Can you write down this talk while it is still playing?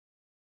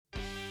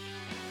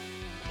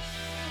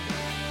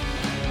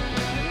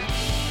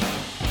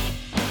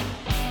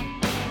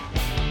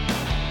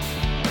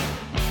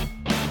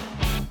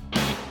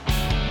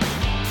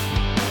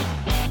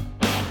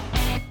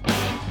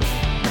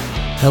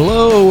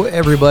Hello,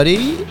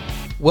 everybody.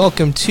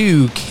 Welcome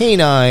to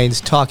Canines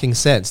Talking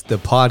Sense, the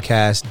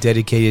podcast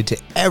dedicated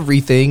to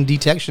everything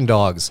detection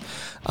dogs.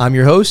 I'm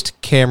your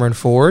host, Cameron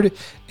Ford,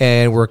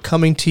 and we're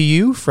coming to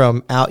you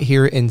from out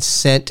here in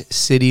Scent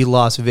City,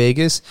 Las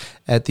Vegas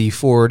at the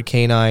Ford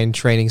Canine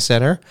Training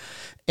Center.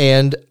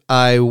 And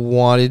I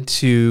wanted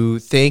to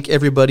thank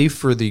everybody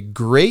for the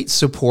great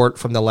support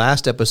from the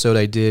last episode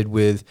I did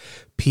with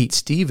Pete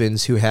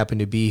Stevens, who happened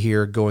to be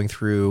here going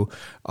through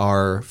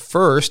our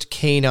first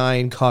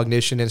canine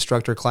cognition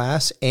instructor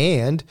class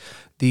and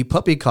the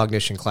puppy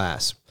cognition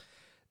class.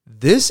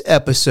 This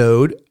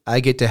episode,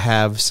 I get to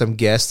have some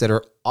guests that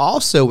are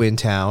also in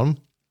town.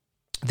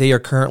 They are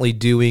currently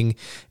doing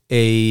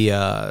doing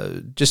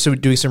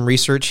some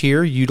research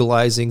here,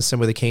 utilizing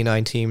some of the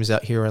canine teams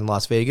out here in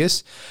Las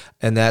Vegas,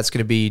 and that's going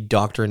to be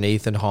Dr.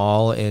 Nathan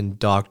Hall and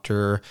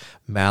Dr.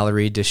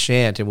 Mallory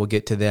Deschant, and we'll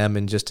get to them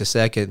in just a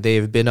second.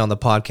 They've been on the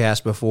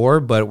podcast before,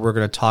 but we're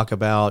going to talk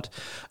about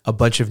a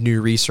bunch of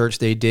new research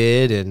they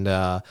did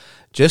and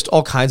just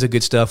all kinds of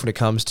good stuff when it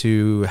comes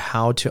to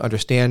how to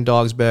understand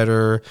dogs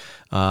better,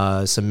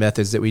 some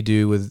methods that we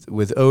do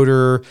with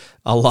odor,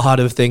 a lot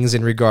of things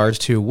in regards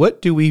to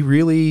what do we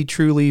really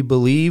truly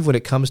believe when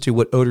it comes to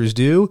what odors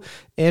do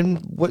and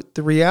what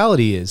the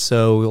reality is.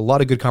 So a lot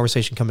of good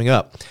conversation coming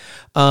up.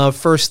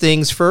 First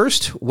things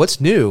first, what's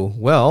new?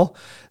 Well,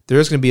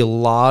 there's going to be a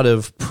lot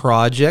of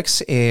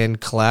projects and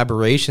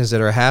collaborations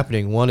that are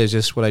happening. One is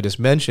just what I just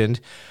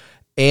mentioned,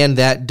 and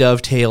that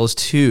dovetails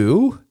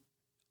to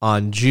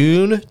on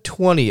June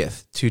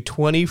 20th to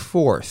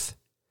 24th,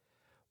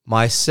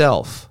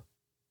 myself,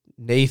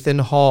 Nathan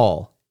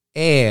Hall,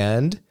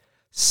 and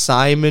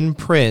Simon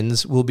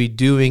Prinz will be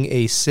doing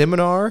a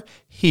seminar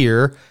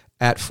here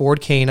at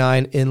Ford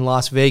Canine in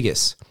Las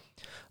Vegas.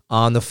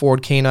 On the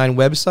Ford Canine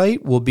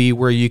website will be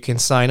where you can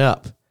sign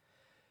up.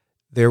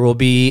 There will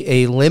be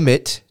a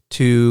limit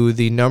to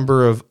the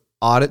number of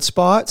audit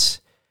spots,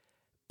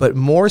 but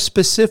more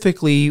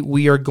specifically,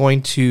 we are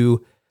going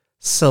to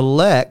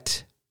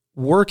select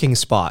working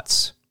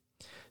spots.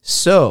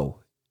 So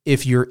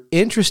if you're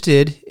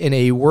interested in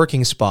a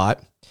working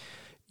spot,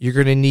 you're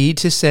going to need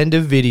to send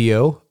a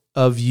video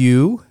of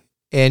you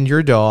and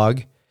your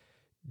dog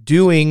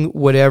doing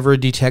whatever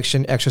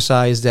detection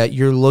exercise that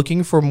you're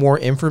looking for more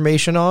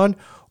information on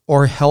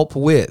or help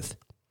with.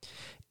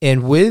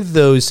 And with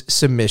those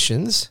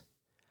submissions,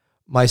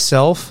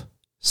 myself,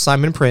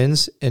 Simon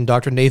Prinz, and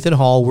Dr. Nathan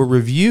Hall will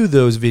review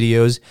those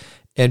videos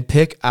and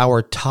pick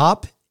our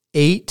top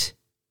 8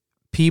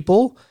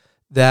 people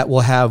that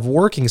will have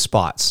working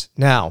spots.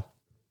 Now,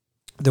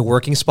 the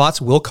working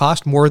spots will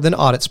cost more than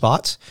audit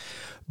spots,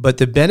 but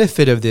the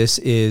benefit of this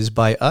is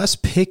by us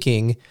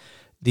picking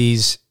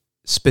these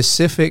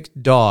specific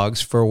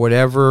dogs for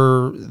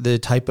whatever the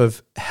type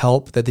of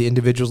help that the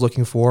individual is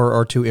looking for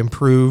or to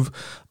improve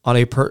on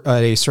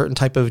a certain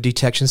type of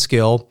detection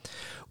skill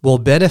will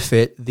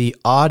benefit the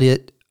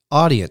audit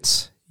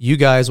audience. You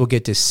guys will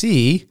get to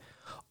see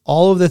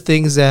all of the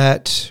things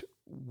that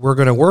we're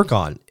going to work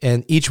on,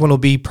 and each one will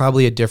be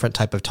probably a different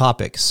type of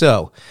topic.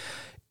 So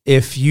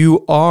if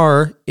you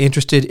are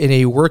interested in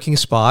a working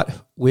spot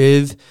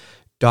with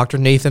Dr.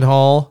 Nathan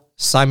Hall,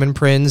 Simon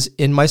Prinz,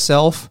 and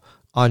myself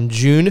on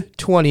June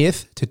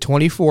 20th to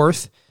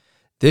 24th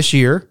this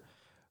year,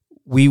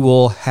 we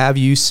will have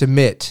you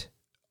submit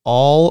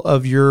all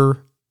of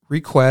your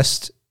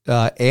requests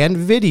and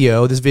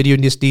video. This video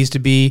just needs to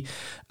be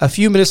a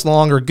few minutes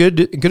long or good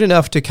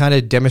enough to kind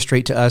of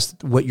demonstrate to us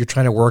what you're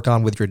trying to work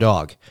on with your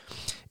dog.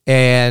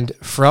 And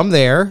from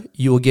there,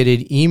 you will get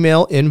an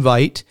email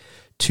invite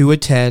to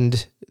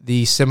attend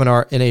the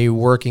seminar in a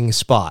working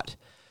spot.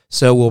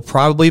 So we'll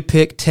probably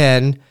pick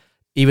 10,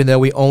 even though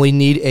we only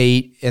need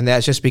 8, and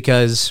that's just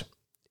because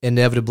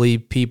inevitably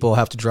people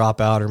have to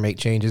drop out or make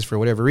changes for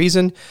whatever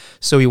reason.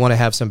 So we want to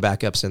have some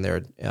backups in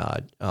there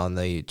on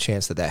the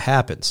chance that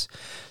happens.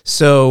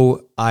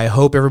 So I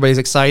hope everybody's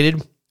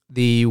excited.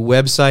 The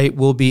website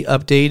will be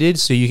updated,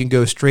 so you can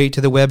go straight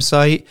to the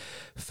website,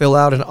 fill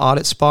out an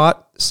audit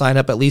spot, sign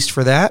up at least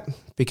for that,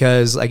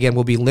 because, again,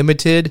 we'll be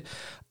limited.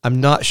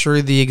 I'm not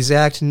sure the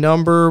exact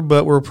number,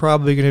 but we're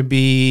probably going to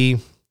be,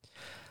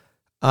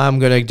 I'm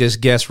going to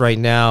just guess right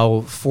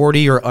now,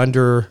 40 or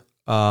under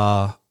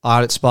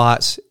audit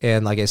spots,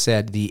 and like I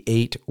said, the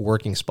 8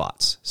 working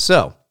spots.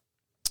 So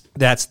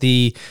that's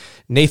the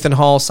Nathan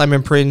Hall,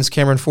 Simon Prinz,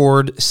 Cameron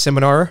Ford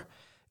seminar,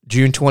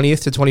 June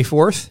 20th to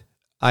 24th.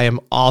 I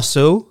am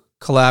also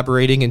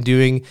collaborating and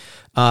doing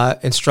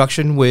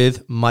instruction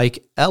with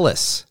Mike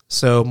Ellis.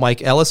 So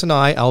Mike Ellis and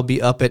I'll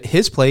be up at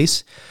his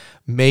place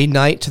May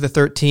 9th to the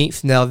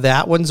 13th. Now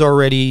that one's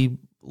already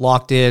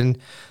locked in.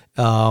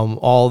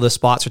 All the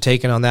spots are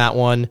taken on that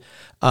one.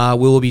 We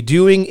will be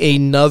doing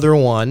another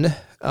one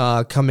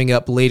coming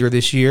up later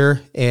this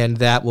year, and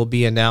that will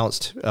be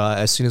announced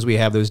as soon as we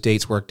have those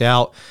dates worked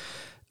out.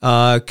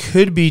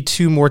 Could be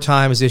 2 more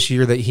times this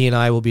year that he and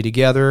I will be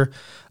together.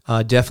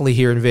 Definitely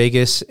here in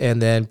Vegas,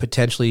 and then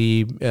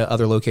potentially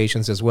other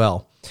locations as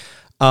well.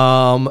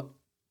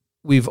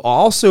 We've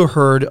also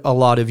heard a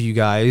lot of you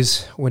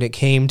guys when it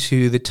came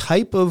to the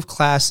type of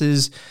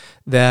classes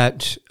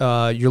that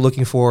you're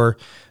looking for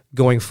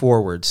going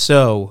forward.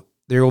 So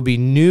there will be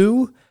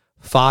new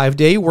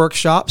 5-day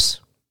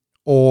workshops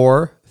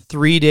or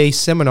 3-day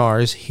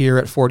seminars here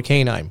at Ford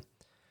Canine.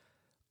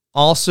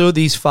 Also,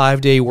 these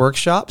 5-day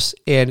workshops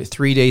and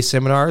 3-day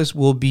seminars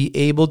will be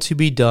able to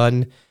be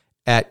done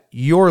at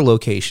your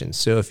location.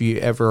 So if you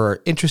ever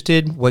are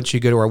interested, once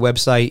you go to our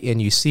website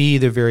and you see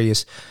the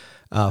various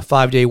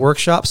 5-day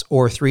workshops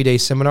or 3-day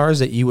seminars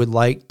that you would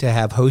like to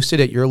have hosted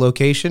at your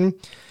location,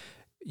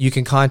 you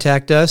can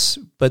contact us.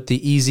 But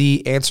the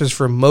easy answers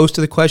for most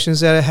of the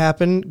questions that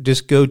happen,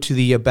 just go to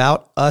the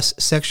About Us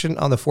section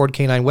on the Ford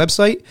Canine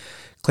website,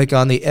 click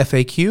on the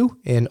FAQ,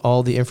 and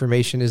all the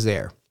information is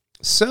there.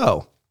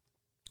 So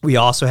we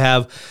also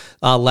have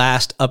a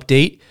last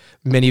update.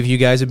 Many of you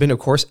guys have been, of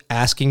course,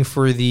 asking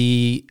for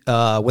the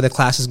when the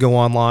classes go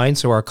online.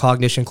 So our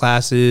cognition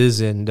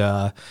classes and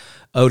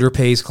odor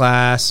pays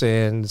class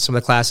and some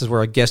of the classes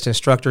where our guest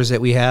instructors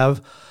that we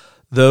have,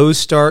 those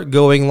start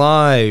going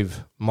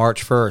live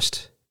March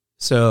 1st.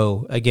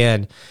 So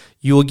again,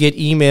 you will get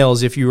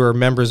emails if you are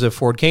members of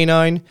Ford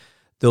Canine.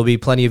 There'll be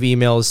plenty of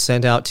emails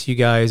sent out to you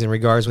guys in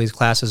regards when these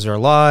classes are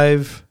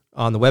live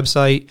on the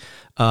website,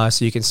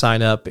 so you can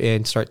sign up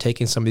and start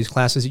taking some of these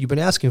classes that you've been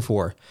asking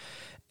for.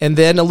 And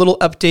then a little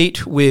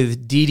update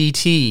with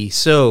DDT.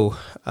 So,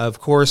 of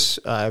course,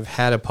 I've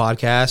had a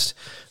podcast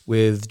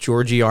with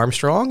Georgie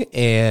Armstrong,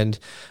 and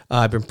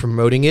I've been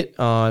promoting it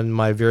on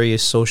my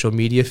various social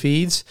media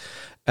feeds.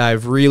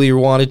 I've really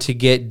wanted to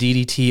get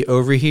DDT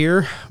over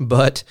here,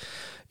 but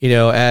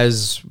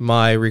as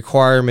my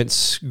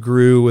requirements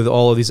grew with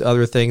all of these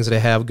other things that I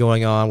have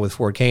going on with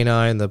Ford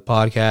Canine, the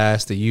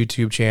podcast, the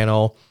YouTube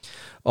channel,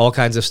 all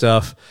kinds of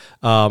stuff,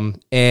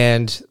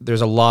 and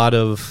there's a lot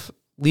of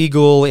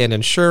legal and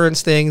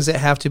insurance things that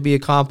have to be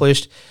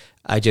accomplished.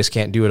 I just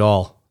can't do it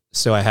all.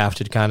 So I have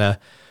to kind of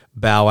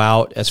bow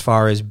out as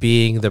far as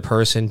being the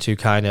person to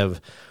kind of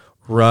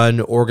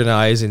run,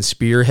 organize, and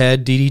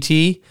spearhead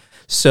DDT.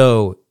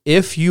 So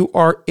if you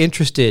are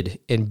interested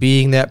in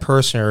being that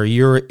person, or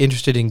you're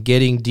interested in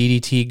getting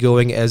DDT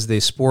going as the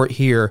sport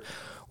here,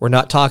 we're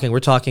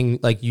talking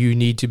like you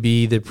need to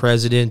be the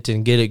president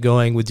and get it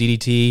going with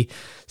DDT,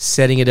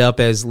 setting it up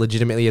as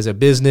legitimately as a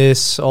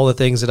business, all the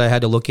things that I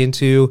had to look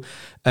into,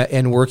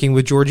 and working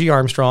with Georgie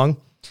Armstrong.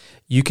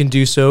 You can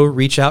do so.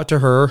 Reach out to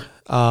her.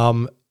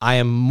 I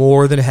am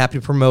more than happy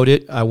to promote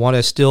it. I want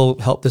to still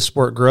help the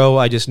sport grow.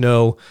 I just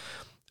know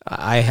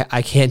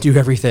I can't do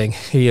everything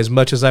as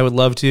much as I would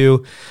love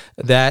to.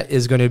 That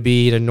is going to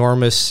be an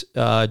enormous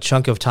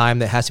chunk of time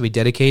that has to be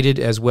dedicated,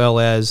 as well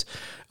as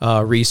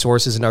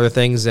resources and other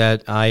things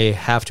that I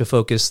have to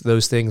focus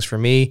those things for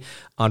me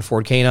on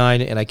Ford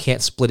Canine, and I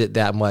can't split it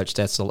that much.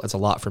 That's a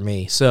lot for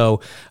me.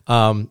 So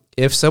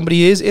if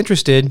somebody is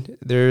interested,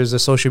 there's a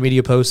social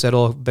media post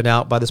that'll have been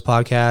out by this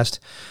podcast.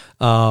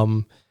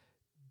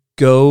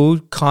 Go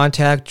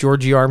contact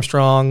Georgie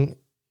Armstrong.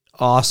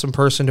 Awesome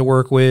person to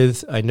work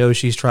with. I know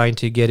she's trying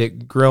to get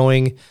it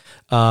growing.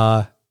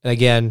 And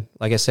again,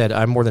 like I said,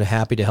 I'm more than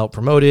happy to help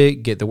promote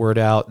it, get the word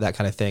out, that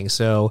kind of thing.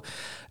 So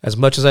as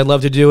much as I'd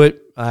love to do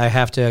it, I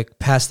have to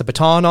pass the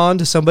baton on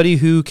to somebody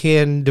who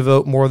can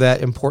devote more of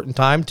that important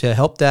time to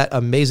help that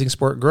amazing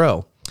sport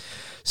grow.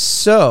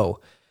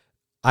 So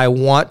I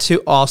want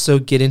to also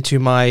get into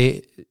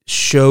my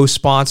show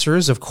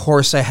sponsors. Of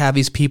course, I have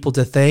these people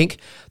to thank.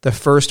 The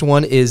first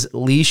one is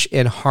Leash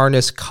and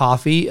Harness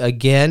Coffee.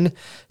 Again,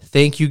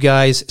 thank you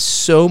guys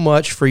so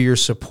much for your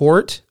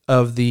support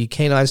of the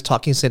Canines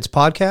Talking Sense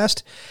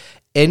podcast.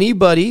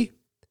 Anybody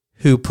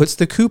who puts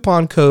the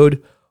coupon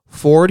code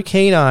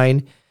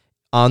FordCanine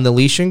on the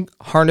Leash and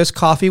Harness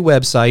Coffee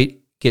website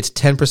gets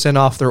 10%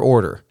 off their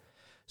order.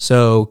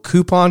 So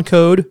coupon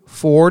code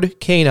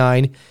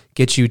FordCanine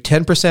gets you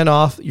 10%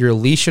 off your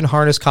Leash and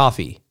Harness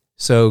Coffee.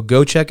 So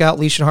go check out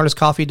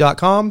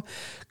leashandharnesscoffee.com.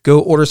 Go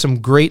order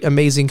some great,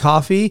 amazing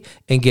coffee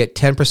and get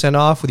 10%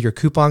 off with your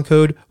coupon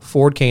code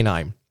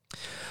FordCanine.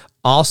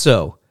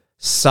 Also,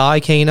 Cy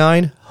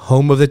Canine,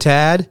 home of the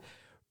Tad.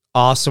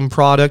 Awesome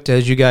product.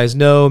 As you guys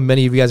know,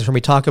 many of you guys have heard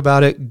me talk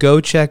about it. Go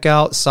check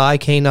out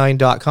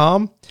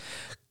cycanine.com.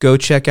 Go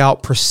check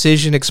out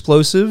Precision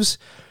Explosives.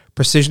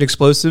 Precision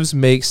Explosives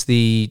makes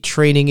the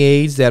training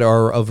aids that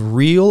are of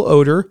real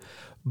odor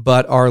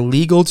but are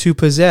legal to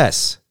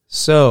possess.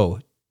 So,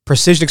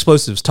 Precision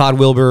Explosives, Todd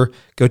Wilbur,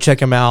 go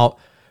check him out.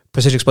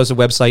 Precision Explosive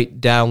website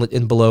down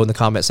in below in the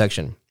comment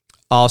section.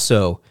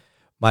 Also,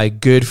 my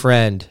good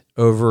friend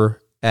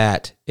over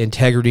at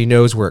Integrity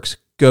Noseworks.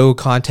 Go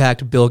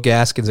contact Bill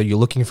Gaskins. Are you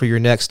looking for your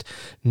next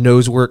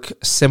nosework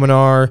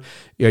seminar?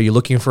 Are you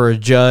looking for a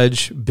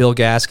judge? Bill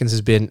Gaskins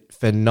has been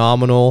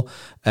phenomenal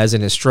as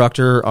an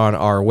instructor on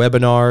our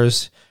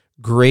webinars.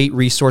 Great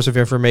resource of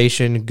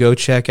information. Go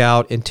check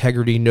out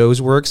Integrity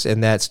Noseworks,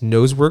 and that's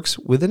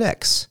Noseworks with an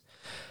X.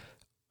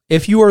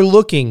 If you are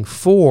looking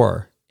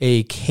for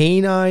a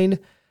canine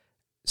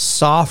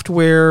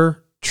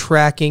software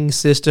tracking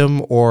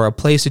system or a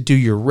place to do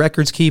your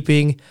records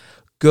keeping,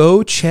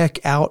 go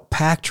check out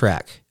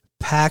PackTrack.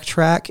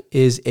 PackTrack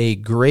is a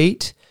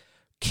great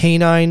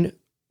canine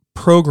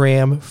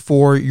program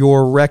for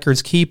your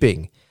records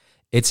keeping.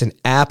 It's an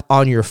app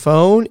on your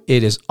phone.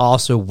 It is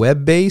also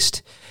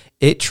web-based.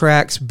 It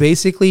tracks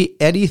basically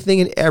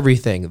anything and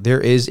everything. There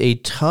is a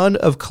ton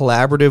of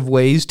collaborative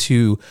ways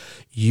to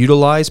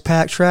utilize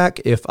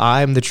PackTrack. If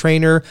I'm the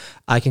trainer,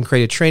 I can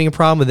create a training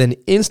problem and then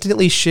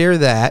instantly share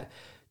that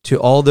to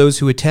all those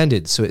who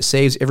attended. So it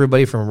saves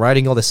everybody from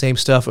writing all the same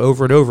stuff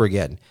over and over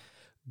again.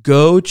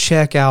 Go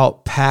check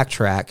out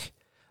PackTrack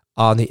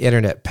on the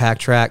internet.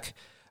 PackTrack.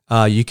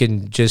 You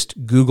can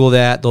just Google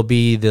that. There'll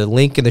be the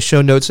link in the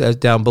show notes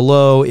down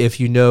below. If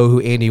you know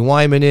who Andy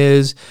Wyman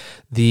is,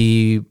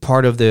 the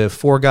part of the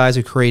 4 guys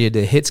who created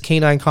the HITS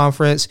Canine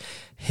Conference,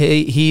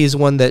 he is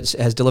one that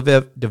has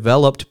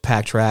developed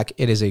PackTrack.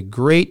 It is a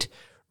great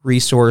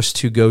resource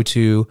to go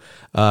to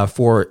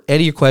for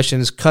any of your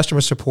questions,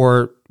 customer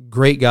support,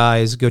 great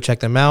guys. Go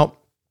check them out.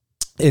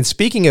 And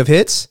speaking of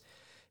HITS,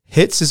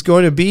 HITS is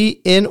going to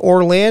be in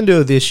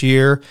Orlando this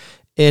year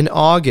in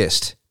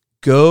August.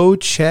 Go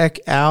check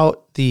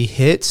out the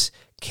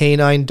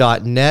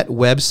hitscanine.net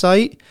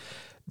website.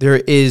 There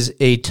is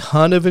a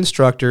ton of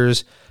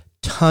instructors,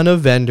 ton of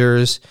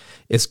vendors.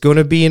 It's going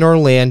to be in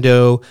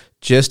Orlando,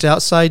 just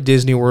outside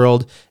Disney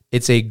World.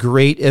 It's a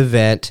great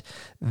event.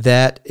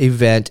 That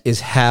event is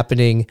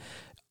happening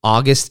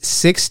August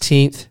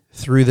 16th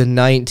through the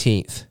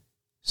 19th.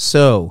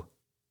 So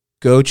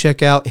go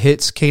check out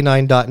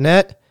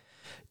hitscanine.net.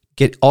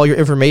 Get all your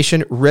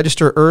information,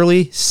 register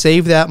early,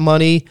 save that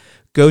money.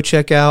 Go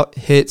check out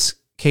HITS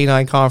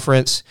Canine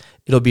Conference.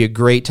 It'll be a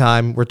great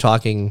time. We're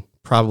talking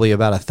probably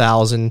about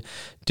 1,000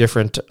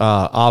 different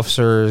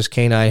officers,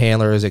 canine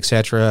handlers,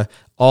 etc.,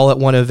 all at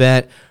one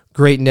event.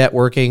 Great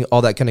networking,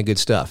 all that kind of good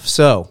stuff.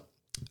 So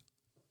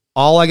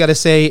all I got to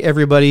say,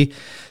 everybody,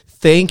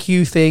 thank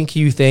you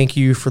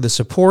for the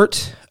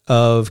support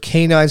of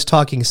Canines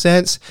Talking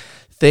Sense.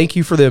 Thank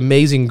you for the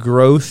amazing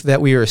growth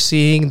that we are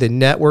seeing, the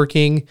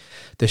networking,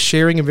 the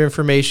sharing of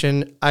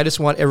information. I just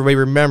want everybody to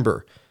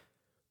remember,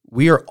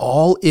 we are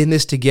all in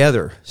this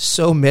together.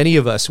 So many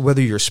of us,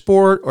 whether you're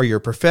sport or you're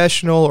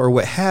professional or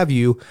what have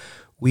you,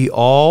 we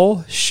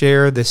all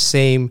share the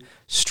same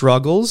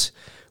struggles.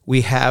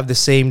 We have the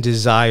same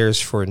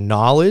desires for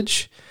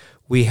knowledge.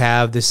 We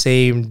have the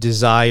same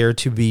desire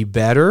to be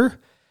better.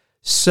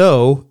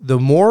 So the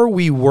more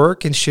we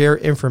work and share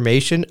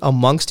information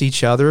amongst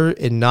each other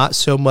and not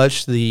so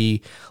much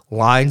the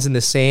lines in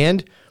the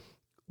sand,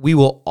 we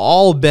will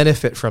all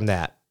benefit from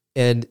that.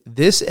 And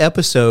this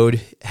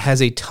episode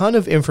has a ton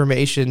of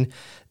information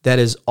that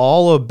is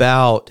all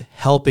about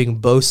helping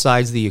both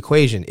sides of the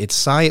equation. It's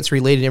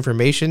science-related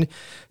information,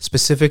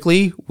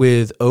 specifically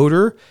with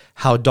odor,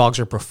 how dogs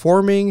are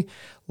performing,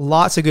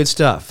 lots of good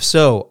stuff.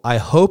 So I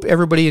hope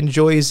everybody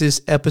enjoys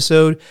this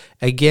episode.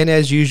 Again,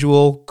 as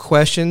usual,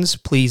 questions,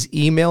 please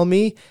email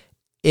me,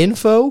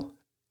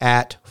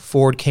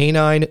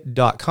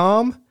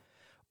 info@fordcanine.com,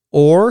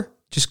 or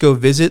just go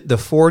visit the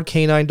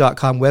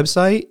fordcanine.com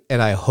website,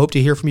 and I hope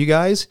to hear from you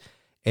guys.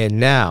 And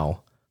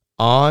now,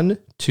 on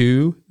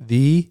to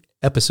the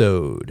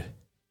episode.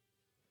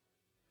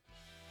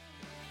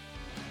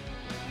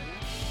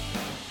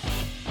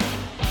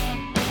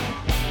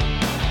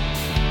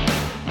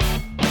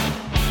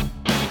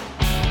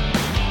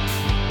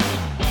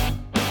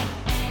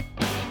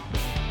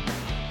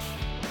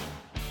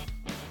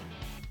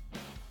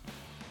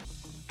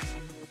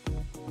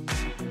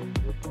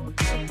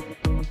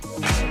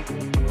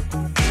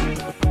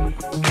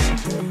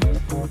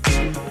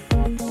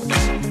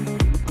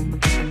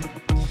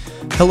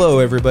 Hello,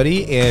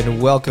 everybody,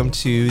 and welcome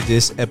to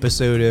this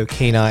episode of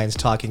Canines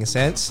Talking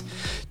Sense.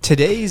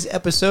 Today's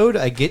episode,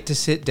 I get to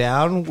sit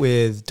down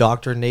with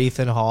Dr.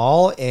 Nathan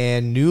Hall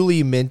and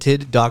newly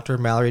minted Dr.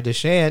 Mallory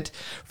Deshant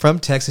from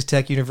Texas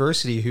Tech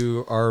University,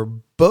 who are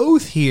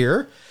both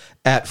here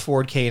at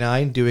Ford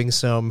Canine doing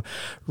some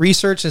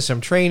research and some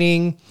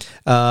training.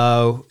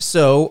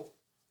 So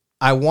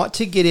I want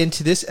to get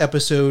into this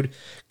episode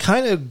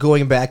kind of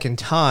going back in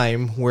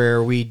time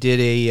where we did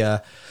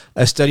a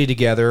study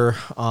together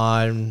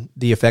on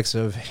the effects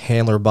of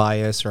handler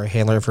bias or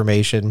handler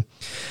information.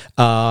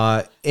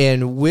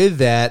 And with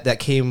that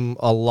came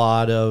a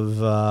lot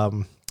of, I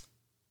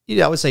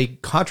would say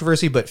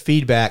controversy, but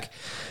feedback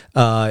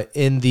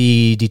in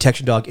the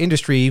detection dog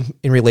industry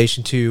in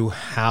relation to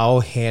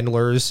how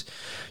handlers,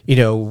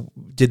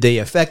 did they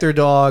affect their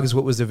dogs?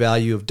 What was the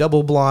value of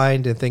double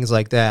blind and things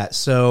like that?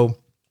 So,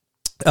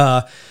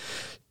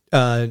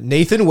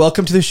 Nathan,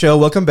 welcome to the show.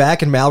 Welcome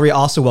back. And Mallory,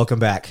 also welcome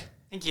back.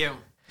 Thank you.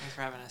 Thanks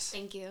for having us.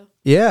 Thank you.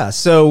 Yeah.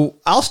 So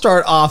I'll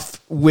start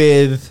off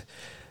with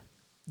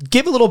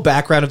give a little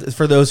background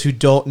for those who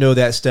don't know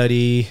that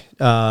study,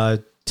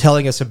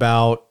 telling us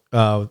about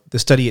the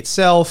study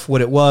itself, what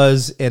it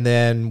was, and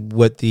then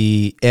what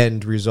the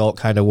end result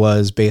kind of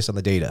was based on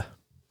the data.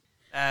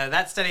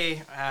 That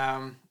study,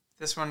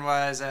 this one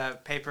was a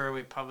paper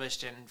we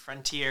published in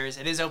Frontiers.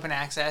 It is open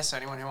access, so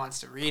anyone who wants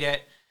to read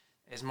it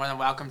is more than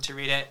welcome to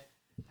read it.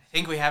 I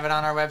think we have it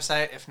on our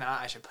website. If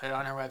not, I should put it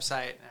on our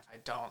website. And if I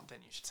don't, then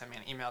you should send me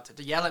an email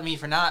to yell at me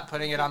for not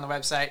putting it on the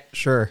website.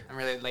 Sure. I'm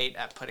really late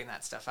at putting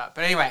that stuff up.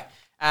 But anyway,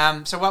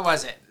 So what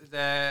was it?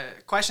 The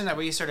question that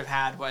we sort of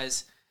had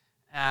was,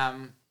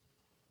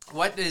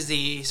 what is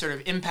the sort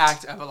of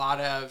impact of a lot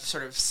of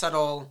sort of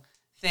subtle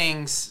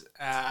things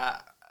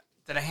that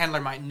a handler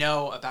might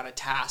know about a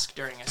task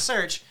during a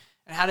search,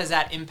 and how does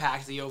that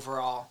impact the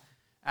overall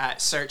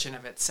search in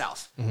of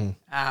itself?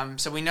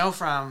 So we know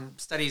from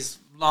studies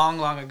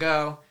long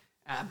ago,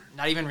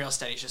 not even real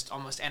studies, just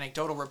almost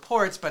anecdotal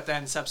reports, but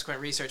then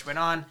subsequent research went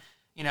on,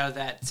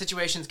 that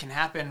situations can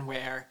happen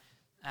where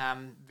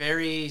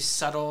very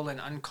subtle and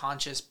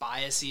unconscious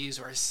biases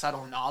or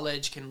subtle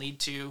knowledge can lead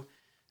to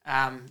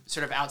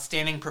sort of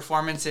outstanding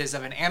performances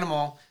of an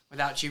animal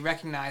without you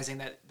recognizing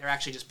that they're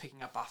actually just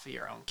picking up off of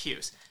your own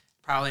cues.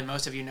 Probably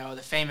most of you know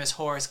the famous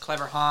horse,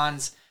 Clever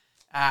Hans,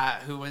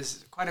 who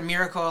was quite a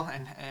miracle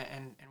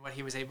in what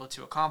he was able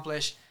to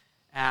accomplish.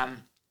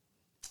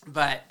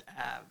 But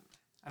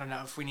I don't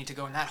know if we need to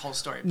go in that whole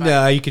story. But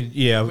no, you could.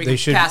 Yeah, they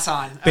should pass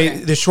on. Okay.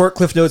 The short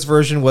Cliff Notes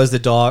version was the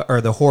dog or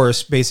the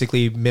horse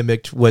basically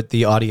mimicked what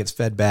the audience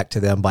fed back to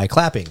them by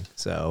clapping.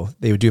 So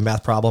they would do a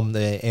math problem,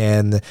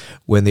 and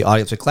when the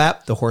audience would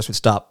clap, the horse would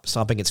stop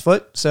stomping its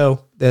foot.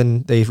 So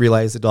then they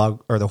realized the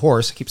dog or the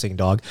horse. I keep saying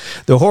dog.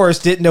 The horse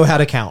didn't know how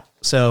to count.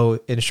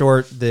 So in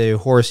short, the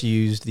horse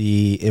used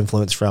the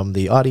influence from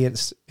the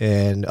audience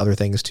and other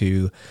things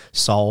to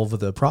solve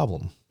the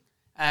problem.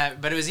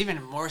 But it was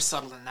even more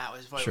subtle than that.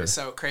 Was what was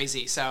so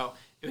crazy. So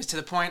it was to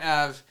the point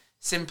of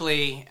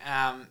simply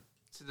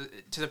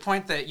to the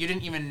point that you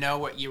didn't even know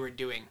what you were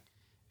doing.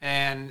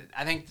 And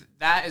I think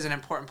that is an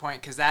important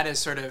point, because that is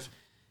sort of,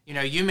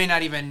 you may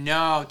not even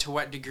know to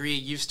what degree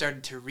you've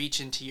started to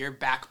reach into your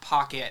back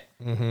pocket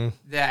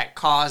that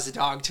caused the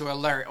dog to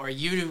alert, or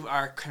you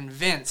are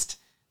convinced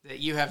that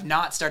you have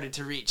not started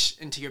to reach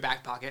into your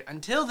back pocket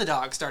until the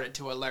dog started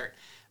to alert.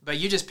 But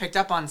you just picked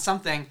up on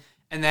something,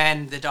 and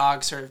then the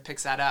dog sort of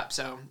picks that up.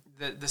 So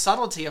the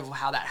subtlety of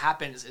how that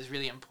happens is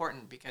really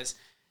important, because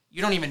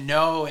you don't even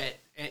know it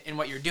in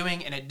what you're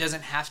doing, and it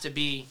doesn't have to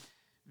be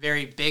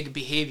very big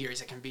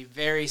behaviors. It can be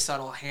very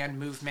subtle hand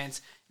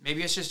movements.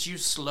 Maybe it's just you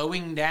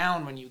slowing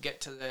down when you get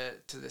to the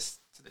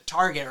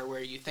target, or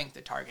where you think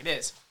the target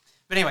is.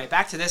 But anyway,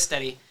 back to this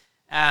study.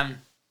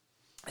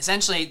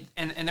 Essentially,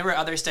 and there were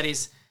other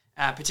studies,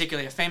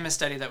 particularly a famous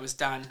study that was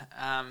done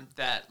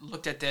that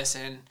looked at this,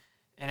 and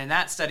in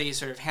that study,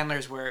 sort of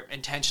handlers were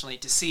intentionally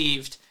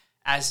deceived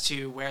as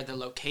to where the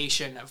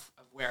location of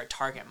where a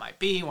target might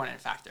be, when in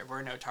fact there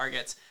were no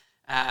targets.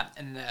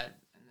 And the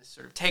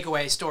sort of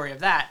takeaway story of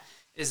that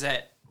is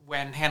that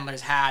when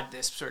handlers had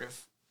this sort of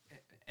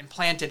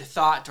implanted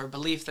thought or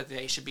belief that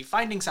they should be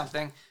finding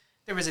something,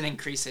 there was an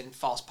increase in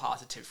false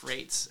positive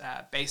rates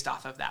based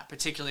off of that,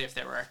 particularly if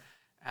there were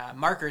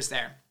markers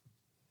there.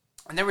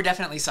 And there were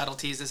definitely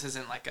subtleties. This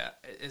isn't like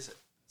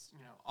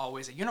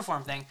always a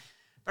uniform thing.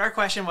 But our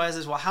question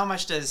was, well, how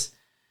much does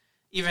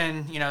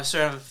even,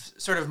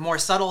 sort of more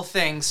subtle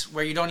things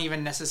where you don't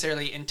even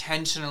necessarily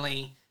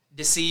intentionally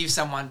deceive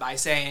someone by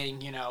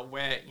saying,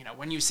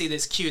 when you see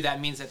this cue, that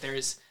means that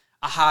there's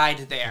a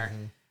hide there.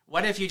 Mm-hmm.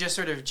 What if you just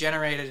sort of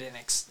generated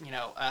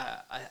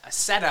a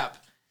setup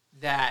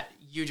that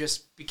you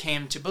just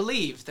became to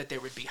believe that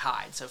there would be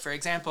hide? So, for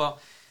example,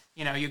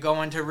 you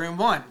go into room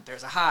 1,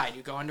 there's a hide.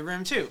 You go into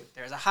room 2,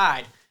 there's a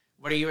hide.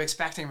 What are you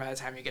expecting by the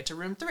time you get to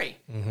room 3?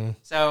 Mm-hmm.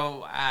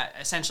 So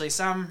essentially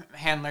some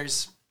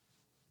handlers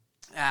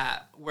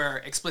were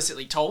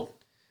explicitly told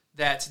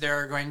that there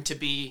are going to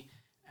be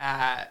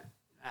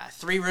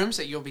 3 rooms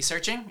that you'll be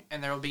searching,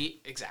 and there will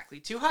be exactly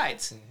 2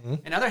 hides. Mm-hmm.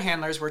 And other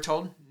handlers were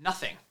told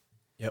nothing.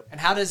 Yep.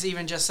 And how does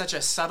even just such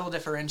a subtle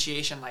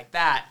differentiation like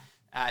that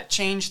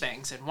change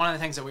things? And one of the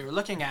things that we were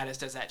looking at is,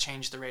 does that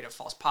change the rate of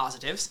false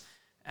positives?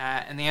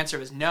 And the answer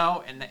was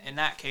no in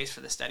that case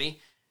for the study.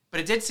 But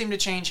it did seem to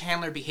change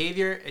handler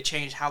behavior. It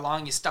changed how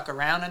long you stuck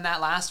around in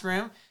that last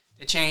room.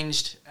 It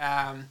changed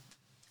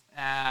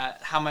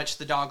how much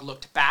the dog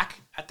looked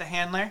back at the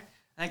handler.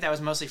 I think that was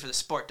mostly for the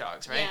sport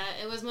dogs, right?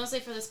 Yeah, it was mostly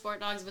for the sport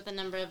dogs with the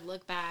number of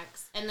look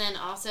backs. And then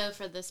also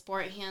for the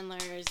sport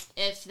handlers,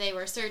 if they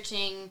were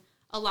searching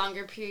a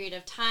longer period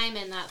of time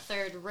in that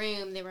third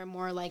room, they were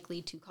more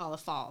likely to call a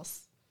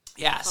false.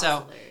 Yeah,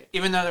 so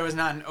even though there was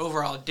not an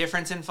overall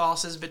difference in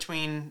falses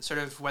between sort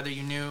of whether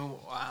you knew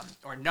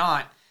or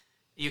not,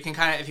 you can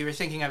kind of, if you were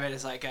thinking of it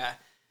as like a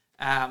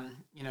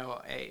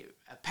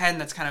pen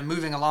that's kind of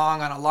moving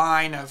along on a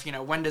line of,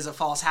 when does a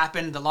false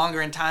happen? The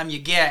longer in time you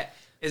get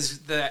is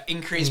the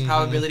increased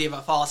probability of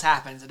a false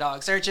happens. The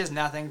dog searches,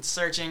 nothing,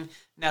 searching,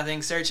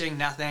 nothing, searching,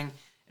 nothing.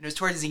 And it was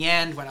towards the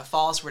end when a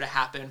false were to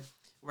happen,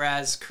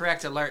 whereas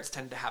correct alerts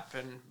tend to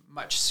happen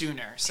much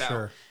sooner. So,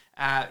 sure.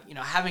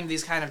 Having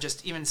these kind of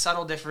just even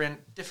subtle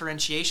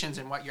differentiations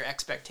in what your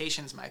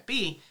expectations might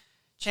be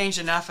changed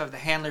enough of the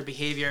handler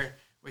behavior,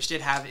 which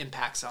did have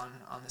impacts on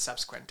the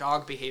subsequent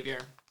dog behavior,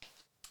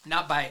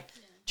 not by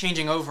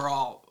changing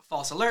overall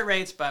false alert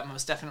rates, but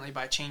most definitely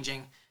by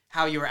changing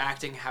how you were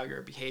acting, how you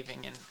were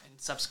behaving, and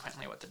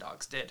subsequently what the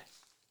dogs did.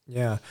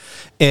 Yeah.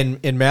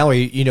 And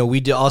Mallory,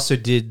 we also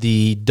did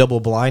the double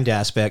blind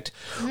aspect.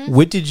 Mm-hmm.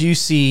 What did you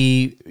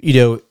see,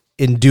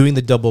 in doing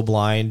the double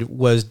blind,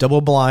 was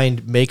double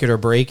blind make it or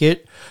break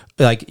it?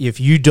 Like, if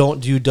you don't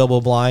do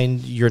double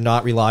blind, you're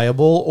not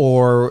reliable,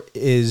 or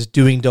is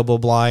doing double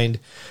blind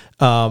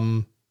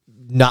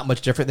not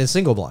much different than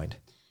single blind?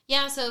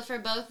 Yeah, so for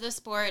both the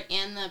sport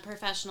and the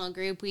professional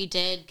group, we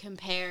did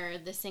compare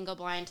the single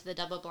blind to the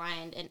double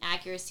blind, and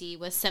accuracy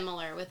was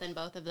similar within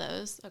both of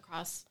those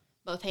across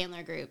both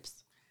handler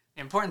groups.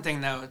 The important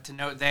thing, though, to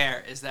note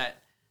there is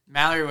that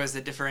Mallory was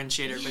the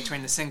differentiator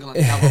between the single and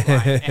the double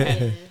blind.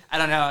 And I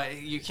don't know,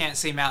 you can't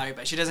see Mallory,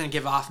 but she doesn't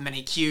give off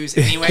many cues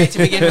anyway to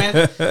begin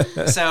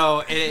with.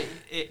 So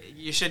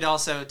you should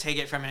also take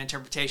it from an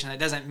interpretation. That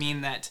doesn't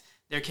mean that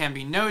there can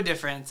be no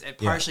difference. It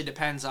partially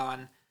depends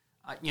on,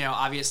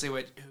 obviously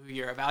who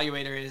your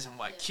evaluator is and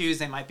what cues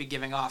they might be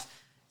giving off.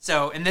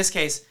 So in this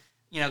case,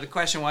 the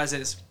question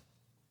is,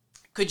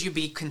 could you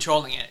be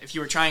controlling it? If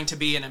you were trying to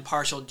be an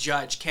impartial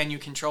judge, can you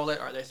control it?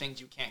 Or are there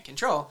things you can't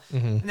control?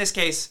 Mm-hmm. In this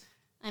case,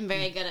 I'm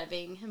very good at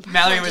being impartial.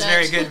 Mallory was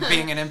very good at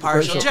being an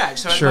impartial judge.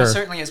 So it most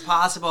certainly is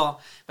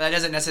possible, but that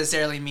doesn't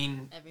necessarily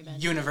mean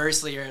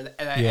universally or that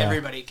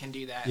everybody can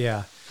do that.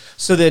 Yeah.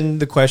 So then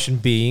the question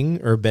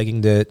being, or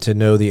begging to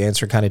know the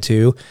answer kind of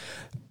too,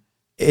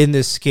 in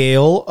the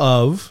scale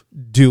of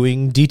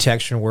doing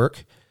detection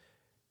work,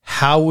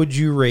 how would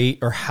you rate,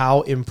 or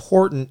how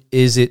important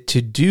is it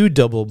to do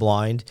double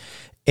blind?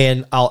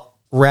 And I'll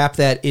wrap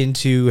that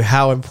into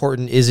how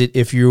important is it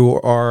if you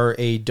are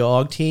a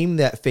dog team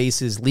that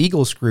faces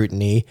legal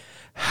scrutiny,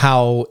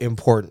 how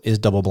important is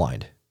double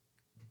blind?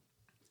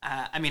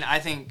 I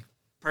think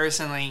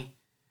personally,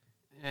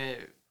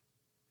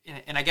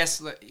 and I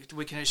guess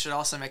should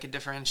also make a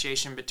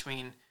differentiation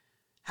between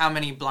how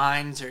many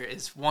blinds, or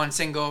is one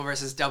single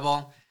versus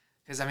double.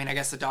 Because, I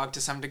guess the dog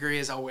to some degree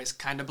is always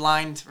kind of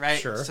blind, right?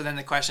 Sure. So then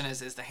the question is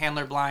the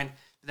handler blind?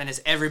 But then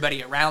is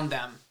everybody around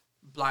them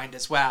blind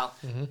as well?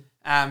 Mm-hmm.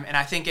 And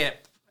I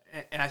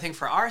think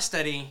for our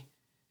study,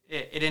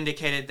 it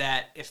indicated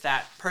that if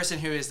that person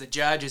who is the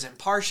judge is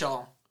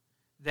impartial,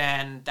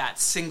 then that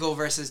single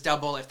versus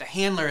double, if the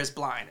handler is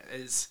blind,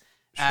 is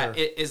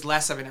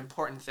less of an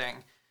important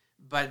thing.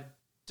 But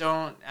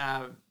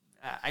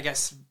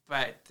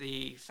but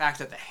the fact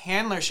that the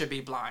handler should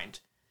be blind,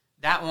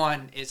 that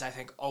one is, I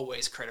think,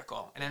 always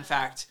critical. And in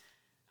fact,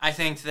 I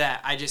think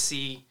that I just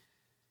see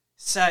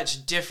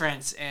such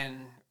difference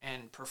in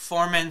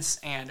performance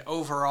and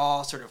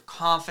overall sort of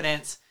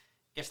confidence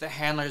if the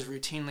handlers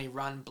routinely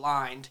run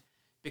blind,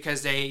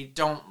 because they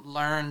don't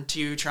learn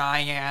to try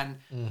and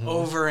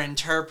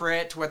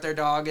over-interpret what their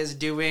dog is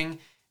doing,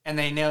 and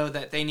they know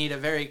that they need a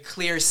very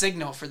clear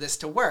signal for this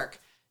to work,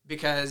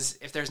 because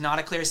if there's not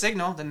a clear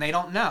signal, then they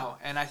don't know.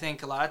 And I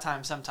think a lot of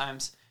times,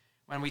 sometimes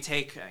when we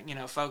take,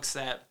 folks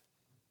that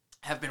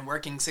have been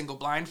working single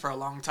blind for a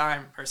long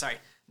time,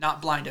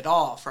 not blind at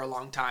all for a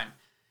long time,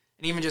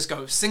 and even just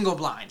go single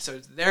blind. So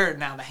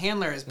now the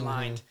handler is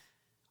blind.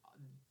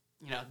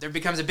 There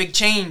becomes a big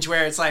change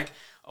where it's like,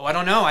 oh, I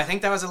don't know. I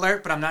think that was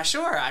alert, but I'm not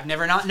sure. I've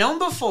never not known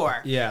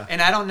before. Yeah.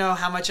 And I don't know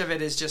how much of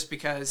it is just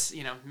because,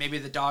 maybe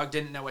the dog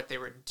didn't know what they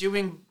were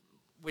doing,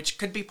 which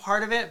could be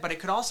part of it, but it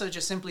could also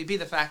just simply be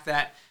the fact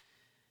that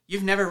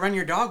you've never run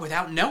your dog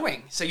without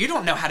knowing. So you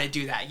don't know how to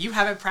do that. You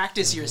haven't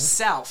practiced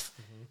yourself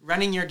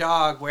running your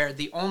dog, where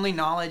the only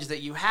knowledge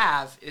that you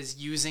have is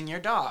using your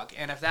dog.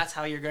 And if that's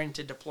how you're going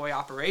to deploy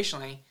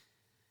operationally,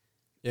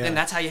 then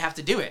that's how you have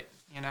to do it,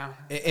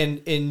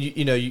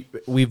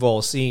 And we've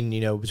all seen,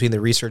 between the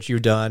research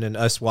you've done and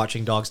us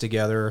watching dogs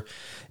together,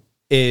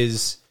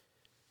 is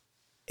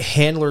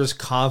handlers'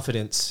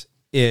 confidence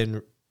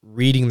in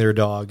reading their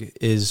dog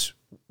is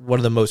one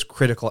of the most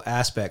critical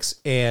aspects.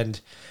 And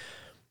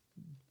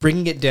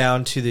bringing it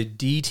down to the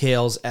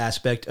details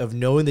aspect of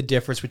knowing the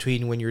difference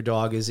between when your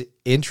dog is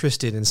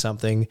interested in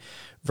something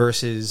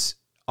versus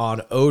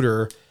on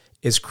odor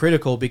is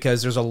critical,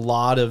 because there's a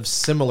lot of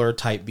similar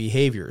type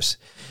behaviors.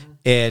 Mm-hmm.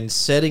 And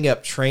setting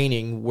up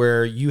training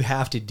where you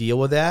have to deal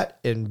with that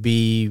and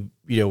be,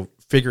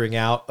 figuring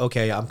out,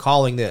 okay, I'm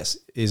calling this.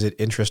 Is it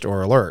interest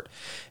or alert?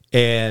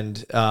 And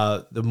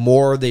the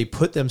more they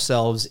put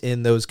themselves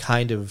in those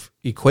kind of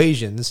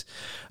equations,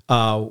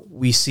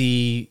 we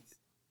see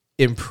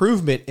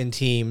improvement in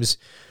teams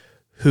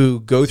who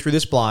go through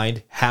this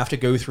blind, have to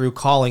go through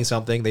calling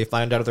something. They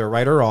find out if they're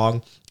right or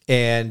wrong.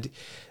 And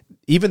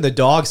even the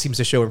dog seems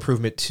to show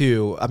improvement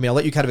too. I'll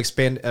let you kind of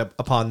expand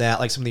upon that,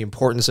 like some of the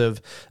importance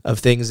of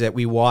things that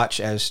we watch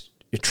as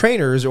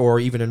trainers, or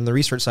even in the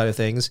research side of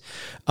things.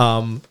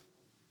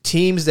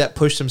 Teams that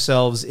push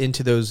themselves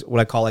into those, what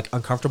I call like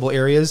uncomfortable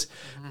areas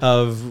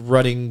of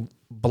running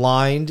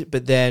blind,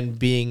 but then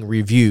being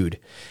reviewed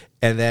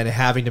and then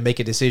having to make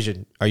a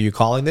decision. Are you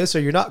calling this or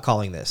you're not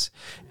calling this?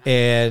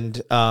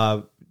 And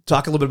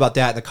talk a little bit about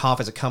that and the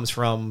confidence that comes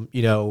from,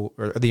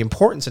 or the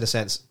importance in a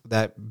sense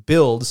that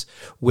builds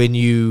when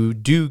you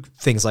do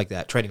things like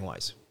that training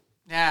wise.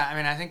 Yeah.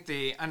 I think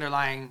the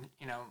underlying,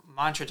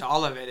 mantra to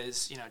all of it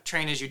is,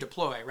 train as you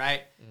deploy,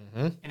 right?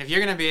 Mm-hmm. And if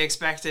you're going to be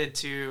expected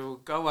to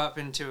go up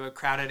into a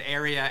crowded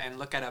area and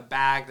look at a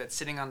bag that's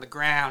sitting on the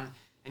ground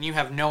and you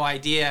have no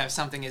idea if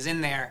something is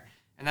in there,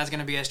 and that's going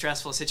to be a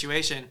stressful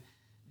situation,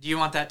 Do you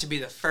want that to be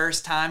the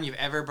first time you've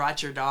ever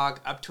brought your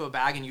dog up to a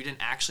bag and you didn't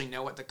actually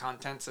know what the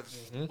contents of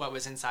what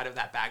was inside of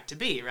that bag to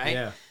be, right?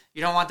 Yeah.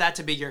 You don't want that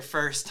to be your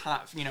first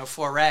time,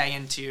 foray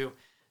into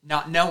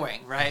not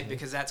knowing, right?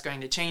 Because that's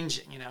going to change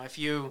it. If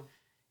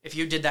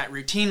you did that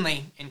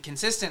routinely and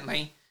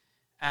consistently,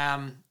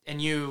 and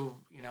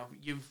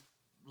you've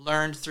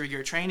learned through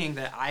your training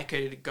that I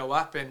could go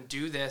up and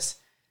do this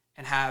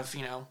and have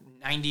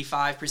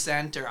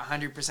 95% or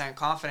 100%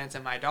 confidence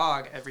in my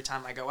dog every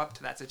time I go up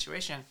to that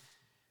situation,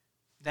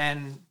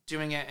 then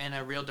doing it in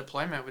a real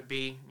deployment would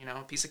be,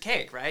 a piece of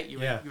cake, right? You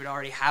would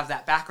already have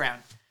that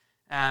background.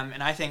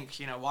 And I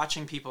think,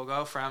 watching people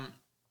go from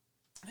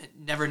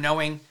never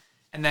knowing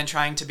and then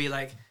trying to be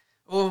like,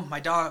 oh,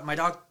 my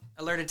dog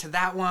alerted to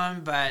that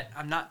one, but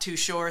I'm not too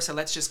sure, so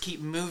let's just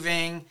keep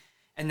moving.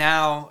 And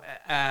now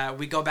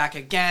we go back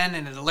again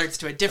and it alerts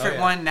to a different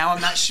one. Now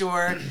I'm not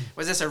sure.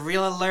 Was this a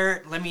real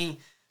alert? Let me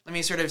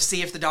sort of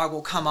see if the dog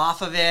will come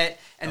off of it.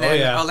 And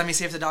then, let me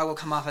see if the dog will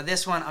come off of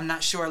this one. I'm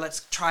not sure.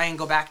 Let's try and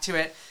go back to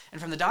it. And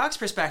from the dog's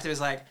perspective,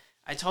 it's like,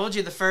 I told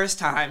you the first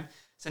time,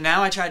 so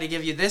now I try to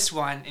give you this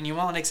one, and you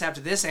won't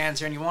accept this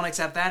answer, and you won't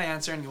accept that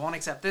answer, and you won't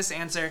accept this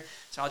answer.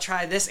 So I'll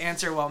try this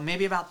answer. Well,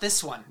 maybe about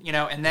this one,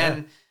 and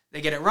then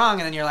they get it wrong,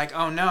 and then you're like,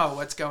 oh no,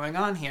 what's going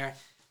on here?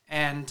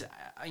 And,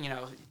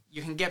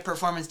 you can get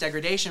performance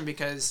degradation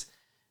because,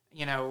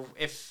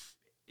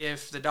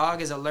 if the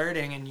dog is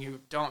alerting and you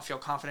don't feel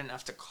confident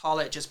enough to call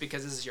it just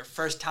because this is your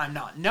first time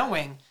not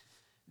knowing,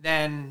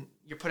 then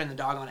you're putting the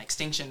dog on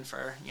extinction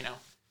for,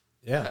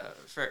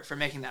 for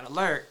making that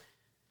alert.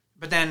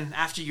 But then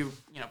after you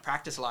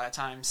practice a lot of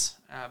times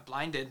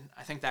blinded,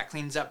 I think that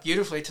cleans up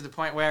beautifully to the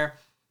point where,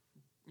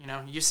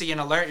 you see an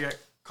alert, you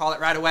call it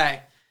right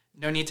away.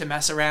 No need to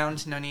mess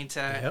around. No need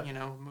to,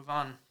 move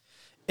on.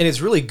 And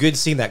it's really good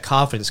seeing that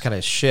confidence kind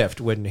of shift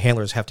when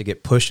handlers have to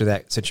get pushed to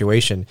that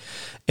situation.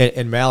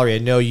 And Mallory, I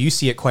know you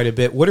see it quite a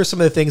bit. What are some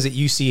of the things that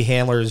you see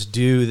handlers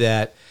do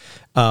that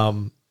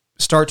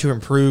start to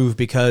improve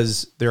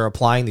because they're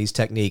applying these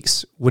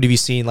techniques? What have you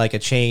seen, like a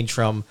change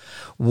from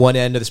one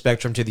end of the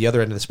spectrum to the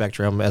other end of the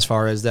spectrum as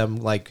far as them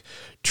like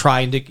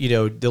trying to,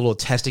 the little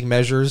testing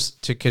measures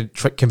to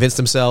convince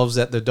themselves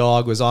that the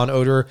dog was on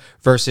odor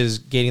versus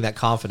gaining that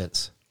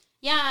confidence?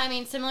 Yeah, I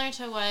mean, similar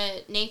to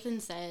what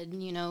Nathan said,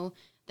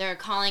 they're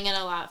calling it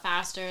a lot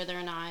faster.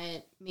 They're not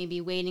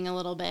maybe waiting a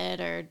little bit,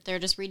 or they're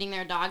just reading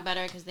their dog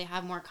better because they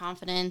have more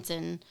confidence.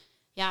 And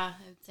yeah,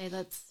 I would say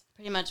that's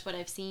pretty much what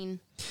I've seen.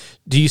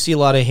 Do you see a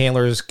lot of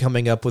handlers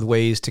coming up with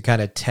ways to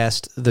kind of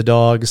test the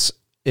dog's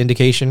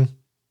indication?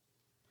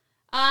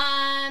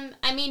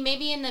 I mean,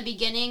 maybe in the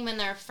beginning when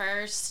they're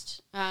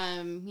first,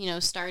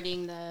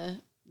 starting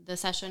the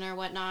session or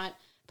whatnot,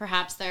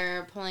 perhaps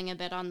they're pulling a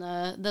bit on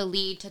the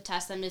lead to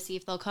test them to see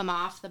if they'll come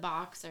off the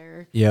box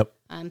or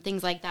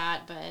things like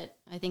that. But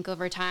I think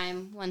over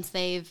time, once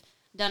they've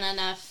done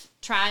enough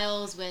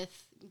trials with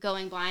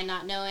going blind,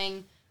 not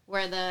knowing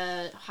where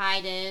the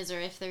hide is or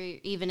if there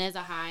even is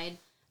a hide,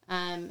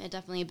 it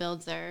definitely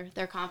builds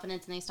their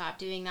confidence and they stop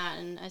doing that.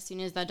 And as soon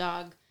as the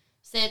dog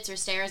sits or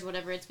stares,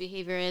 whatever its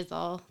behavior is,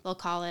 they'll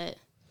call it.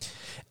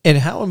 And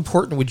how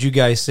important would you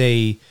guys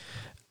say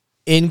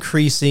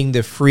increasing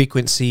the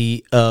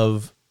frequency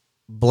of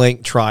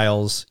blank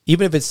trials,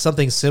 even if it's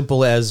something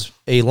simple as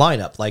a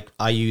lineup, like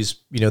I use,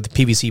 the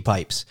PVC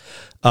pipes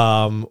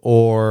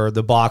or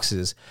the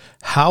boxes?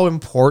 How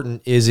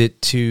important is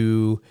it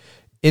to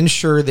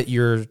ensure that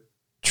you're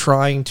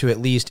trying to at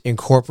least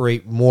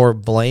incorporate more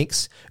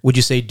blanks? Would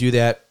you say do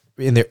that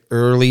in the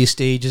early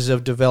stages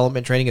of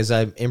development training as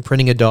I'm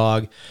imprinting a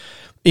dog?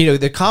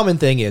 The common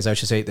thing is, I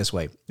should say it this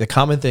way, the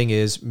common thing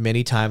is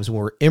many times when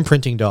we're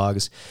imprinting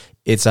dogs,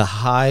 it's a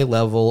high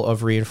level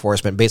of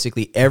reinforcement.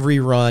 Basically, every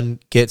run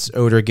gets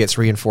odor, gets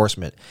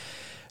reinforcement.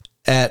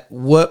 At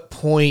what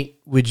point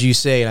would you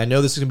say, and I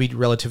know this is going to be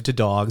relative to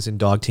dogs and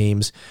dog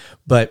teams,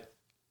 but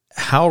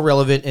how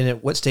relevant and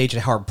at what stage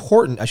and how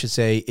important, I should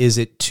say, is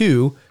it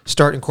to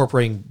start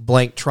incorporating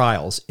blank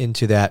trials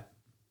into that,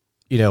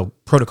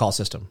 protocol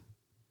system?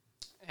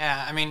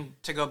 Yeah, I mean,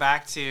 to go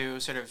back to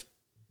sort of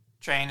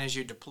train as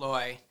you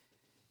deploy,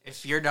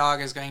 if your dog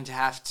is going to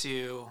have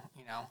to,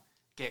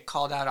 get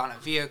called out on a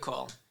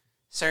vehicle,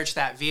 search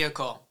that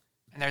vehicle,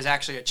 and there's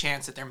actually a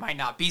chance that there might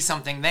not be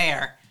something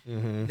there,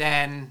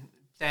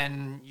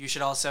 then you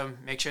should also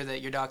make sure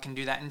that your dog can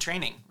do that in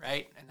training,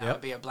 right? And that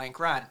would be a blank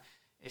run.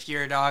 If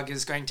your dog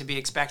is going to be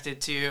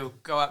expected to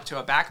go up to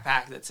a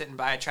backpack that's sitting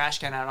by a trash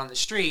can out on the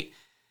street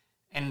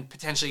and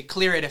potentially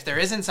clear it if there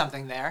isn't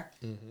something there,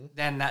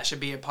 then that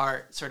should be a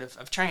part sort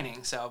of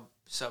training. So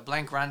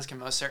blank runs can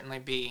most certainly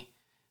be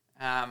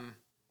an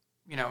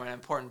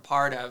important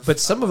part of. But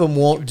some of them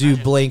won't do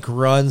blank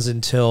runs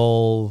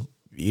until,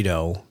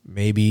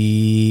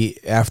 maybe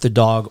after the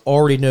dog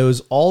already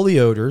knows all the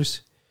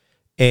odors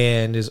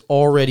and is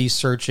already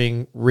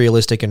searching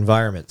realistic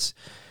environments.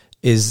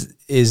 Is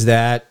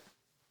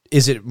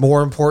it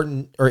more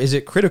important or is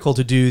it critical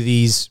to do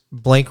these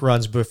blank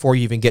runs before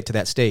you even get to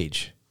that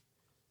stage?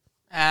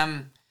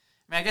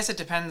 I guess it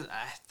depends.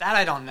 That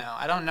I don't know.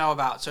 I don't know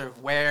about sort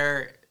of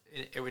where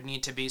it would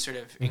need to be sort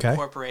of Okay.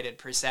 incorporated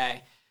per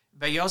se.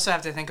 But you also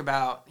have to think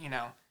about,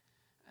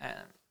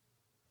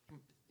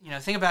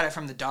 think about it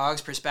from the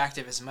dog's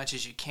perspective as much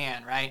as you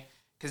can, right?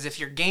 Because if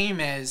your game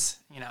is,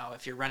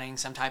 if you're running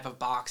some type of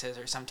boxes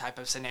or some type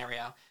of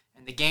scenario,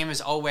 and the game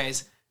is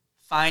always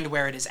find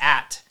where it is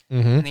at,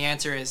 and the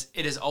answer is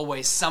it is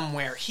always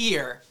somewhere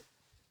here,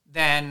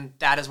 then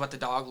that is what the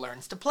dog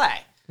learns to play,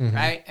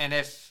 right? And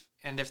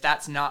if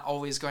that's not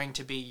always going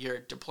to be your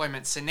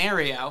deployment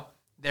scenario,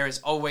 there is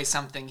always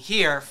something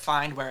here,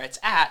 find where it's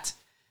at,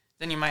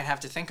 then you might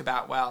have to think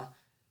about, well,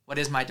 what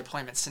is my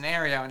deployment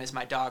scenario, and is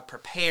my dog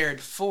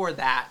prepared for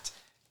that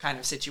kind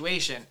of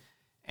situation?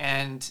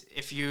 And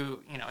if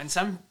you in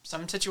some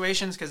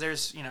situations, because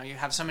there's, you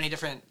have so many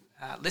different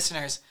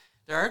listeners,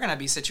 there are going to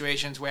be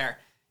situations where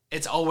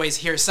it's always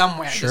here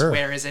somewhere, just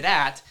where is it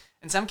at?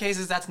 In some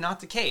cases, that's not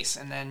the case.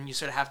 And then you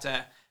sort of have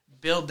to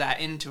build that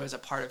into as a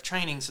part of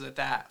training so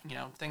that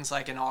things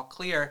like an all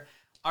clear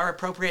are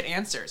appropriate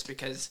answers,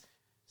 because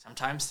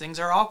sometimes things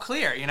are all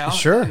clear,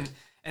 Sure.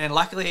 And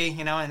luckily,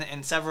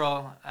 in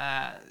several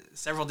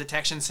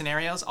detection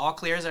scenarios, all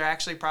clears are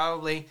actually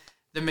probably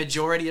the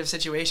majority of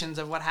situations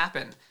of what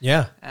happened.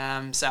 Yeah.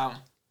 So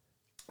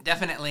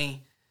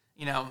definitely,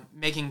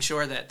 making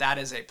sure that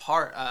is a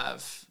part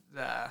of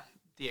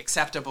the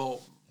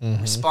acceptable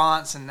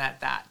response, and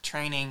that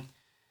training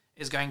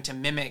is going to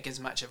mimic as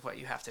much of what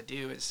you have to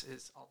do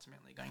is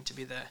ultimately going to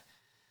be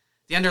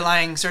the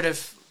underlying sort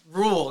of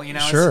rule,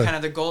 Sure. It's kind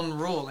of the golden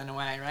rule in a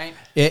way, right?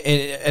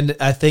 And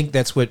I think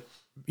that's what,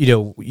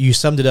 you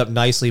summed it up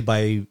nicely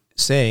by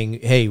saying,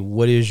 hey,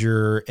 what is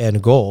your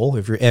end goal?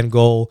 If your end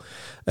goal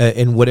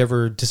in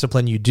whatever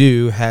discipline you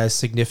do has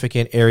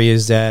significant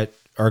areas that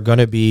are going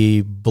to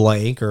be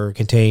blank or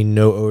contain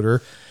no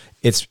odor,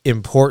 it's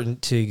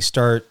important to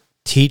start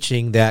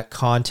teaching that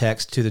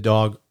context to the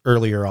dog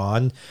earlier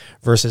on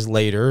versus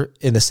later,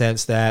 in the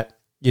sense that,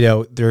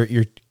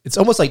 it's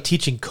almost like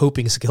teaching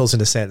coping skills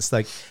in a sense.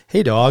 Like,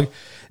 hey, dog,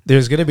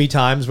 there's going to be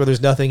times where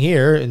there's nothing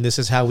here, and this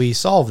is how we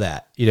solve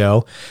that,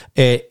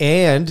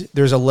 and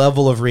there's a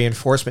level of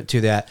reinforcement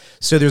to that.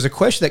 So there's a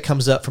question that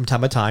comes up from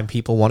time to time.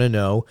 People want to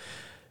know,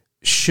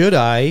 should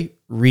I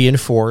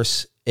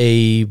reinforce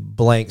a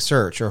blank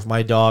search? Or if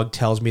my dog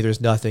tells me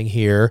there's nothing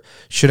here,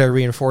 should I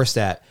reinforce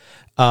that?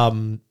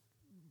 I'll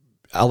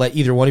let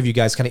either one of you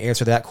guys kind of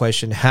answer that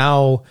question.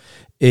 How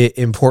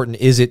important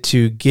is it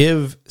to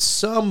give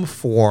some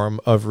form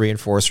of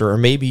reinforcer, or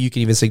maybe you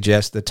can even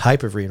suggest the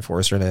type of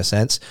reinforcer in a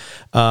sense,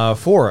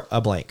 for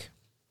a blank?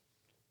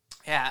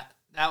 Yeah,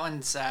 that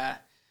one's a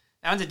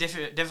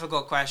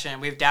difficult question.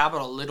 We've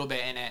dabbled a little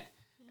bit in it,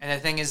 and the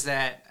thing is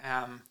that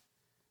I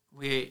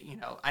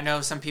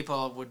know some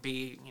people would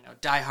be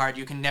diehard.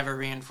 You can never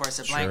reinforce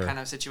a blank kind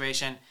of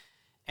situation.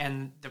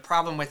 And the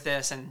problem with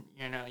this, and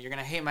you're going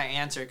to hate my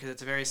answer because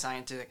it's a very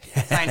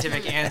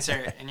scientific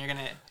answer, and you're going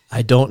to...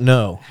 I don't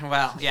know.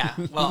 Well, yeah.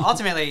 Well,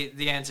 ultimately,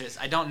 the answer is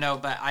I don't know,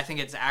 but I think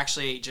it's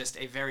actually just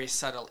a very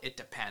subtle it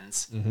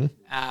depends. And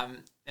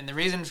the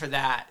reason for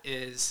that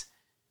is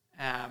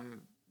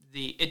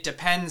it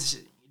depends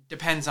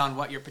on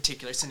what your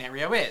particular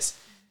scenario is.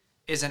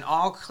 Is an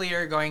all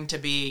clear going to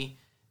be,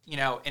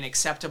 an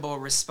acceptable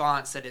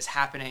response that is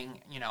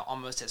happening,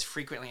 almost as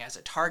frequently as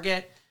a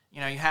target?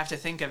 You have to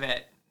think of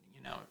it,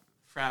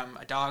 from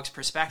a dog's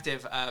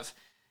perspective of,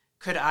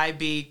 could I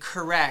be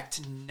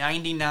correct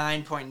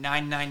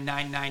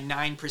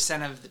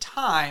 99.99999% of the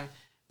time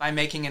by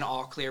making an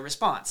all clear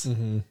response?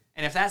 And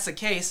if that's the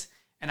case,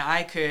 and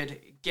I could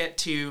get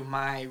to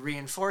my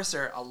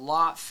reinforcer a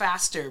lot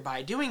faster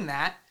by doing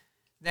that,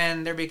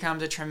 then there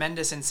becomes a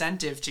tremendous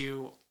incentive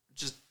to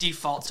just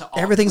default to all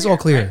Everything's clear, all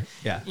clear. right?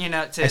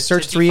 Yeah. I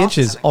searched 3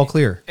 inches, all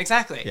clear.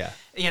 Exactly. Yeah.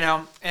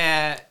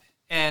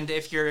 And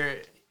if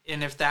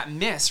that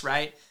miss,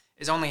 right,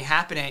 is only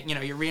happening,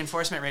 your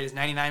reinforcement rate is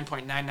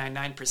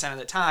 99.999% of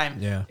the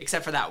time,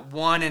 except for that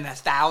 1 in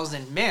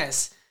 1,000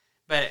 miss,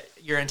 but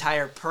your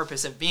entire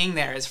purpose of being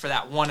there is for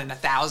that 1 in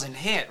 1,000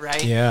 hit,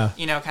 right? Yeah.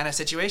 Kind of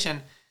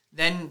situation.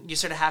 Then you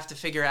sort of have to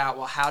figure out,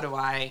 well, how do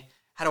I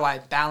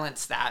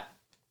balance that?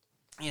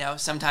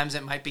 Sometimes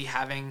it might be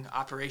having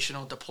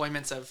operational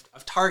deployments of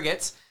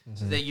targets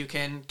so that you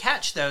can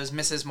catch those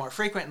misses more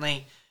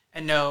frequently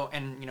and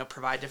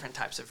provide different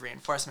types of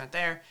reinforcement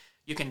there.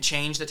 You can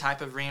change the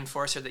type of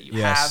reinforcer that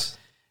you have.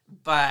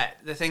 But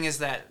the thing is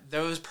that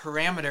those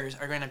parameters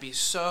are going to be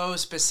so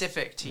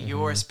specific to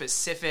your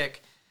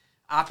specific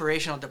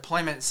operational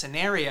deployment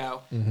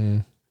scenario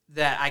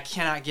that I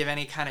cannot give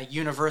any kind of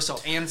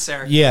universal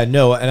answer. Yeah,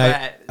 no, and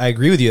I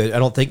agree with you. I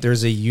don't think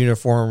there's a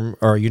uniform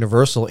or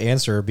universal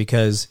answer,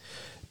 because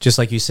just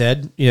like you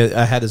said,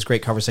 I had this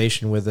great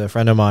conversation with a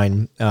friend of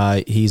mine.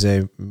 He's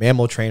a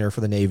mammal trainer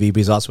for the Navy, but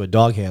he's also a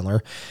dog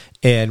handler.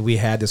 And we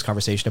had this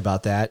conversation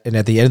about that. And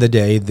at the end of the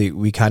day,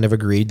 we kind of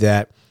agreed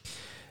that,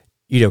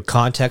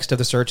 context of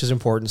the search is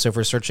important. So if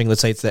we're searching,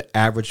 let's say it's the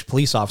average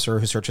police officer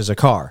who searches a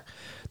car.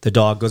 The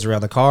dog goes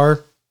around the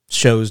car,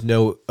 shows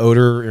no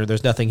odor, or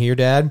there's nothing here,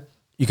 Dad.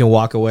 You can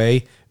walk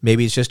away.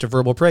 Maybe it's just a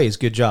verbal praise.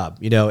 Good job.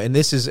 And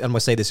this is, I'm going to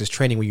say this is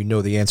training where you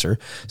know the answer.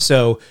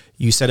 So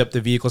you set up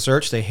the vehicle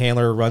search. The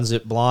handler runs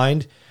it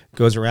blind,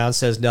 goes around,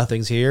 says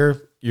nothing's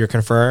here. You're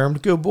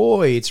confirmed. Good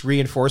boy. It's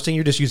reinforcing.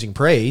 You're just using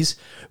praise.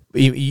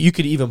 You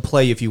could even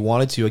play if you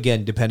wanted to,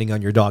 again, depending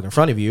on your dog in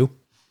front of you.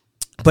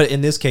 But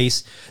in this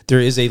case, there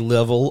is a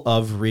level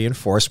of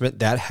reinforcement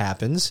that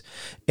happens,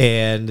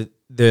 and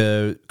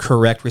the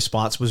correct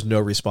response was no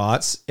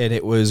response, and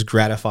it was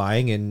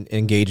gratifying and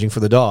engaging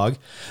for the dog,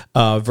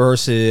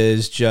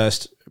 versus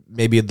just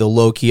maybe the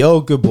low-key,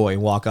 oh, good boy,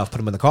 and walk off, put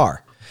him in the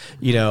car.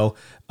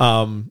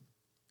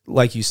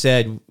 Like you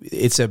said,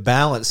 it's a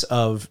balance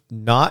of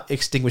not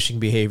extinguishing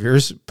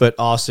behaviors, but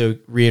also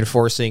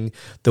reinforcing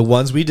the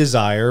ones we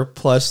desire,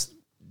 plus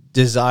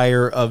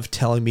desire of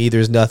telling me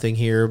there's nothing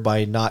here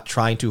by not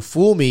trying to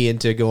fool me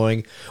into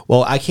going,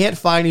 well, I can't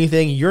find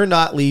anything. You're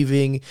not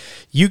leaving.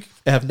 You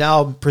have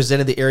now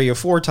presented the area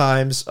 4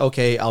 times.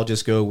 Okay, I'll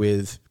just go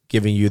with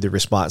giving you the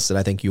response that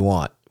I think you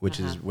want, which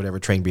is whatever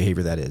trained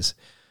behavior that is.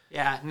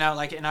 Yeah, no,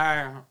 like in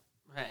our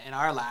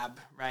lab,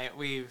 right,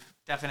 we've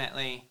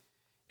definitely,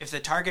 if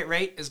the target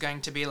rate is going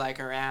to be like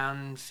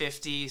around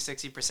 50,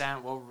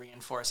 60%, we'll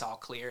reinforce all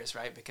clears,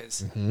 right?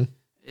 Because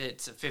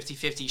it's a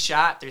 50-50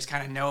 shot. There's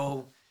kind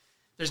of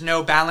there's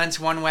no balance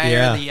one way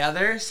or the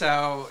other.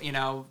 So,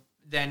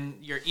 then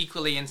you're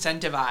equally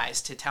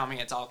incentivized to tell me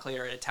it's all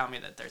clear or to tell me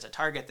that there's a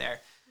target there.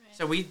 Right.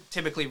 So we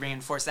typically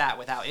reinforce that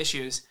without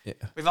issues. Yeah.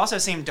 We've also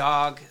seen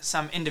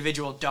some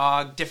individual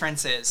dog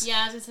differences. Yeah,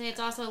 I was going to say it's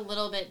also a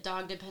little bit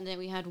dog dependent.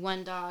 We had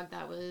one dog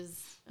that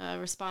was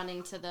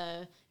responding to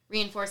the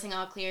reinforcing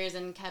all clears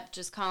and kept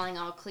just calling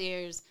all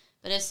clears.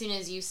 But as soon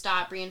as you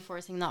stop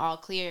reinforcing the all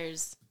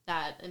clears,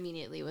 that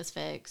immediately was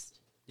fixed.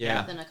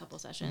 Yeah. Within a couple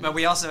sessions. But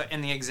we also, in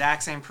the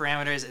exact same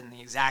parameters, in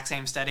the exact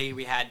same study,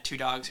 we had 2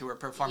 dogs who were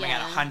performing at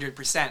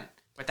 100%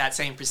 with that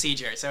same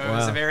procedure. So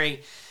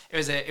it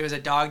was a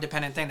dog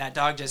dependent thing. That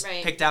dog just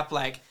picked up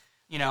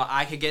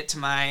I could get to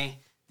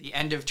the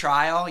end of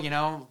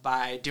trial,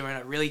 by doing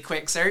a really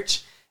quick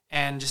search,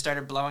 and just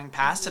started blowing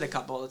past it a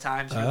couple of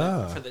times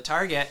for the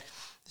target.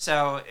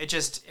 So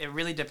it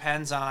really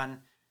depends on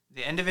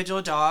the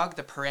individual dog,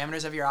 the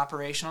parameters of your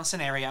operational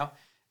scenario,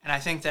 and I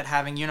think that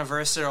having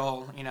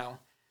universal,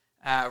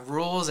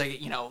 rules, that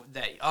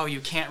you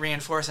can't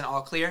reinforce an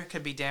all clear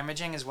could be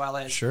damaging, as well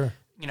as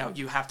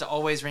you have to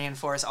always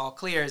reinforce all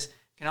clears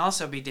can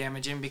also be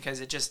damaging, because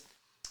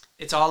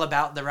it's all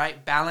about the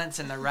right balance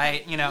and the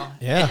right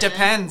it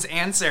depends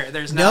answer.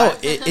 There's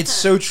it's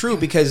so true,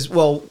 because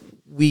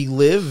we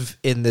live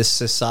in this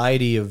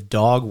society of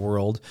dog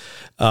world,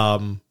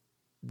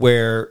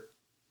 where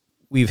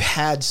we've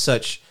had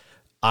such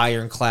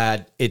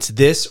ironclad, it's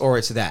this or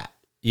it's that,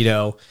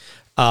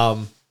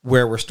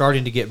 where we're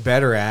starting to get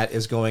better at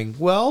is going,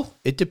 well,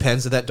 it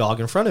depends on that dog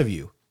in front of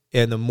you.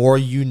 And the more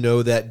you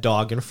know that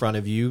dog in front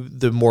of you,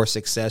 the more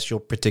success you'll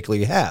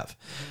particularly have.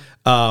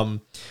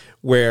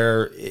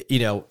 Where,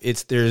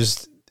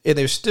 there's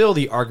still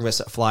the arguments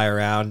that fly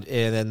around.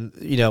 And then,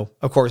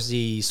 of course,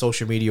 the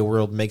social media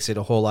world makes it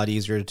a whole lot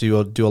easier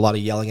to do a lot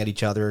of yelling at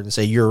each other and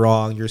say, you're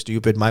wrong, you're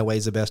stupid, my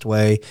way's the best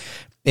way.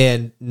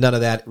 And none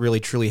of that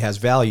really truly has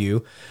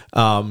value,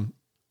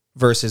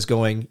 versus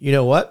going, you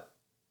know what?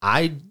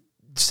 I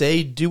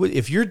say do it.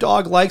 If your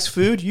dog likes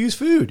food, use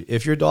food.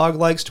 If your dog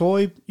likes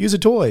toy, use a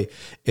toy.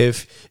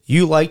 If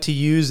you like to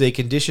use a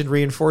conditioned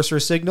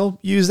reinforcer signal,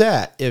 use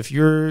that. If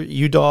your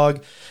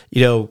dog,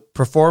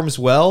 performs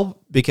well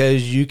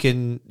because you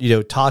can,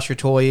 toss your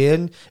toy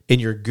in and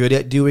you're good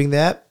at doing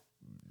that,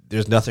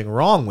 there's nothing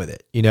wrong with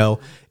it.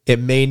 It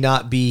may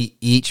not be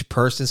each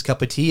person's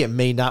cup of tea. It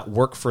may not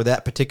work for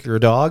that particular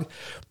dog.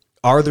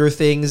 Are there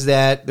things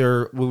that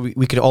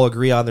we could all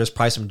agree on? There's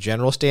probably some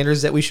general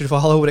standards that we should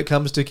follow when it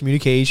comes to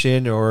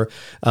communication or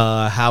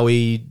how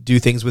we do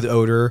things with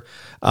odor.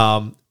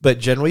 But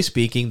generally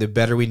speaking, the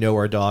better we know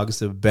our dogs,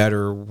 the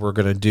better we're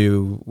going to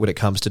do when it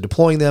comes to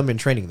deploying them and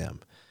training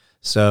them.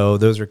 So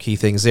those are key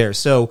things there.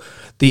 So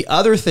the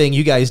other thing,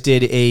 you guys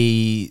did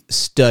a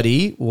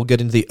study. We'll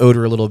get into the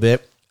odor a little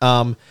bit.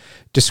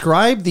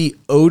 Describe the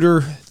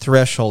odor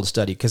threshold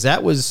study, because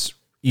that was,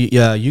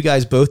 you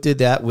guys both did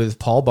that with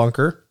Paul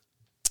Bunker.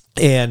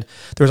 And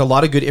there was a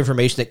lot of good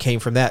information that came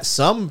from that,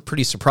 some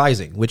pretty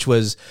surprising, which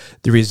was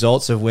the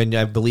results of when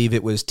I believe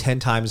it was 10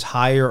 times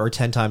higher or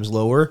 10 times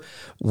lower,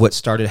 what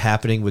started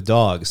happening with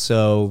dogs.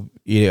 So,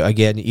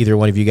 again, either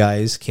one of you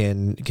guys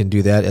can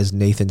do that as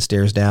Nathan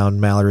stares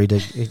down Mallory to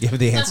give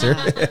the answer.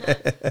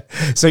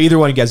 So either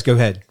one of you guys, go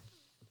ahead.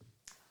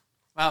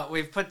 Well,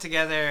 we've put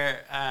together,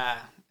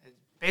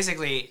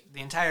 basically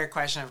the entire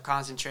question of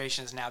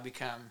concentration has now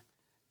become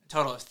a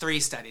total of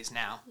 3 studies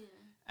now.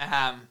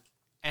 Yeah.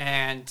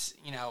 And,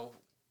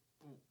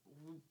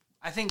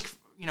 I think,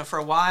 for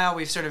a while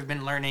we've sort of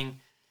been learning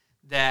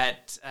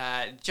that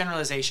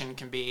generalization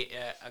can be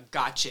a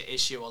gotcha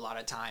issue a lot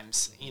of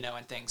times,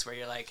 and things where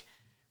you're like,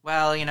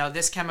 well,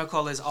 this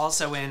chemical is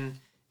also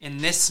in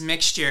this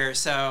mixture,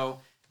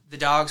 so the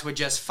dogs would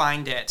just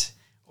find it.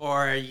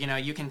 Or,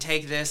 you can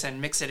take this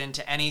and mix it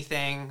into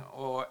anything,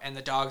 and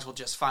the dogs will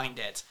just find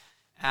it.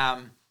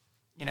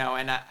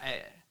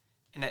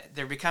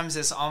 there becomes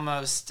this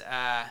almost,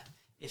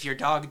 if your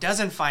dog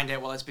doesn't find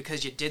it, well, it's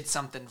because you did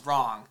something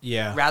wrong.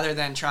 Yeah. Rather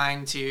than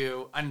trying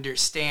to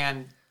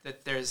understand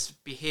that there's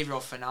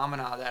behavioral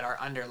phenomena that are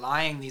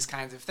underlying these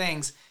kinds of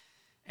things.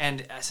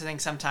 And I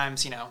think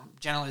sometimes,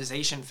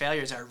 generalization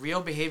failures are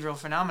real behavioral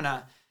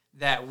phenomena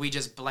that we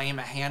just blame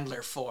a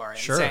handler for and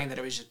saying that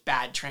it was just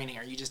bad training,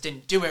 or you just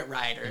didn't do it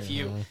right, or if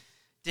you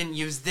didn't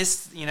use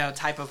this,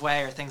 type of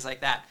way, or things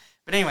like that.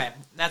 But anyway,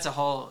 that's a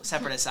whole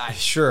separate aside.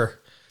 Sure.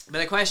 But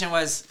the question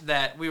was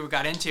that we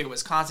got into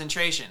was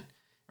concentration,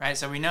 right?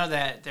 So we know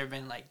that there have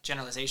been like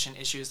generalization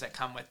issues that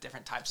come with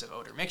different types of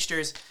odor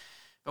mixtures.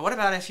 But what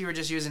about if you were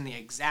just using the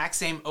exact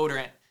same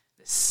odorant,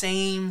 the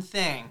same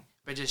thing,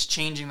 but just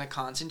changing the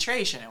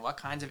concentration, and what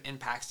kinds of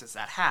impacts does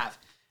that have?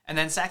 And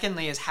then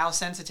secondly is, how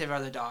sensitive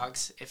are the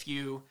dogs if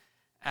you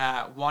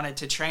wanted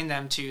to train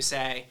them to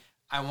say,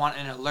 I want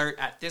an alert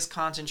at this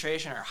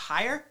concentration or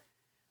higher,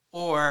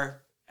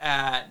 or,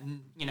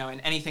 in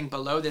anything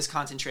below this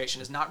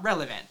concentration is not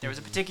relevant. There was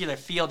a particular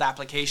field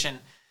application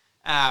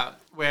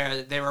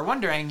where they were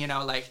wondering,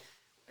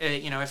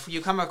 if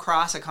you come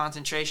across a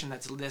concentration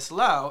that's this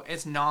low,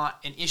 it's not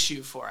an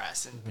issue for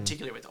us, and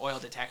particularly with oil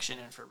detection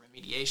and for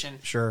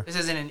remediation. Sure. This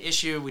isn't an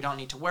issue. We don't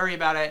need to worry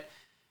about it.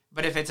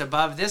 But if it's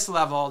above this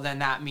level, then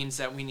that means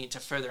that we need to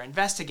further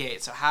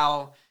investigate. So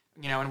how,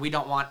 and we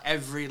don't want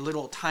every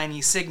little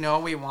tiny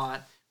signal. We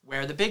want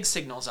where the big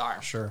signals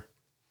are. Sure.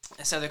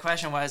 So the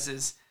question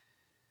is,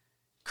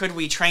 could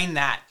we train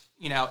that,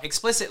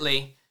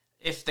 explicitly?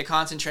 If the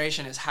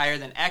concentration is higher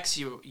than X,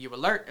 you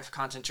alert. If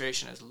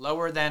concentration is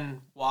lower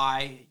than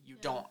Y, you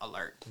don't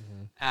alert.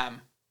 And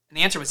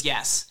the answer was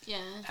yes.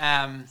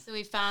 Yeah. So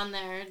we found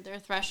their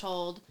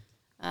threshold,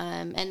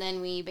 and then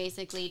we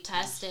basically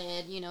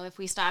tested, if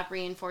we stop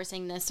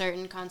reinforcing this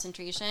certain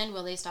concentration,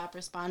 will they stop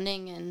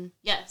responding? And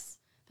yes,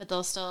 but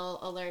they'll still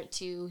alert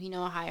to,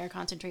 a higher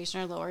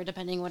concentration or lower,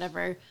 depending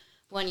whatever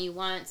one you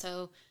want.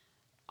 So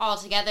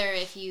altogether,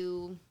 if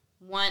you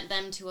want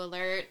them to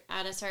alert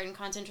at a certain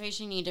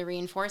concentration, you need to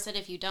reinforce it.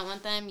 If you don't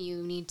want them,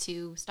 you need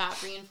to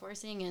stop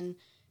reinforcing and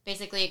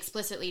basically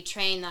explicitly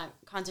train that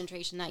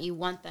concentration that you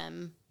want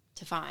them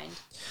to find.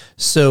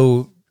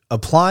 So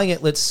applying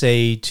it, let's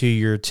say, to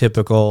your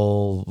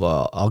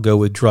typical, I'll go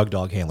with drug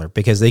dog handler,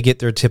 because they get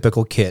their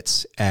typical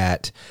kits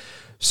at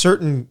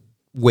certain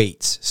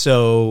weights.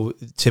 So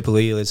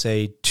typically, let's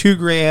say 2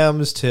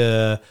 grams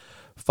to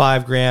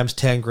 5 grams,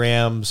 10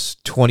 grams,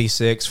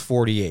 26,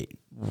 48.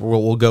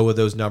 We'll go with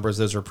those numbers.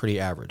 Those are pretty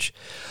average.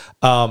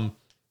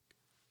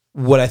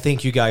 What I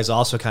think you guys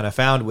also kind of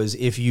found was,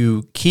 if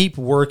you keep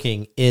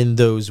working in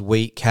those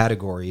weight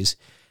categories,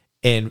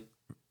 and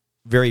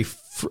very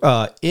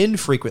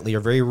infrequently or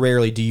very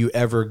rarely do you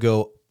ever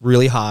go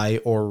really high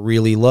or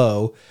really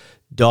low,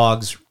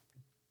 dogs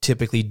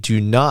typically do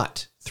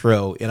not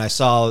throw. And I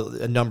saw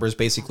numbers,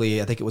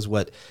 basically, I think it was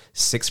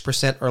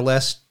 6% or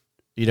less,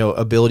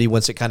 ability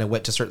once it kind of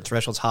went to certain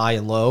thresholds, high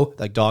and low.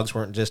 Like, dogs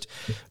weren't just,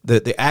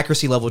 the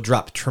accuracy level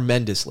dropped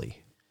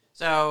tremendously.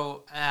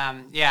 So,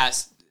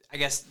 yes, I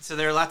guess, so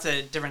there are lots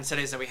of different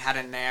studies that we had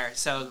in there.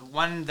 So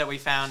one that we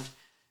found,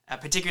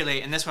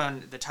 particularly in this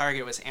one, the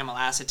target was amyl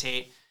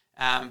acetate.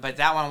 But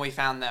that one, we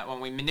found that when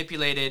we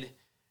manipulated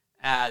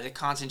the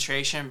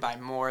concentration by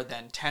more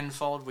than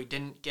tenfold, we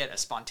didn't get a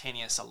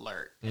spontaneous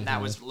alert. And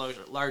that was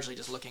largely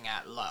just looking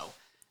at low.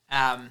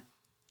 And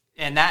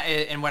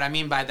what I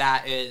mean by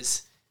that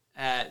is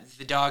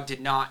the dog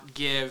did not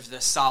give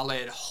the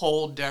solid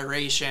hold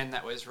duration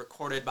that was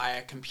recorded by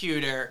a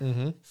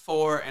computer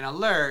for an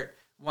alert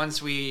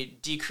once we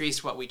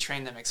decreased what we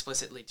trained them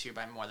explicitly to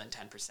by more than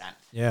 10%.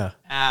 Yeah.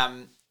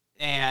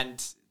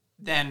 And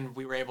then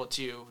we were able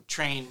to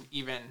train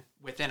even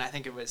within, I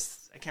think it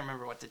was, I can't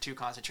remember what the 2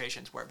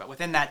 concentrations were, but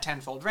within that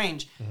tenfold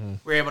range,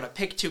 we were able to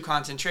pick 2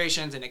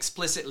 concentrations and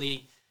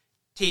explicitly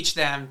teach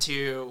them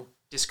to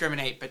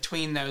discriminate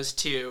between those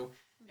 2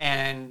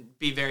 and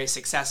be very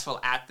successful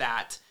at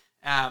that,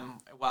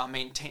 while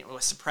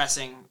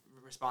suppressing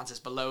responses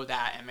below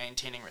that and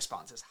maintaining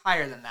responses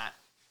higher than that.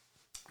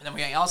 And then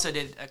we also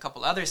did a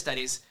couple other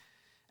studies.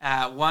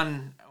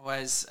 One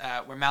was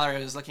where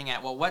Mallory was looking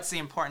at, what's the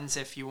importance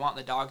if you want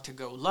the dog to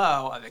go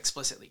low of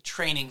explicitly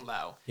training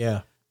low?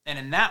 Yeah. And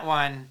in that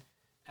one,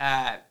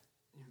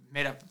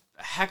 made up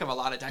a heck of a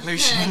lot of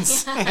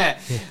dilutions. That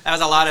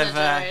was a lot of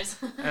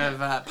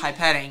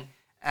pipetting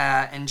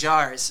in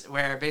jars,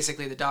 where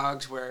basically the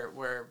dogs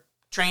were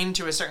trained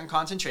to a certain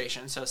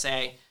concentration. So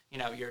say,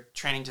 you're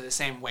training to the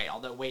same weight,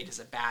 although weight is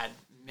a bad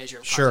measure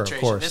of concentration.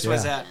 Sure, of course,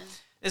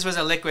 This was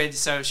a liquid,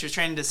 so she was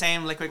trained to the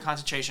same liquid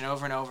concentration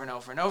over and over and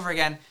over and over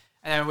again,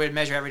 and then we'd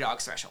measure every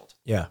dog's threshold.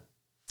 Yeah.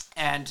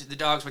 And the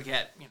dogs would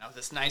get,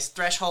 this nice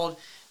threshold.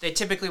 They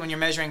typically, when you're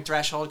measuring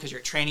threshold, because you're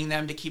training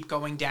them to keep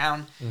going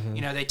down,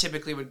 they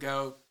typically would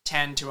go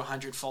 10 to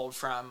 100-fold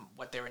from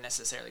what they were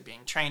necessarily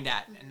being trained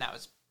at, and that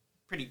was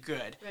pretty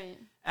good.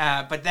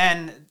 Right. But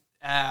then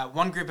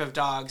one group of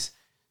dogs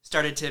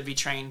started to be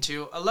trained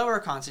to a lower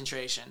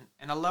concentration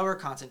and a lower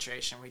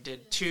concentration. We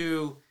did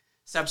 2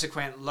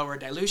 subsequent lower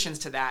dilutions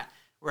to that,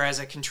 whereas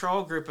a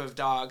control group of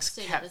dogs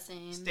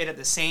stayed at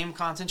the same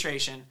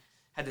concentration,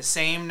 had the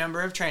same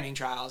number of training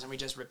trials, and we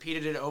just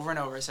repeated it over and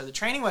over. So the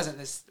training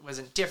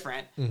wasn't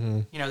different.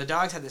 You know, the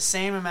dogs had the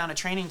same amount of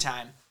training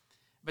time,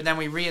 but then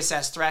we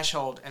reassessed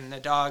threshold, and the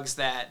dogs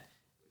that,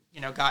 you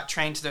know, got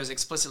trained to those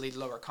explicitly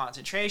lower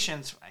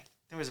concentrations, I think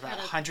it was about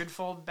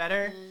 100-fold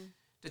better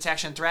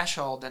detection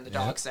threshold than the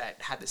dogs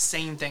that had the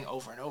same thing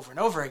over and over and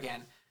over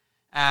again.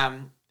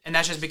 And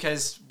that's just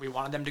because we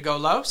wanted them to go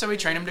low, so we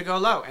trained them to go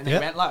low, and they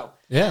went low.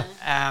 Yeah.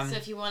 So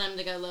if you want them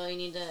to go low, you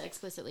need to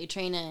explicitly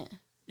train it.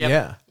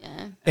 Yeah.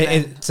 Yeah.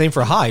 And same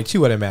for high,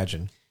 too, I'd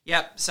imagine.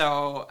 Yep.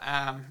 So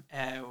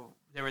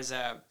there was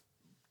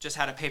just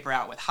had a paper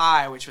out with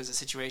high, which was a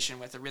situation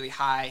with a really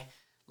high,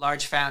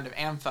 large found of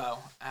AMPHO,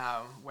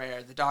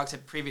 where the dogs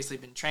had previously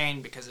been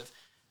trained because of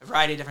a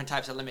variety of different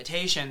types of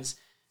limitations.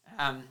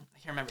 I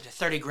can't remember, to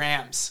 30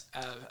 grams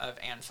of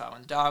AMPHO,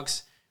 and the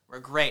dogs were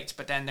great.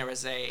 But then there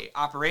was a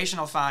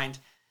operational find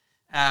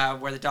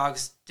where the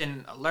dogs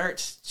didn't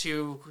alert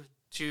to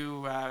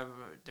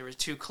there was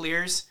 2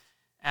 clears,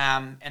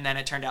 and then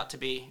it turned out to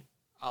be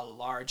a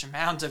large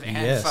amount of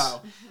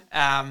AMPHO.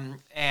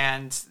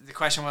 And the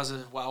question was,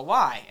 well,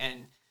 why?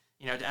 And,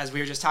 you know, as we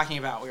were just talking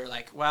about, we were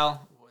like,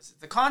 well, was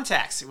it the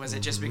context? Was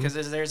it just because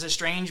there's a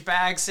strange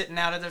bag sitting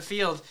out of the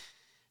field?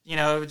 You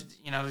know,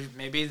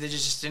 maybe they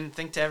just didn't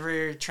think to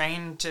ever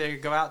train to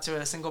go out to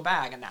a single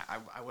bag, and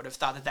I would have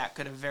thought that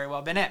could have very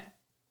well been it.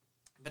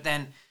 But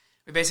then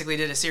we basically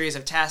did a series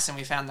of tests, and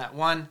we found that,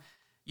 one,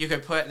 you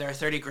could put their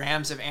 30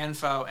 grams of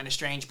AMPHO in a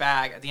strange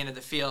bag at the end of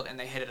the field, and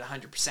they hit it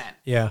 100%.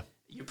 Yeah.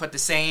 You put the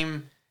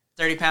same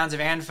 30 pounds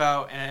of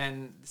AMPHO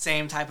in the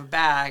same type of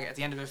bag at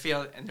the end of a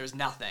field, and there's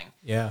nothing.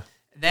 Yeah.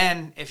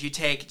 Then, if you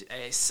take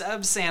a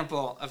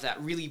subsample of that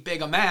really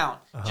big amount,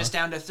 just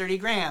down to 30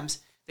 grams,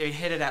 they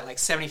hit it at like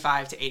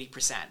 75 to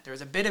 80%. There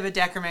was a bit of a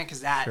decrement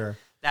because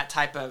that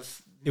type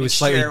of it was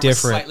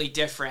slightly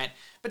different.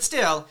 But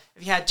still,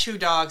 if you had 2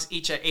 dogs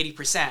each at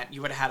 80%,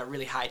 you would have had a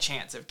really high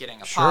chance of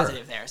getting a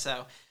positive there.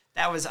 So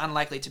that was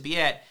unlikely to be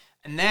it.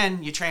 And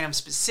then you train them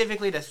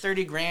specifically to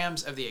 30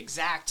 grams of the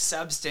exact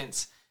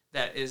substance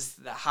that is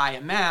the high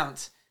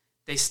amount.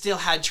 They still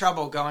had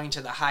trouble going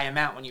to the high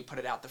amount when you put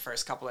it out the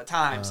first couple of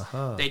times.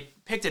 They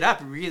picked it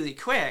up really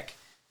quick,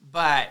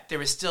 but there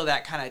was still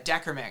that kind of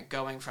decrement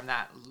going from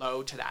that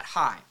low to that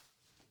high.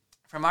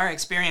 From our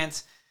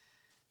experience,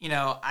 you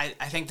know, I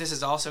think this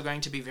is also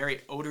going to be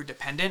very odor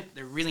dependent.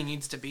 There really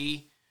needs to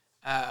be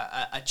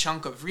a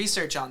chunk of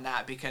research on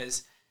that,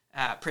 because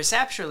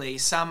perceptually,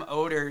 some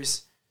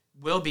odors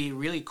will be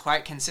really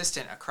quite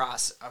consistent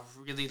across a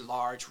really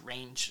large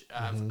range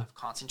of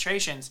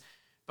concentrations.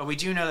 But we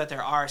do know that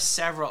there are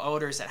several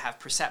odors that have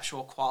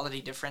perceptual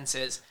quality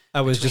differences.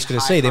 I was just going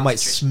to say they might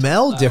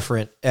smell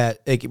different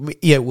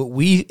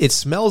it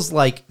smells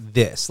like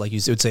this, like you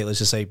would say, let's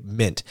just say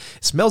mint.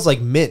 It smells like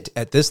mint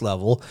at this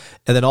level,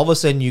 and then all of a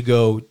sudden you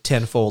go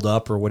 10-fold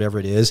up or whatever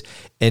it is,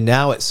 and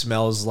now it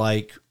smells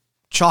like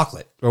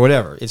chocolate or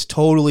whatever. It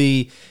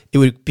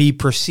would be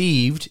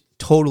perceived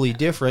totally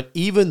different,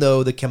 even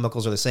though the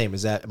chemicals are the same.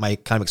 Am I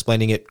kind of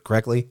explaining it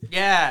correctly?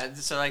 Yeah.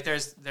 So like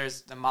there's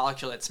the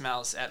molecule that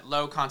smells at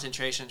low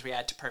concentrations we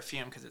add to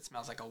perfume because it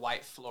smells like a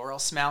white floral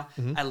smell.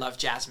 I love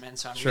jasmine,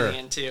 so I'm really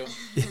into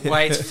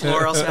white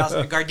floral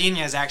smells.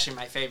 Gardenia is actually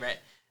my favorite.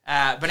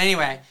 But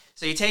anyway,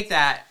 so you take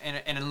that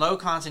and in low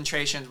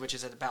concentrations, which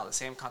is at about the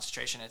same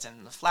concentration it's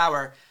in the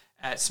flower,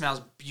 it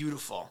smells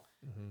beautiful.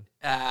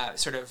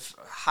 Sort of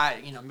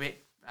high,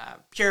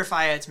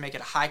 purify it to make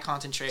it a high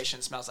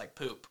concentration, smells like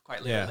poop,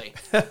 quite literally.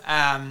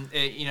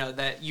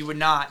 That you would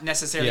not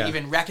necessarily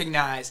even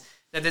recognize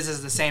that this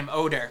is the same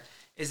odor.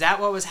 Is that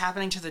what was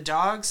happening to the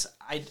dogs?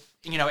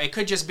 It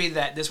could just be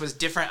that this was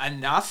different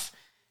enough,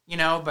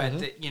 but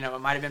it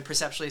might have been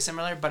perceptually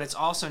similar, but it's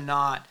also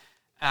not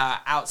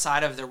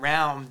outside of the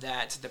realm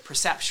that the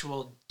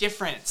perceptual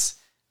difference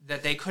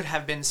that they could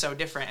have been so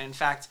different. And in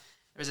fact,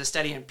 there was a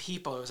study in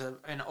people, it was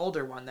an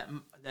older one,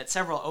 that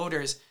several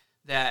odors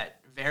that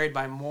varied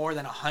by more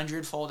than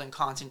 100-fold in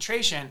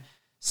concentration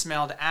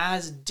smelled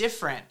as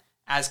different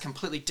as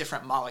completely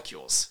different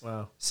molecules.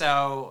 Wow.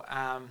 So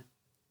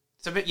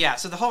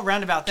the whole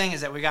roundabout thing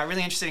is that we got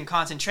really interested in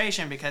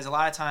concentration because a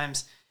lot of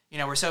times,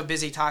 we're so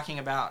busy talking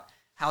about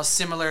how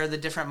similar the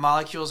different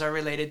molecules are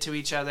related to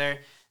each other.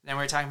 Then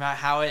we're talking about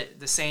how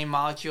the same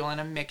molecule in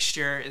a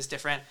mixture is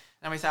different.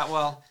 And we thought,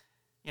 well,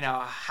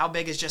 how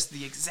big is just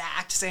the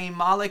exact same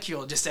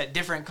molecule, just at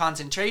different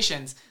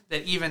concentrations,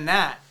 that even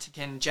that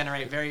can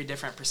generate very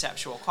different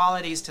perceptual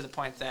qualities to the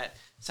point that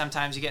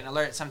sometimes you get an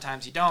alert,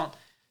 sometimes you don't,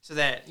 so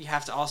that you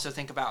have to also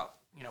think about,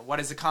 what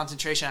is the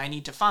concentration I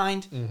need to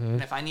find?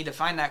 And if I need to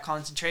find that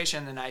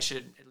concentration, then I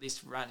should at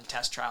least run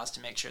test trials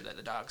to make sure that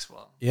the dogs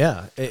will.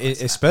 Yeah,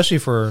 especially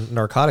for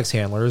narcotics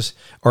handlers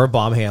or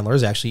bomb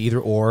handlers, actually either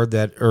or,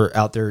 that are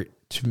out there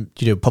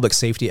to, public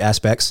safety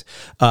aspects.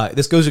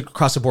 This goes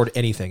across the board,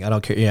 anything. I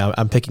don't care.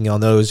 I'm picking on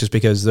those just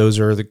because those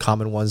are the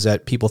common ones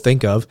that people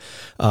think of.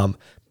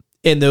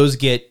 And those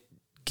get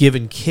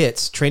given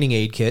kits, training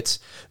aid kits,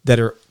 that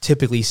are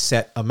typically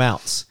set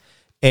amounts.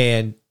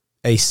 And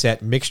a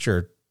set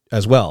mixture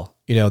as well.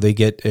 They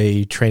get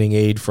a training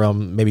aid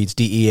from maybe it's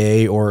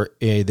DEA, or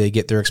they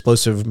get their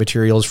explosive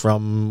materials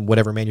from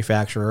whatever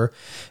manufacturer,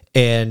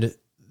 and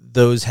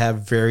those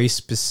have very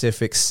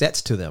specific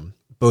sets to them,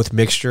 both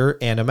mixture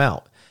and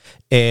amount.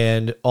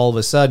 And all of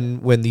a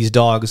sudden, when these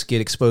dogs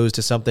get exposed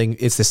to something,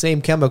 it's the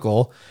same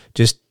chemical,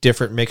 just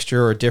different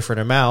mixture or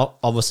different amount.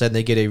 All of a sudden,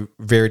 they get a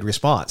varied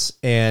response.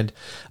 And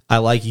I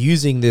like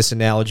using this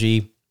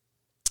analogy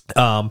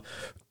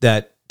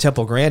that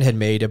Temple Grant had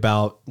made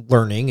about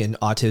learning and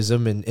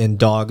autism and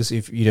dogs,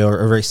 if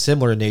are very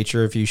similar in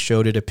nature. If you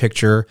showed it a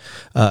picture,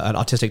 an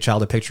autistic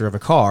child, a picture of a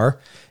car,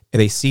 and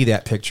they see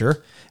that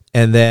picture,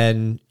 and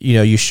then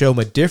you show them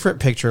a different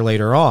picture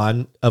later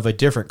on of a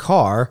different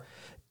car,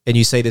 and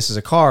you say this is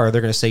a car,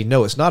 they're going to say,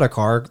 no, it's not a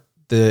car.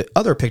 The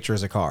other picture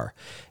is a car.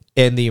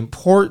 And the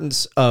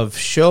importance of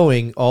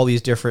showing all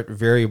these different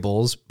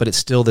variables, but it's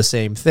still the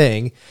same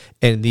thing,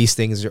 and these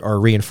things are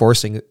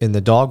reinforcing in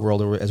the dog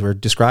world as we're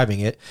describing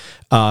it.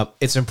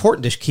 It's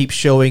important to keep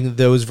showing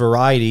those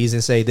varieties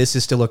and say, this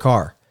is still a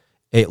car.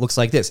 It looks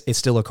like this. It's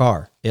still a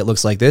car. It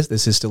looks like this.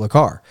 This is still a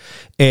car.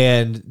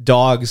 And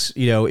dogs,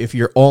 if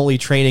you're only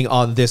training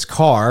on this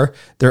car,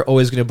 they're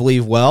always going to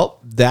believe, well,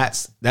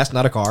 that's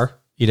not a car.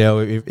 In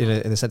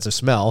the sense of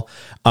smell.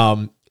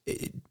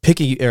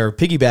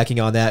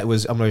 Piggybacking on that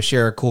I'm going to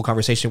share a cool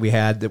conversation we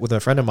had with a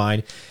friend of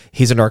mine.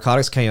 He's a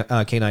narcotics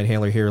canine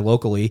handler here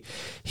locally.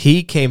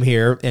 He came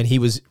here and he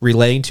was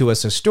relaying to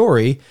us a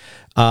story.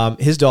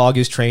 His dog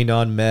is trained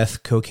on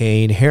meth,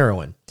 cocaine,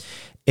 heroin,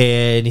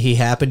 and he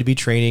happened to be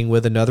training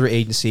with another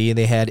agency, and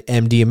they had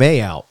MDMA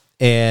out.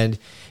 And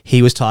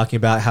he was talking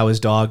about how his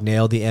dog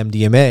nailed the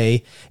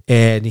MDMA,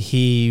 and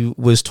he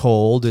was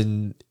told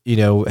and,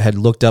 had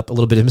looked up a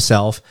little bit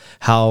himself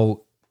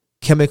how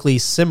chemically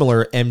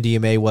similar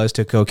MDMA was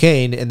to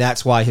cocaine. And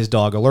that's why his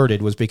dog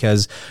alerted, was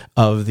because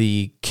of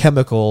the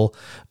chemical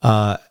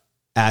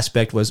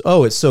aspect was,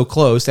 oh, it's so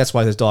close. That's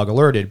why his dog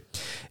alerted.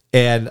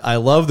 And I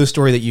love the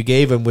story that you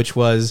gave him, which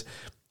was,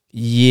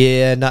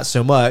 yeah, not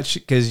so much,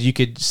 because you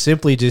could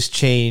simply just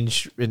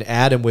change an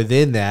atom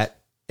within that,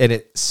 and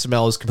it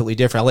smells completely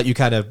different. I'll let you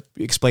kind of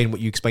explain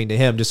what you explained to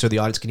him, just so the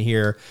audience can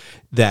hear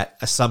that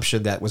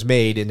assumption that was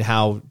made and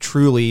how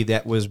truly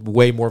that was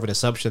way more of an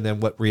assumption than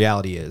what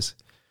reality is.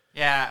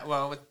 Yeah,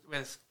 well,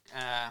 with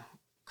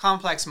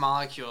complex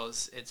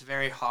molecules, it's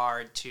very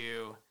hard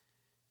to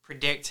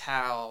predict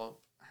how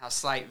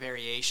slight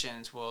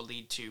variations will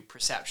lead to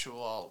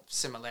perceptual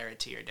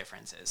similarity or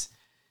differences.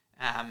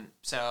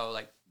 So,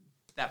 like,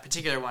 that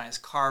particular one is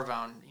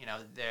Carvone.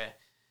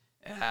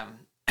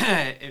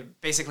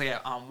 Basically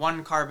on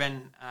one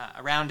carbon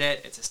around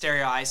it, it's a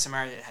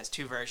stereoisomer. It has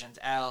two versions,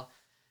 L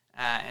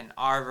and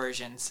R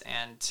versions,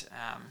 and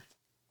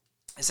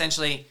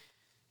essentially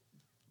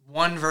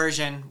one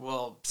version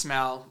will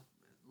smell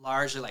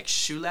largely like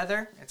shoe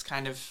leather. It's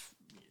kind of,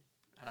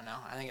 I don't know,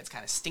 I think it's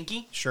kind of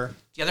stinky. Sure.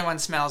 The other one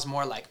smells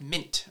more like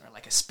mint, or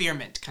like a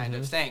spearmint kind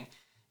of thing.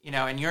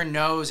 And your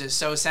nose is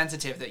so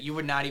sensitive that you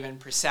would not even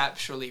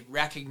perceptually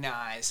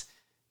recognize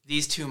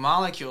these two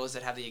molecules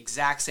that have the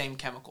exact same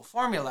chemical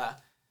formula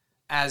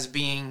as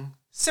being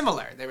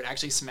similar. They would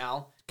actually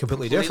smell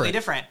completely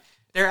different.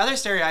 There are other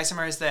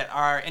stereoisomers that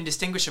are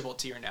indistinguishable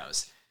to your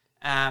nose.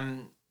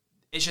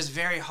 It's just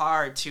very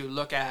hard to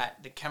look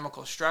at the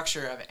chemical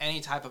structure of any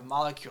type of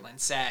molecule and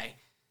say,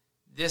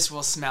 this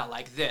will smell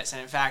like this.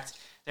 And in fact,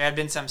 there have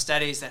been some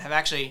studies that have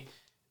actually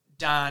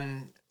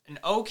done an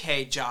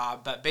okay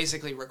job, but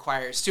basically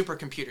requires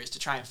supercomputers to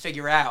try and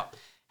figure out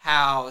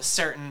how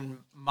certain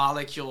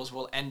molecules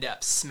will end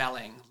up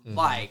smelling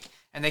like.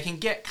 And they can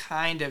get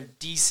kind of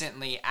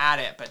decently at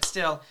it, but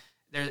still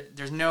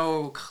there's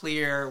no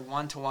clear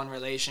one-to-one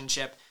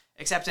relationship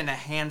except in a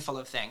handful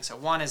of things. So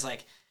one is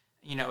like,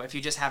 if you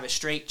just have a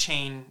straight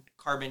chain,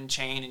 carbon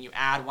chain, and you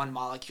add one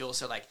molecule,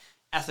 so like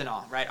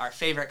ethanol, right, our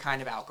favorite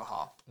kind of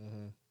alcohol.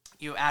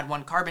 You add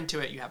one carbon to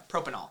it, you have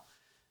propanol.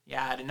 You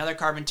add another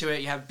carbon to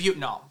it, you have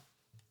butanol,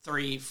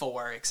 3,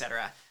 4,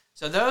 etc.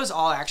 So those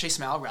all actually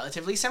smell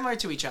relatively similar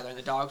to each other, and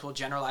the dogs will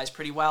generalize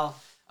pretty well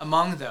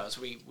among those.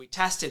 We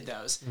tested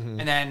those.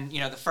 And then,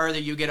 the further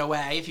you get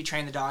away, if you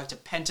train the dog to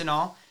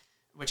pentanol,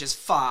 which is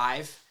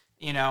 5,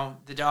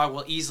 the dog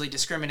will easily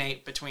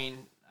discriminate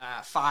between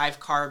 5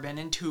 carbon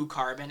and 2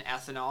 carbon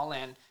ethanol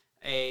and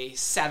a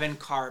 7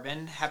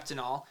 carbon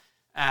heptanol,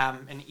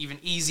 and even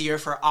easier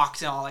for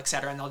octanol,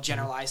 etc. And they'll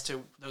generalize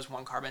to those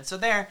 1 carbon. So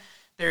there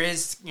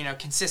is,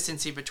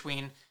 consistency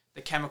between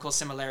the chemical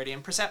similarity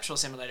and perceptual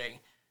similarity.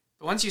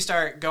 But once you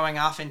start going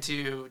off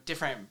into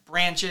different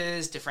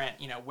branches, different,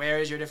 where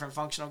is your different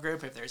functional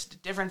group? If there's a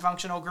different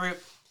functional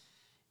group,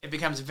 it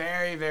becomes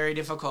very, very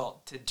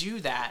difficult to do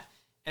that.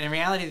 And in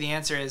reality, the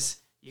answer is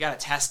you got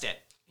to test it,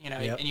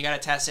 and you got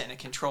to test it in a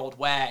controlled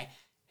way.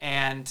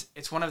 And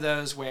it's one of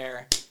those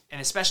where,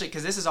 and especially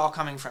because this is all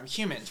coming from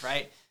humans,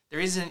 right? There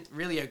isn't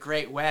really a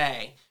great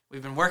way.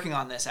 We've been working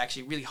on this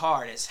actually really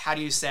hard, is how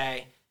do you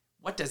say,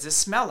 what does this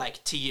smell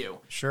like to you?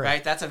 Sure.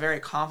 Right? That's a very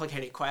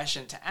complicated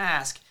question to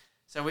ask.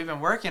 So we've been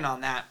working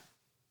on that.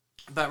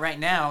 But right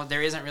now,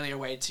 there isn't really a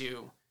way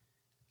to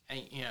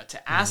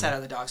to ask that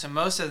of the dog. So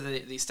most of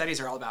these studies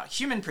are all about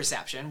human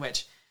perception,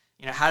 which,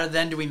 how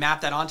do we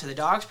map that onto the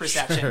dog's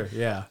perception? Sure,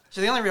 yeah.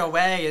 So the only real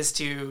way is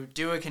to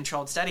do a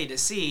controlled study to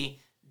see,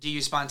 do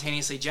you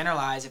spontaneously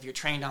generalize if you're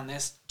trained on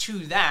this to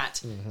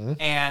that?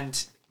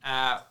 And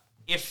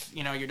if,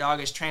 your dog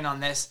is trained on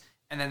this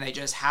and then they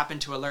just happen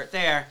to alert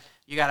there,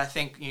 you got to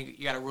think,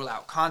 you got to rule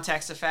out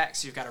context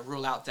effects. You've got to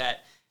rule out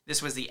that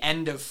this was the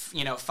end of,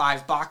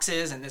 5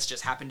 boxes and this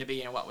just happened to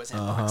be, what was in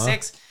box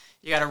 6.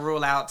 You got to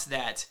rule out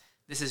that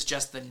this is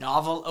just the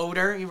novel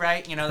odor,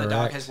 right? The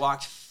dog has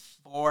walked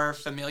 4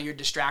 familiar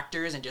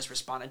distractors and just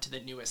responded to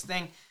the newest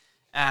thing.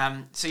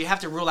 So you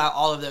have to rule out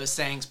all of those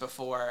things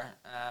before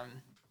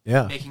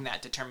making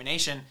that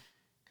determination,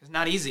 because it's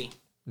not easy.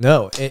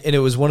 No, and it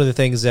was one of the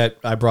things that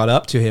I brought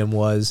up to him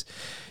was,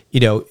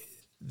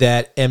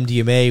 that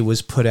MDMA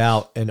was put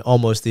out in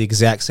almost the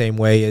exact same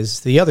way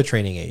as the other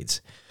training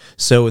aids.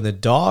 So in the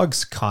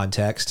dog's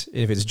context,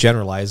 if it's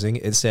generalizing,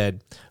 it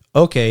said,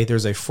 okay,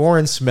 there's a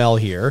foreign smell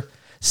here,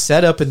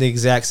 set up in the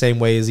exact same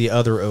way as the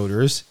other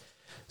odors.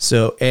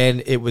 So, and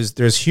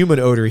there's human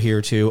odor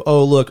here too.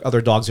 Oh, look,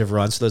 other dogs have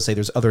run. So let's say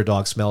there's other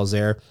dog smells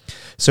there.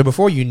 So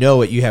before you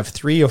know it, you have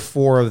 3 or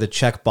 4 of the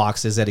check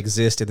boxes that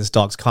exist in this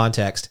dog's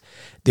context.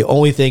 The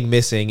only thing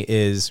missing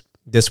is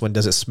this one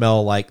doesn't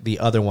smell like the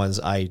other ones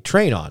I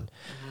train on.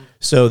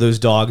 So those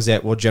dogs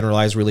that will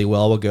generalize really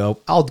well will go,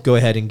 I'll go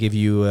ahead and give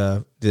you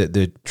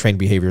the trained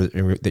behavior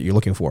that you're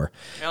looking for.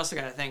 I also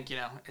got to think,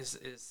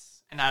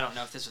 and I don't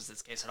know if this was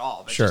this case at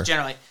all, but sure. Just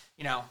generally,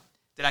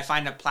 did I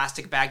find a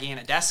plastic baggie in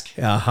a desk?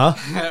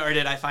 Or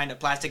did I find a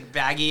plastic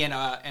baggie in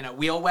a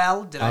wheel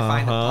well? Did I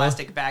find a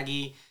plastic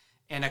baggie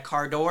in a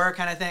car door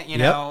kind of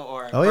thing,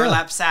 or a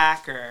burlap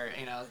sack, or,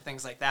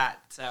 things like that.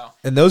 So,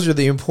 and those are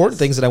the important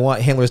things that I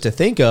want handlers to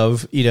think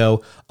of. A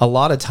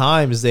lot of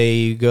times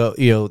they go,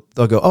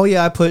 they'll go, oh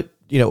yeah, I put,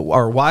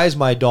 or why is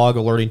my dog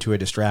alerting to a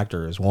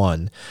distractor is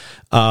one.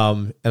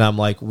 And I'm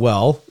like,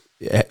 well,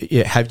 did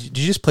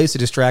you just place the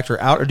distractor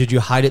out, or did you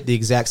hide it the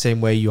exact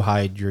same way you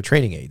hide your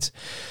training aids?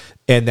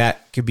 And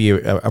that could be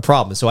a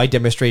problem. So I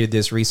demonstrated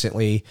this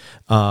recently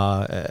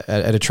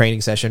at a training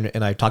session,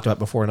 and I talked about it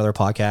before in another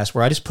podcast,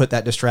 where I just put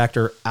that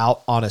distractor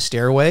out on a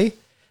stairway,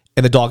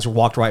 and the dogs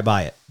walked right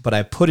by it. But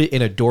I put it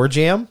in a door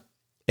jamb,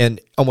 and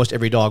almost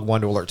every dog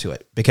wanted to alert to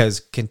it,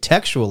 because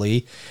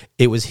contextually,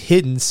 it was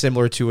hidden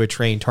similar to a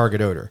trained target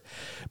odor.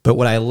 But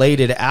when I laid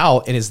it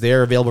out and it's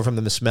there available from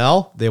them to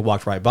smell, they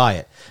walked right by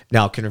it.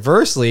 Now,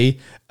 conversely,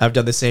 I've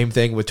done the same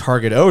thing with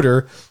target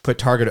odor, put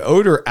target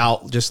odor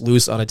out just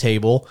loose on a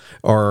table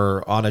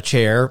or on a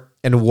chair,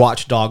 and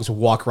watch dogs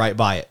walk right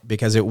by it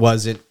because it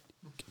wasn't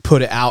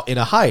put out in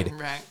a hide.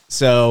 Right.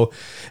 So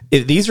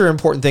these are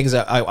important things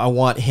that I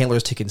want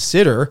handlers to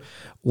consider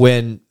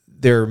when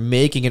they're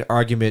making an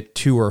argument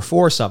to or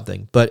for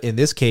something. But in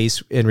this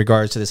case, in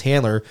regards to this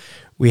handler,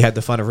 we had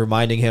the fun of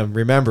reminding him,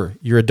 remember,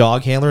 you're a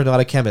dog handler, not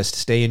a chemist.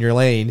 Stay in your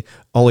lane.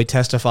 Only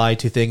testify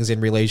to things in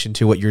relation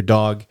to what your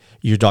dog's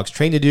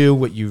trained to do,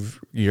 what you've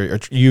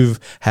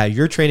had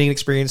your training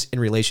experience in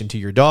relation to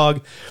your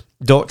dog.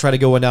 Don't try to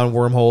go down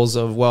wormholes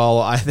of, well,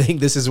 I think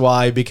this is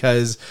why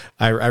because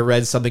I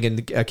read something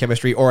in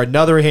chemistry, or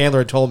another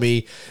handler told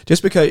me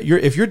just because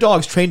if your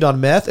dog's trained on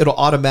meth, it'll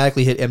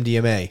automatically hit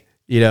MDMA.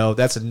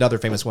 That's another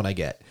famous one I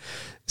get.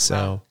 So,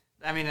 well,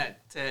 I mean,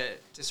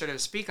 to sort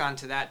of speak on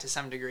to that to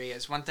some degree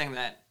is one thing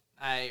that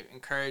I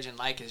encourage and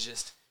like is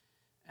just,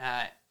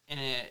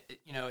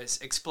 is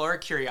explore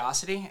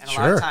curiosity. And a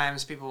lot of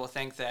times people will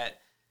think that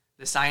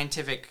the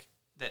scientific,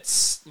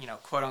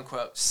 quote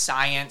unquote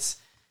science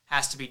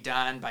has to be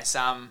done by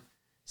some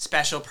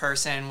special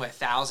person with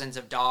thousands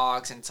of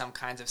dogs in some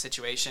kinds of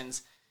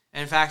situations.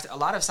 And in fact, a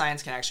lot of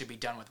science can actually be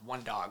done with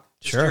one dog,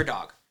 just your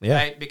dog,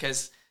 right?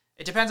 Because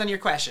it depends on your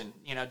question.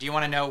 Do you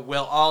want to know,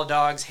 will all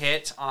dogs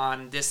hit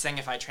on this thing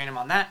if I train them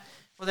on that?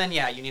 Well, then,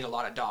 yeah, you need a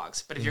lot of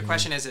dogs. But if your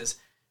question is,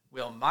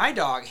 will my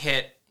dog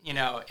hit,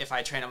 if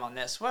I train them on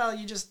this? Well,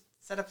 you just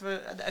set up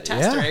a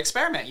test or an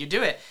experiment. You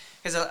do it.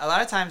 Because a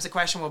lot of times the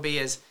question will be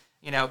is,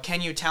 can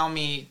you tell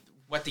me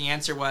what the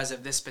answer was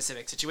of this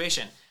specific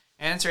situation?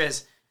 And the answer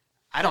is,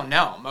 I don't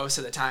know most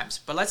of the times.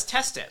 But let's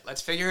test it.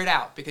 Let's figure it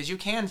out. Because you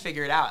can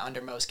figure it out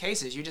under most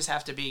cases. You just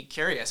have to be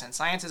curious. And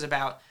science is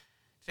about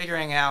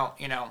figuring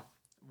out,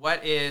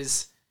 what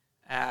is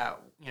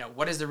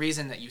the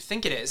reason that you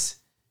think it is,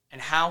 and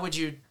how would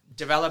you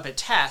develop a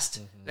test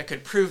that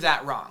could prove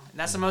that wrong? And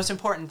that's the most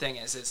important thing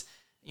is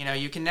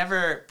you can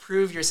never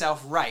prove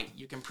yourself right.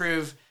 You can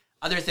prove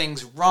other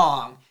things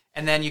wrong,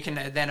 and then you can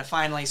then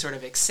finally sort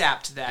of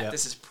accept that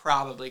this is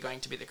probably going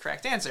to be the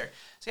correct answer.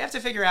 So you have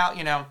to figure out,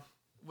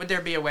 would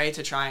there be a way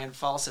to try and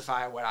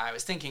falsify what I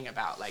was thinking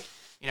about? Like,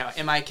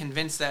 am I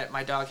convinced that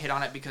my dog hit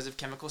on it because of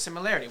chemical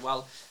similarity?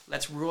 Well,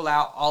 let's rule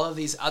out all of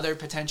these other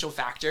potential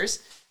factors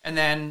and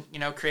then,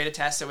 create a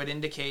test that would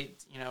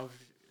indicate,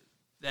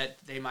 that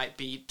they might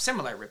be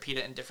similar. Repeat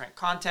it in different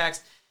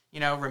contexts,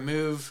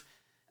 remove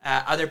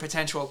other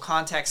potential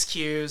context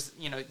cues.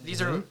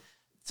 These are,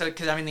 so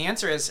because the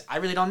answer is, I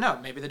really don't know.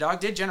 Maybe the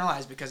dog did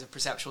generalize because of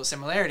perceptual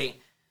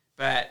similarity,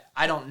 but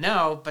I don't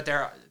know. But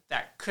there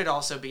that could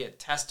also be a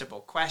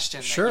testable question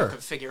that Sure. you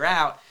could figure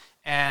out.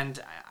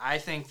 And I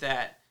think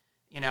that,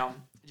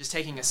 just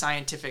taking a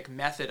scientific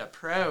method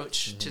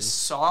approach to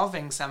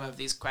solving some of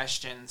these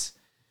questions,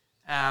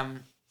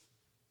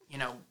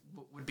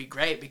 would be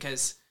great,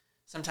 because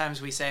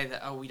sometimes we say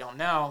that, oh, we don't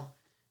know,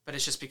 but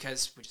it's just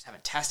because we just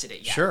haven't tested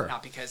it yet, Sure.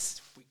 not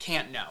because we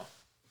can't know.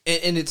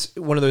 And it's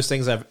one of those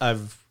things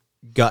I've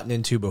gotten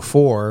into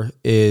before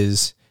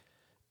is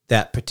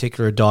that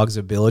particular dog's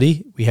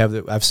ability.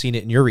 I've seen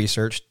it in your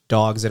research,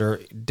 dogs that are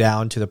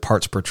down to the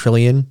parts per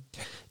trillion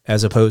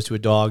as opposed to a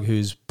dog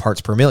who's parts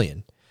per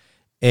million.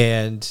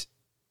 And,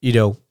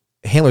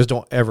 handlers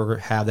don't ever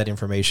have that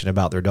information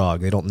about their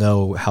dog. They don't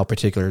know how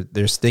particular.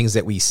 There's things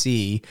that we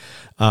see.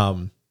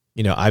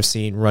 I've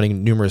seen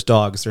running numerous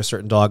dogs. There's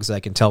certain dogs that I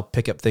can tell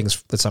pick up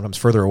things that sometimes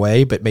further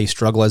away, but may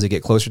struggle as they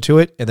get closer to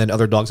it. And then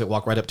other dogs that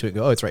walk right up to it and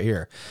go, oh, it's right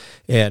here.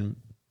 And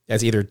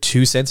that's either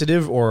too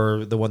sensitive,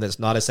 or the one that's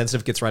not as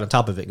sensitive gets right on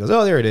top of it and goes,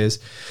 oh, there it is.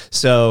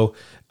 So,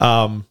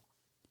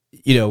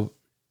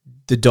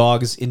 the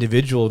dog's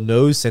individual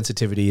nose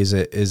sensitivity is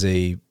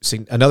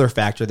another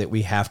factor that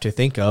we have to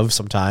think of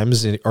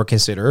sometimes or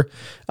consider.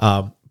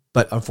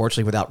 But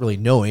unfortunately, without really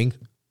knowing,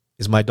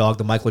 is my dog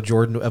the Michael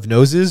Jordan of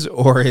noses,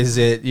 or is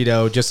it,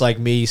 just like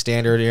me,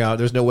 standard,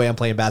 there's no way I'm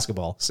playing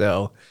basketball.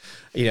 So,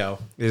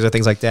 these are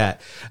things like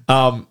that.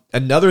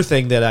 Another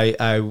thing that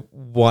I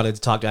wanted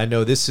to talk to, I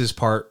know this is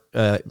part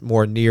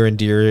more near and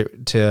dear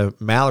to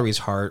Mallory's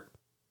heart,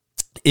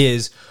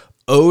 is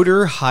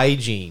odor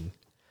hygiene.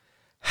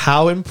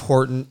 How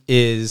important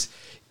is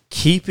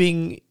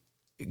keeping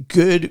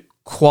good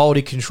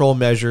quality control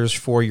measures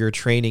for your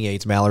training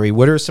aids, Mallory?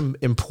 What are some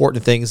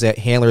important things that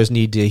handlers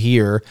need to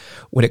hear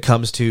when it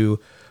comes to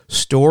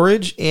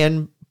storage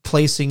and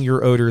placing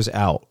your odors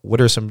out?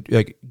 What are some,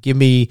 give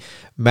me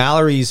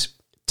Mallory's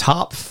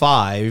top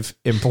 5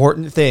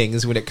 important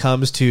things when it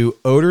comes to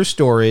odor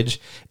storage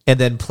and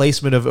then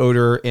placement of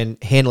odor and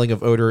handling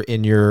of odor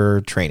in your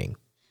training.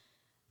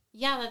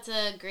 Yeah, that's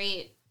a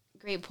great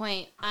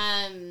point.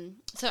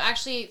 So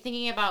actually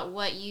thinking about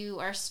what you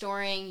are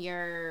storing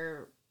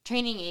your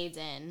training aids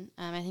in,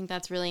 I think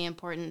that's really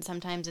important.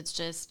 Sometimes it's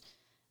just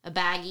a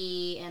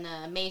baggie and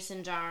a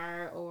mason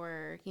jar,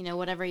 or,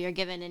 whatever you're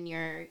given in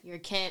your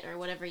kit or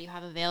whatever you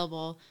have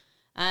available.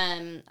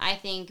 I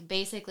think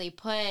basically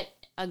put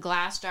a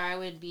glass jar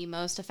would be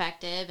most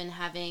effective, and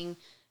having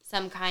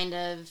some kind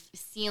of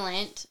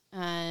sealant,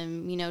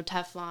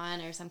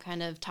 Teflon or some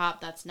kind of top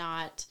that's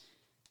not,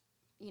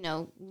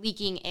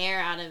 leaking air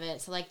out of it.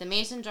 So like the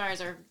mason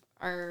jars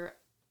are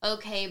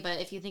okay,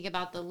 but if you think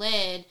about the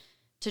lid,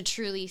 to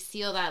truly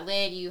seal that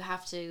lid, you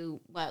have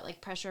to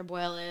pressure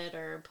boil it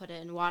or put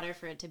it in water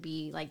for it to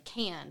be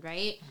canned,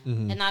 right?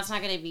 Mm-hmm. And that's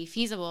not going to be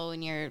feasible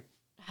when you're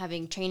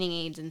having training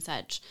aids and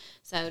such.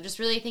 So just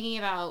really thinking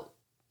about,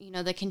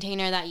 the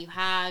container that you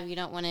have. You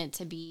don't want it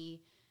to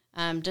be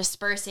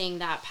dispersing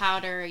that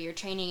powder or your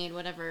training aid,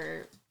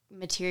 whatever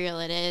material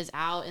it is,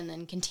 out and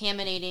then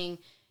contaminating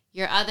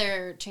your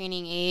other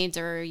training aids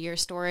or your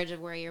storage of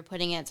where you're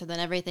putting it, so then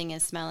everything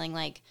is smelling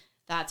like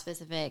that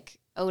specific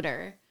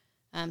odor.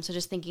 So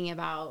just thinking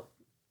about,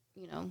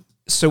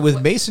 So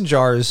with mason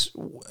jars,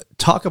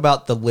 talk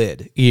about the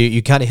lid.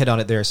 You kind of hit on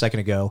it there a second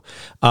ago.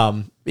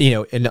 And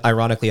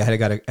ironically, I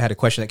had a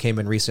question that came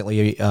in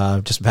recently,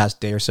 just the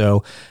past day or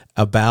so,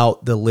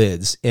 about the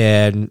lids,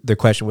 and the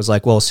question was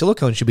well,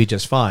 silicone should be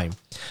just fine.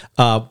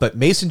 But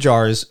mason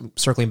jars,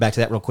 circling back to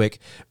that real quick,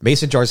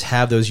 mason jars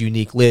have those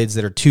unique lids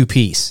that are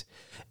 2-piece,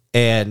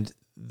 and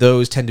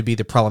those tend to be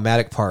the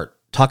problematic part.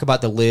 Talk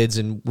about the lids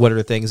and what are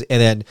the things,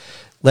 and then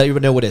let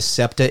everyone know what a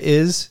septa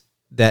is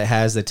that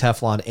has the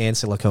Teflon and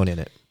silicone in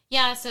it.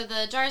 Yeah, so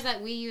the jars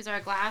that we use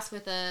are glass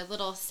with a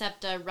little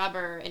septa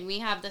rubber, and we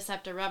have the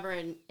septa rubber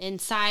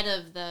inside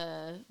of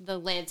the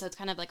lid, so it's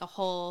kind of like a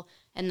hole,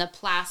 and the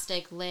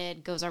plastic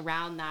lid goes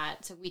around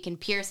that, so we can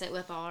pierce it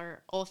with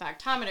our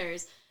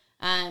olfactometers.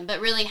 But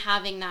really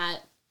having a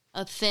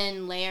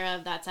thin layer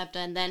of that septa,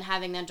 and then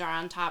having the jar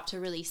on top to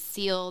really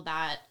seal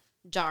that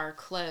jar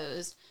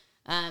closed.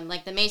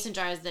 Like the mason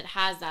jars that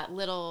has that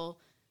little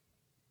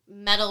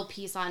metal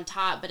piece on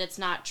top, but it's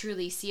not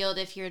truly sealed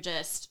if you're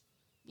just,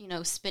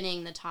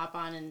 spinning the top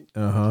on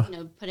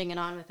and, putting it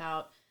on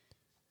without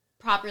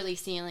properly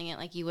sealing it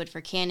like you would for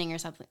canning or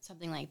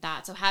something like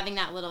that. So having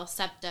that little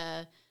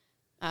septa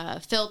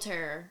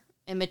filter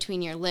in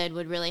between your lid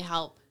would really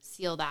help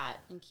seal that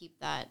and keep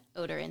that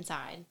odor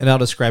inside. And I'll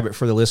describe it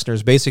for the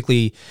listeners.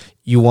 Basically,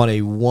 you want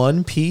a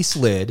 1-piece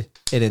lid,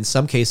 and in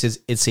some cases,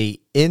 it's a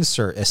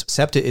insert. A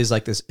septa is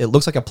like this. It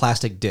looks like a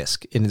plastic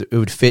disc, and it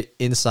would fit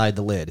inside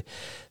the lid.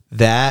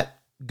 That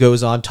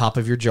goes on top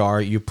of your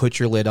jar. You put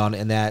your lid on,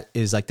 and that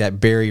is like that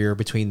barrier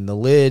between the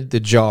lid, the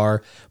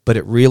jar, but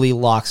it really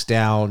locks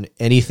down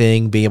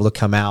anything being able to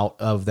come out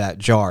of that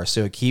jar.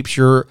 So it keeps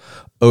your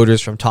odors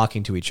from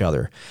talking to each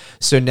other.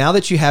 So now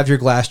that you have your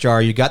glass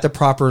jar, you got the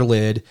proper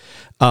lid,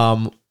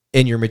 and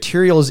your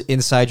materials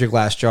inside your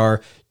glass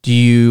jar,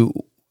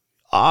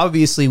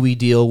 obviously we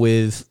deal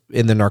with,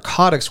 in the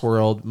narcotics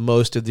world,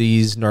 most of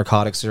these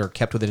narcotics are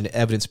kept within an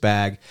evidence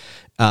bag.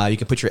 You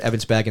can put your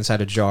Evans bag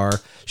inside a jar.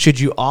 Should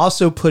you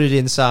also put it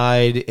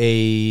inside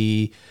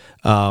a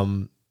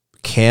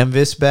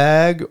canvas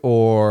bag,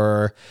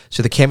 or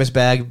so the canvas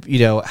bag?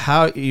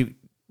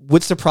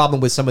 What's the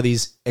problem with some of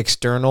these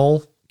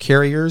external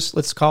carriers?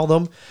 Let's call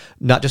them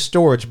not just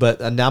storage,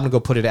 but now I'm gonna go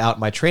put it out in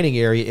my training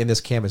area in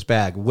this canvas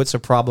bag. What's the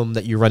problem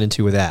that you run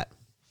into with that?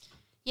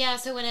 Yeah,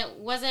 so when it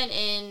wasn't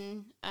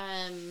in,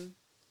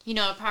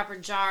 a proper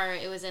jar,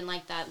 it was in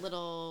like that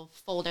little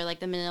folder,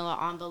 like the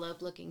manila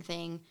envelope looking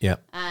thing. Yeah.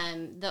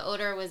 The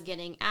odor was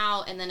getting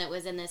out, and then it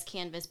was in this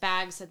canvas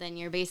bag. So then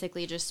you're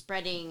basically just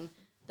spreading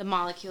the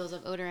molecules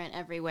of odorant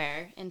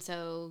everywhere. And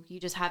so you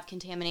just have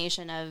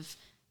contamination of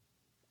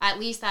at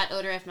least that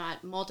odor, if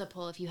not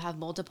multiple, if you have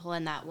multiple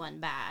in that one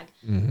bag.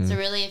 Mm-hmm. So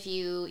really, if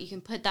you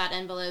can put that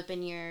envelope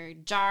in your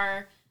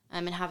jar,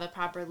 and have a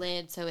proper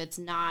lid so it's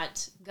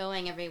not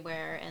going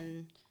everywhere,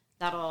 and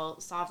that'll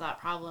solve that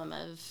problem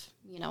of,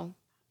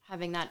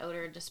 having that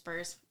odor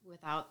disperse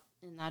without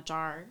in that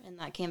jar, in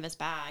that canvas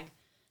bag.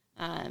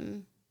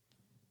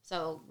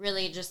 So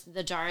really just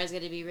the jar is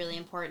going to be really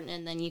important,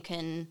 and then you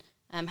can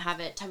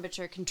have it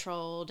temperature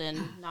controlled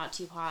and not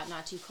too hot,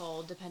 not too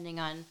cold, depending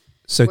on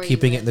So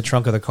keeping it in the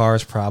trunk of the car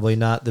is probably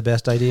not the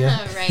best idea.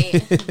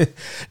 Right.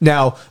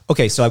 Now,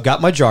 okay, so I've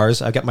got my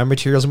jars. I've got my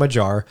materials in my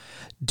jar.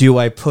 Do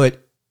I put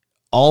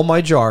all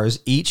my jars,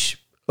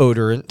 each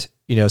odorant,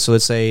 so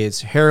let's say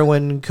it's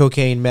heroin,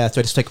 cocaine, meth.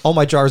 Do I just take all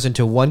my jars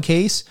into one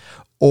case?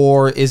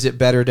 Or is it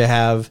better to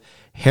have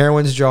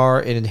heroin's jar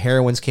in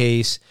heroin's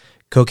case,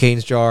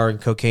 cocaine's jar in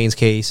cocaine's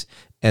case,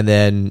 and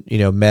then,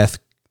 meth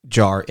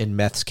jar in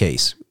meth's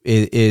case?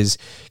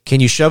 Can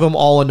you shove them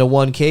all into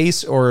one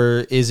case,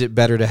 or is it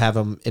better to have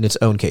them in its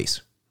own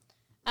case?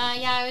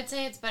 Yeah, I would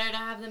say it's better to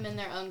have them in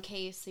their own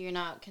case, so you're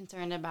not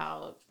concerned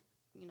about,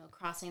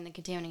 crossing the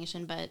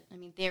contamination. But I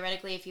mean,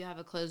 theoretically, if you have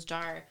a closed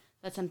jar,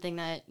 that's something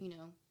that,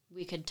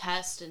 we could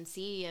test and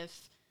see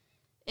if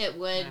it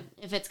would,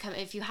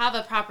 if you have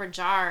a proper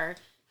jar,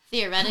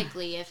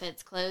 theoretically, if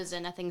it's closed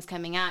and nothing's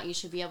coming out, you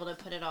should be able to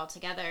put it all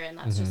together. And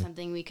that's just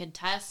something we could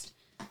test.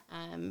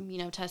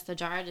 Test the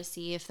jar to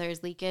see if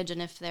there's leakage,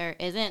 and if there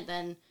isn't,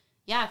 then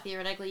yeah,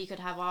 theoretically you could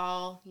have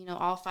all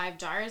 5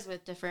 jars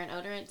with different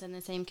odorants in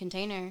the same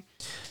container.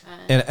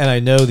 And I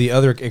know the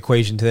other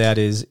equation to that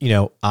is,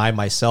 I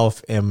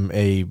myself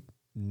am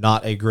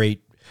not a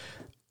great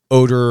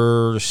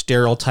odor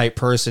sterile type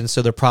person.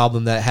 So the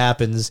problem that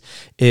happens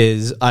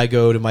is I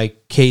go to my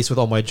case with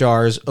all my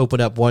jars, open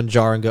up one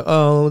jar and go,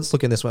 oh, let's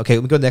look in this one. Okay,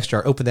 let me go to the next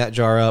jar, open that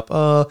jar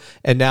up.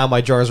 And now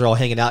my jars are all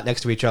hanging out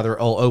next to each other,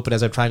 all open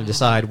as I'm trying to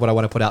decide what I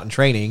want to put out in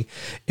training.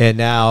 And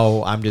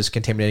now I'm just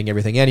contaminating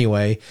everything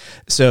anyway.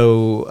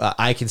 So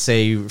I can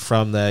say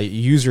from the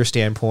user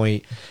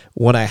standpoint,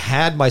 when I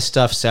had my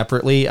stuff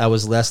separately, I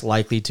was less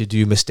likely to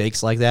do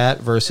mistakes like that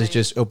versus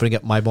just opening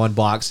up my one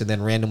box and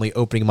then randomly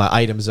opening my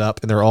items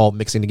up and they're all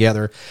mixing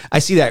together. I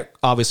see that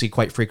obviously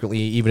quite frequently,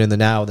 even in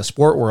the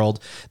sport world.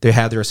 They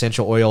have their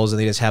essential oils and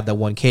they just have that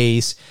one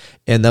case,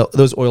 and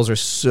those oils are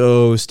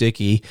so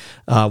sticky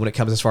when it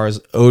comes as far as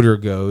odor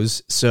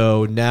goes.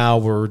 So now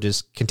we're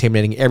just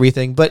contaminating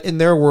everything. But in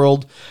their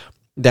world,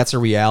 that's a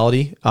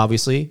reality,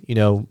 obviously.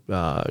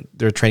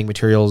 Their training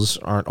materials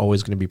aren't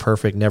always going to be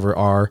perfect, never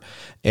are.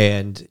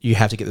 And you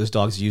have to get those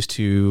dogs used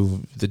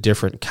to the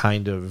different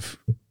kind of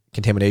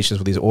contaminations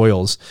with these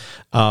oils.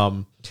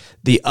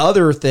 The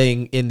other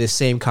thing in this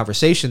same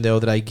conversation, though,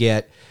 that I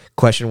get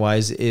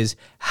question-wise is,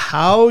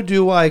 how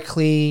do I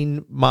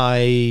clean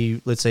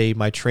let's say,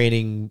 my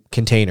training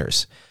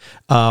containers?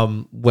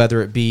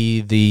 Whether it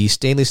be the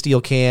stainless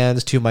steel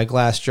cans to my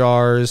glass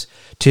jars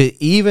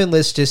to even,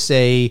 let's just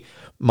say,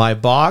 my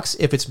box,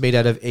 if it's made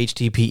out of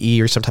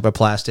HDPE or some type of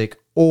plastic,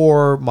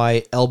 or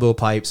my elbow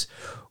pipes.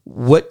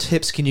 What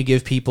tips can you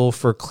give people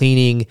for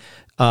cleaning?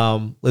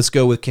 Let's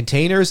go with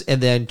containers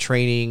and then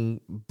training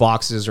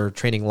boxes or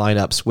training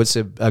lineups. What's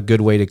a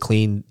good way to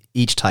clean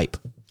each type?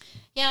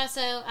 Yeah,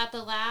 so at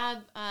the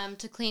lab,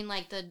 to clean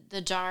like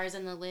the jars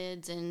and the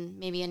lids and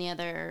maybe any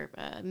other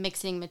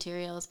mixing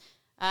materials,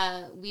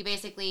 we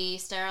basically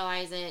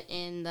sterilize it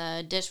in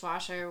the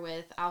dishwasher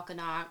with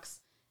Alkanox,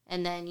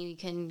 and then you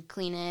can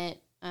clean it.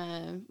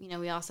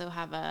 We also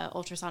have a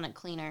ultrasonic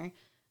cleaner,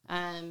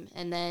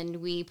 and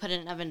then we put it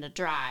in an oven to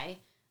dry.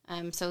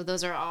 So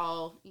those are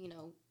all,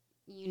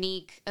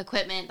 unique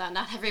equipment that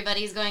not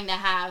everybody's going to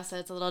have, so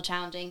it's a little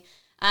challenging.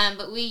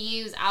 But we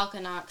use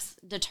Alkanox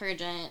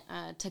detergent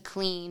to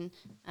clean,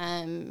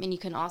 and you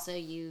can also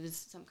use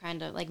some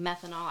kind of like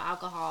methanol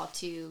alcohol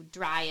to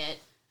dry it,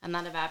 and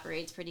that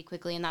evaporates pretty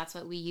quickly, and that's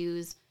what we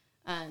use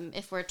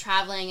if we're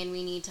traveling and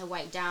we need to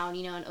wipe down,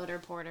 an odor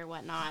port or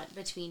whatnot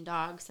between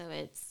dogs, so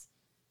it's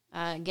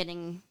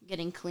getting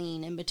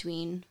clean in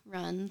between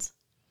runs.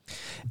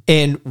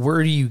 And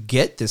where do you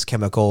get this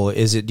chemical? Do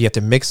you have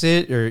to mix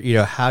it,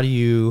 or how do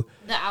you?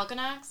 The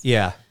Alkanox?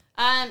 Yeah.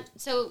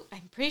 So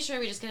I'm pretty sure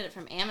we just get it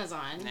from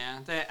Amazon. Yeah,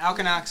 the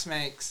Alkanox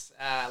makes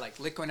like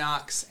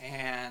Liquinox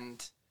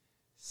and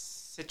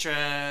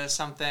Citra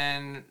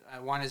something.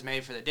 One is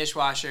made for the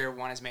dishwasher.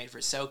 One is made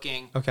for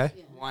soaking. Okay.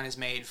 Yeah. One is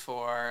made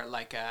for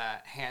like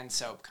a hand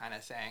soap kind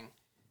of thing.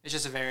 It's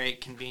just a very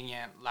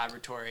convenient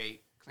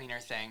laboratory cleaner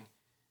thing.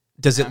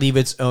 Does it leave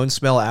its own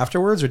smell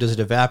afterwards, or does it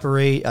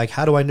evaporate? Like,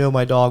 how do I know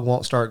my dog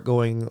won't start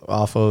going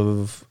off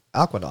of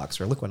Aquanox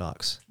or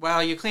Liquinox?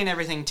 Well, you clean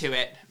everything to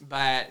it,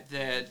 but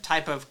the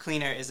type of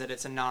cleaner is that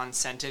it's a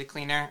non-scented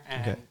cleaner.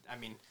 And, I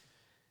mean,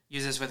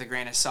 use this with a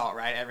grain of salt,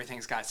 right?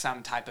 Everything's got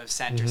some type of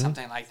scent or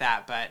something like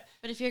that. But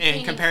if you're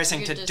in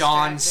comparison to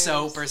Dawn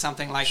soap or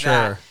something like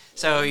that.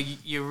 So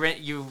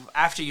you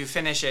after you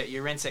finish it,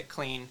 you rinse it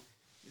clean.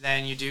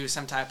 Then you do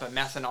some type of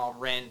methanol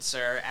rinse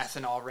or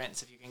ethanol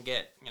rinse if you can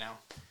get,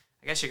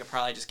 I guess you could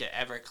probably just get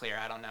Everclear.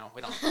 I don't know.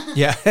 We don't.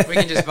 Yeah. We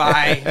can just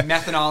buy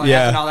methanol and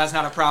ethanol. That's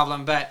not a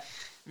problem. But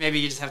maybe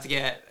you just have to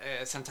get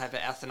some type of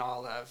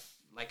ethanol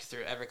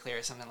through Everclear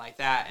or something like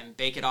that and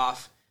bake it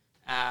off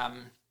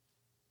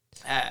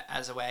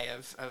as a way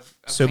of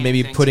so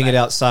maybe things. putting it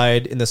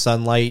outside in the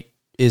sunlight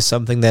is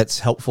something that's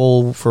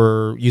helpful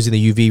for using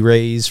the UV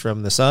rays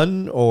from the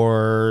sun,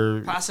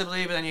 or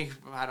possibly, but then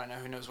I don't know,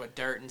 who knows what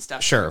dirt and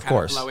stuff sure, of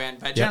course, blow in.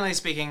 But generally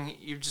speaking,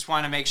 you just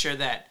want to make sure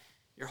that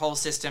your whole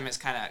system is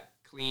kind of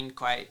cleaned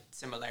quite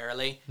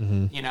similarly,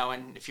 and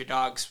if your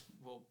dogs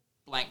will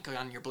blank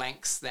on your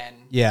blanks, then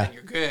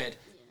you're good.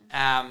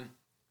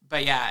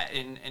 But yeah,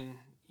 and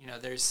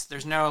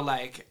there's no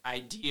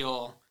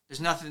ideal,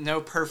 there's nothing,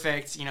 no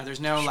perfect, there's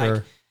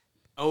no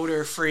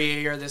odor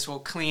free or this will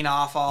clean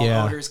off all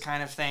odors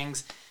kind of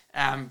things.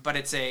 But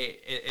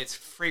it's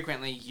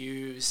frequently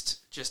used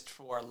just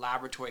for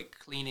laboratory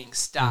cleaning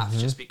stuff,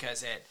 just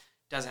because it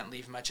doesn't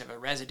leave much of a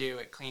residue.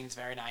 It cleans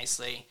very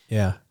nicely.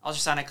 Yeah.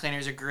 Ultrasonic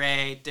cleaners are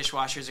great.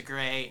 Dishwashers are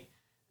great.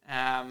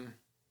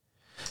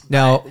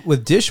 Now,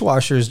 with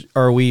dishwashers,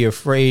 are we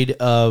afraid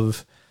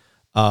of,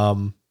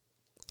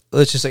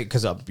 let's just say,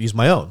 because I'll use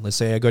my own. Let's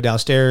say I go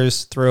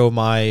downstairs, throw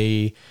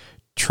my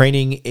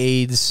training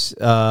aids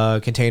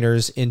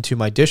containers into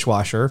my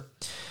dishwasher.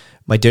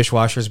 My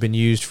dishwasher has been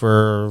used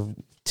for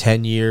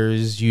 10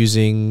 years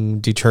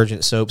using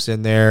detergent soaps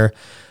in there.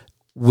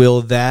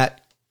 Will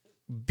that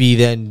be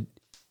then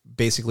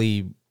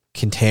basically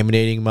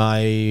contaminating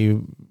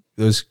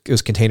those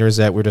containers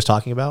that we're just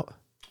talking about?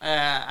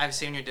 I've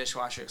seen your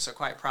dishwasher, so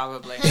quite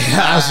probably.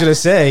 I was going to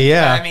say,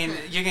 yeah. I mean,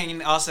 you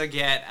can also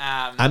get...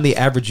 I'm the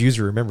average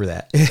user, remember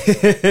that.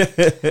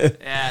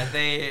 Yeah,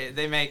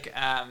 they make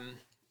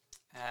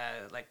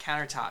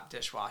countertop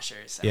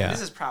dishwashers. I mean, this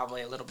is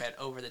probably a little bit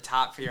over the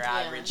top for your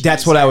average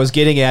That's user. what I was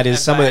getting at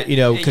is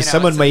because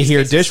someone may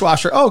hear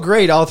dishwasher, oh,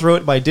 great, I'll throw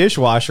it in my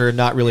dishwasher and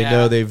not really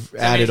know they've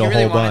added a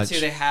whole bunch.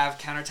 They have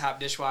countertop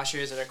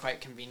dishwashers that are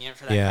quite convenient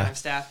for that kind of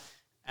stuff.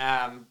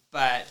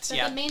 But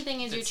the main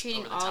thing is you're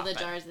treating all the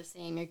jars the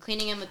same. You're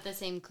cleaning them with the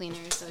same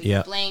cleaner. So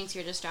your blanks,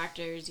 your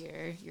distractors,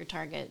 your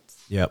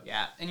targets. Yep.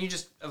 Yeah, and you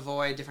just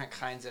avoid different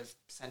kinds of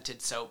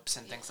scented soaps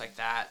and things like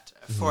that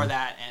for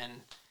that. And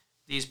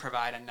these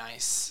provide a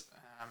nice,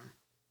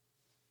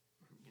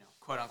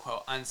 quote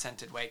unquote,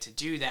 unscented way to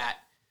do that.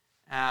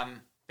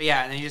 But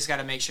yeah, and then you just got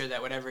to make sure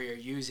that whatever you're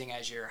using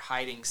as your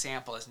hiding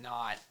sample is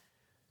not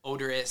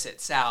odorous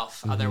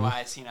itself. Otherwise,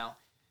 I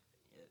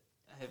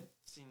have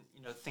seen,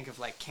 think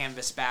of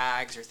canvas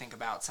bags, or think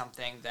about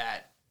something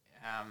that,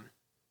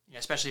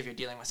 especially if you're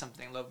dealing with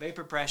something low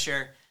vapor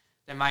pressure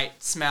that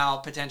might smell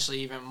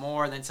potentially even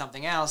more than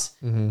something else.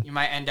 You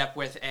might end up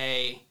with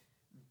a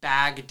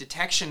bag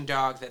detection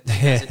dog that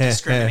does a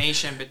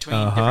discrimination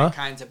between different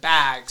kinds of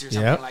bags or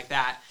something like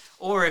that.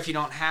 Or if you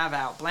don't have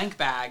out blank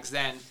bags,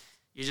 then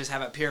you just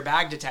have a pure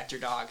bag detector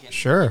dog. And,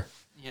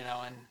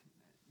 and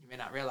you may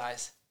not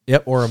realize.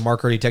 Yep, or a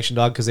marker detection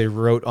dog because they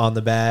wrote on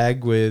the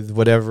bag with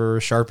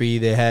whatever Sharpie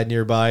they had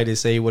nearby to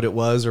say what it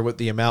was or what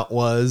the amount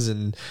was.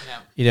 And,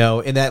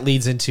 and that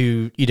leads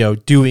into,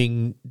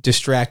 doing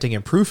distracting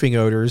and proofing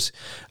odors,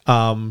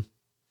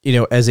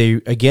 as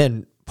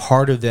again,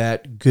 part of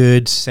that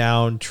good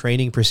sound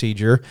training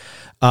procedure.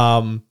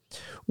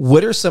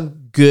 What are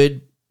some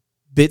good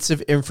bits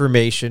of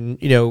information,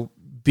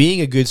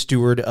 being a good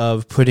steward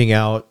of putting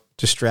out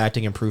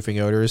distracting and proofing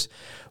odors?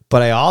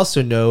 But I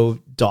also know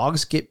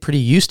dogs get pretty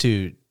used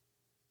to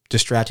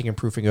distracting and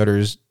proofing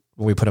odors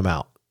when we put them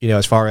out,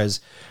 as far as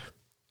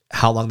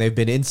how long they've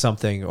been in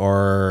something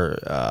or,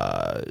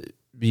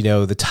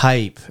 the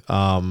type.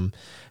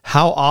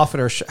 How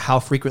often or how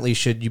frequently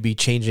should you be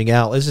changing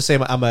out? Let's just say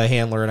I'm a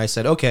handler and I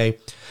said, okay,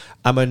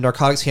 I'm a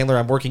narcotics handler.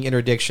 I'm working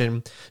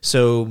interdiction.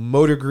 So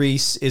motor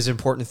grease is an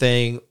important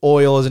thing.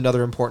 Oil is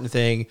another important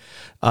thing.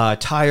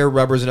 Tire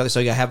rubber is another. So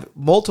you have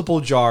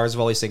multiple jars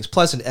of all these things,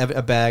 plus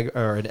a bag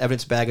or an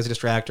evidence bag as a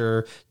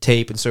distractor,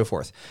 tape, and so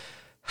forth.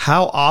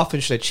 How often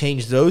should I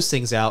change those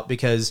things out?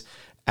 Because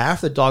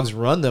after the dogs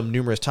run them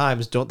numerous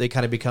times, don't they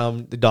kind of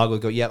become, the dog will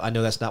go, yeah, I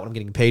know that's not what I'm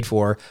getting paid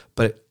for,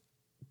 but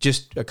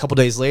just a couple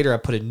days later, I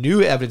put a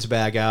new evidence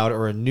bag out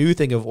or a new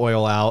thing of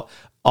oil out.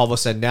 All of a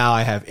sudden, now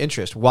I have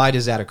interest. Why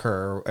does that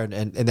occur?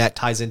 And that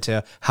ties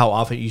into how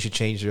often you should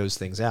change those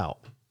things out.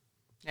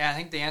 Yeah, I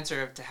think the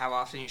answer to how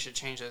often you should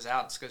change those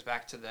out goes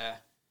back to the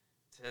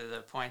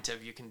point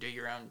of you can do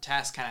your own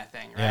test kind of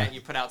thing, right? Yeah. You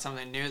put out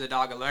something new, the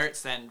dog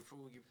alerts, then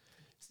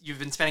you've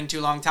been spending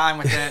too long time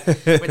with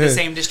the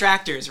same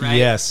distractors, right?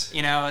 Yes.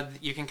 You know,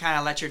 you can kind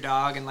of let your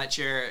dog and let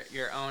your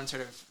own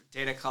sort of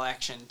data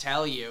collection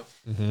tell you.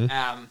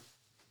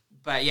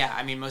 But yeah,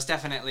 I mean, most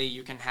definitely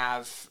you can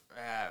have,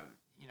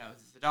 you know,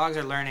 the dogs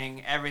are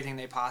learning everything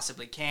they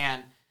possibly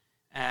can,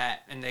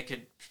 and they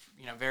could,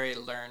 you know, very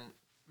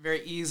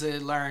easily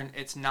learn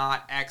it's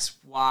not X,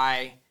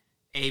 Y,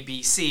 A,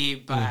 B, C,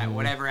 but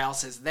whatever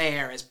else is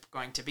there is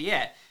going to be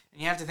it.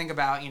 And you have to think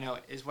about, you know,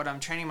 is what I'm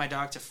training my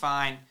dog to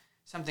find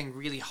something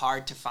really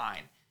hard to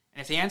find?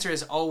 And if the answer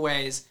is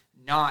always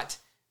not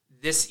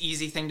this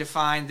easy thing to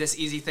find, this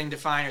easy thing to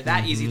find, or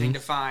that easy thing to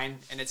find,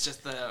 and it's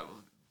just the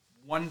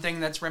one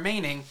thing that's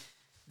remaining,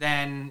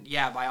 then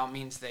yeah, by all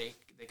means, they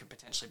could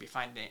potentially be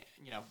finding,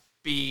 you know,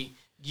 be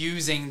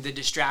using the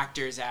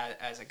distractors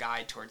as a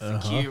guide towards the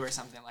cue or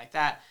something like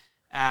that.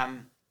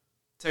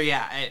 So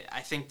yeah, I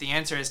think the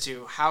answer is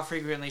to how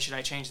frequently should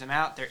I change them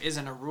out? There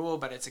isn't a rule,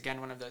 but it's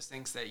again one of those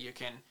things that you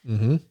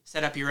can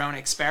set up your own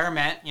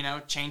experiment, you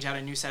know, change out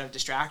a new set of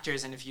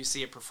distractors, and if you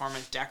see a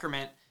performance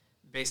decrement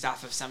based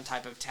off of some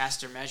type of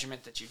test or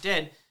measurement that you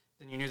did,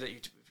 then you knew that you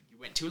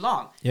went too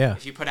long. Yeah.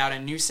 If you put out a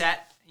new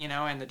set, you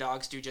know, and the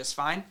dogs do just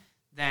fine,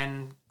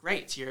 then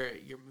great, you're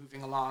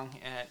moving along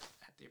at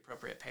the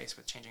appropriate pace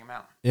with changing them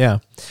out. Yeah.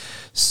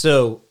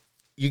 So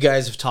you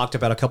guys have talked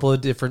about a couple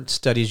of different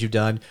studies you've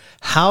done.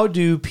 How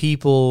do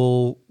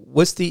people,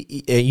 what's the,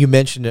 you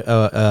mentioned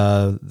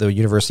the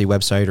university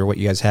website or what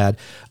you guys had.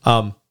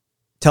 Tell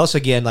us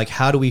again, like,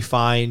 how do we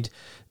find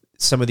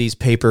some of these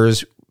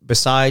papers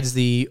besides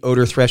the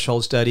odor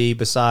threshold study,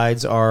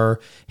 besides our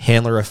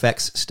handler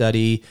effects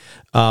study?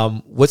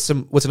 What's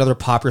another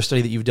popular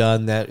study that you've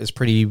done that is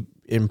pretty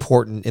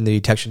important in the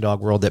detection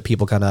dog world that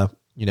people kind of,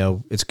 you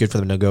know, it's good for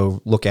them to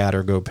go look at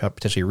or go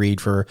potentially read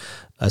for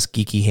us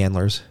geeky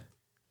handlers?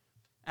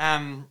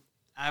 I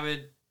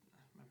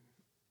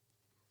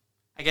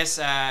guess,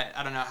 I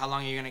don't know, how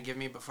long are you going to give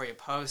me before you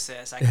post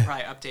this? I can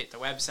probably update the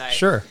website.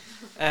 Sure.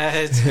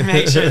 To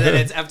make sure that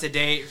it's up to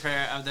date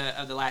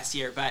of the last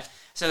year. But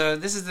so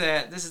this is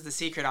the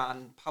secret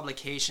on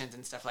publications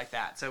and stuff like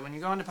that. So when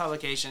you go into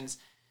publications,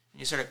 and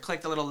you sort of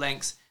click the little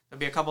links, there'll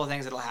be a couple of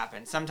things that'll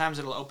happen. Sometimes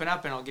it'll open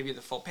up and it'll give you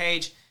the full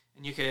page,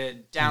 and you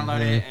could download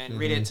it and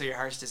read it to your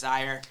heart's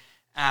desire.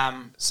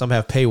 Some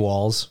have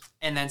paywalls.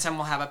 And then some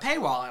will have a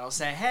paywall, and it'll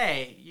say,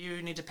 hey,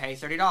 you need to pay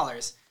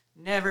 $30.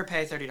 Never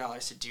pay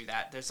 $30 to do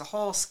that. There's a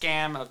whole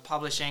scam of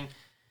publishing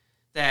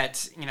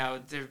that, you know,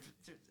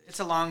 it's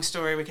a long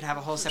story. We could have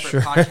a whole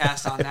separate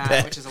podcast on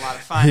that, which is a lot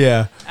of fun.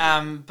 Yeah.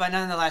 But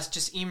nonetheless,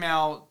 just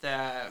email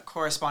the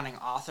corresponding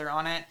author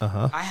on it.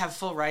 I have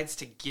full rights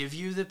to give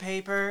you the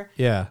paper.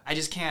 Yeah. I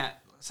just can't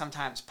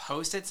sometimes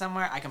post it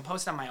somewhere. I can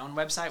post it on my own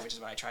website, which is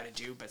what I try to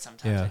do, but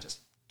sometimes I just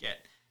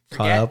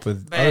caught up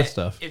with other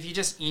stuff. If you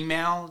just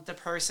email the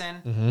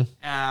person,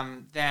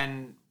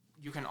 then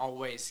you can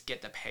always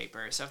get the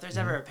paper. So if there's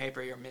ever a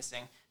paper you're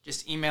missing,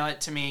 just email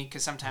it to me,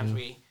 because sometimes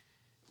we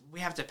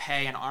have to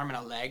pay an arm and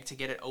a leg to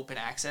get it open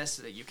access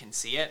so that you can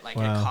see it. Like,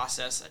 it costs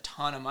us a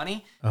ton of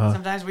money.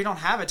 Sometimes we don't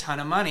have a ton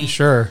of money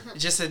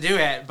just to do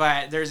it,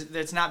 but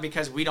it's not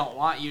because we don't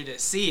want you to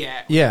see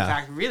it. We, in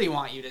fact, really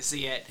want you to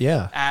see it.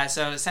 Yeah.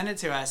 So send it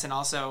to us, and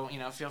also, you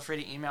know, feel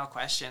free to email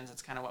questions.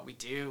 That's kind of what we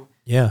do.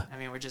 Yeah. I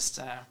mean, we're just...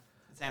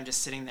 I'm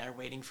just sitting there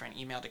waiting for an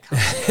email to come.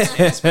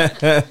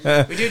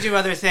 We do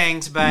other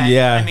things, but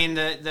I mean,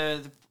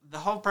 the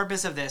whole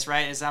purpose of this,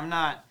 right, is we're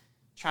not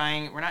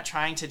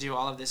trying to do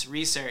all of this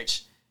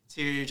research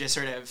to just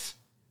sort of,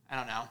 I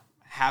don't know,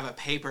 have a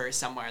paper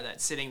somewhere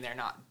that's sitting there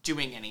not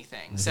doing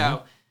anything.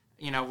 So,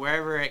 you know,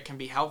 wherever it can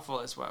be helpful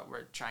is what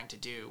we're trying to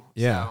do.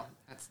 Yeah. So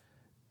that's...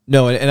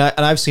 No, and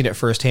I've seen it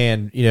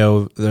firsthand. You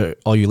know,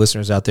 all you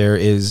listeners out there,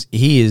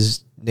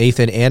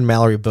 Nathan and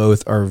Mallory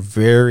both are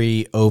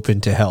very open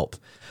to help.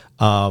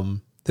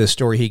 The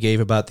story he gave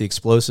about the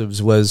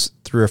explosives was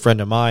through a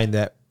friend of mine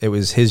that it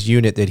was his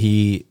unit that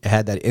he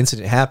had that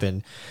incident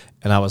happen.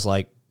 And I was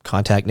like,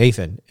 contact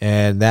Nathan.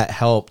 And that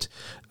helped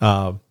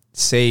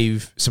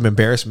save some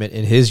embarrassment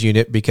in his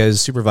unit,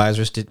 because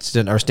supervisors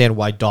didn't understand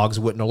why dogs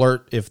wouldn't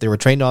alert if they were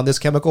trained on this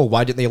chemical.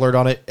 Why didn't they alert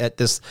on it at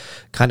this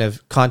kind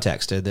of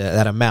context,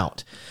 that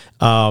amount?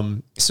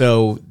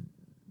 So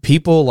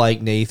people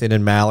like Nathan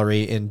and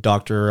Mallory and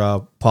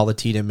Dr. Paula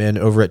Tiedemann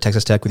over at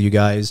Texas Tech with you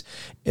guys,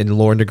 and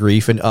Lauren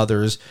DeGrief and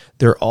others,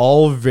 they're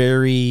all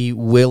very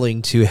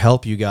willing to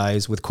help you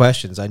guys with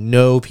questions. I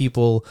know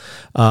people,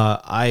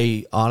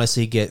 I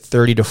honestly get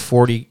 30 to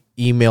 40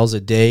 emails a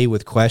day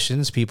with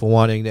questions, people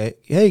wanting to,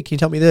 hey, can you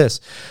tell me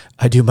this?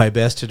 I do my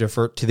best to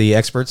defer to the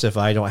experts if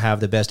I don't have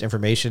the best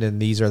information,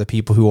 and these are the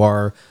people who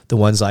are the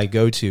ones I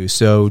go to.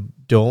 So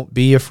don't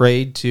be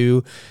afraid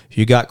to, if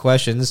you got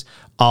questions.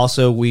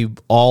 Also, we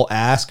all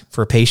ask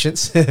for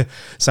patience.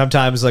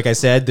 Sometimes, like I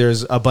said,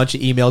 there's a bunch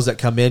of emails that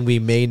come in. We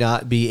may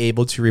not be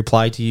able to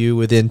reply to you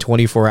within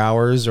 24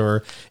 hours,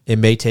 or it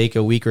may take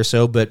a week or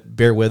so, but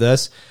bear with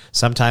us.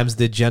 Sometimes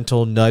the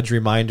gentle nudge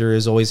reminder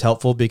is always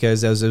helpful,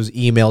 because as those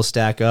emails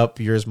stack up,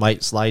 yours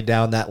might slide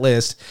down that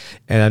list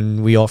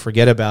and we all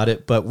forget about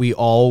it, but we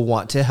all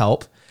want to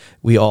help.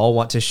 We all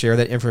want to share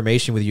that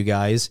information with you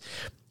guys.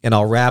 And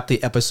I'll wrap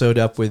the episode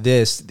up with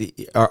this.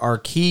 Our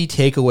key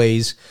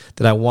takeaways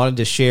that I wanted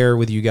to share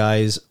with you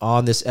guys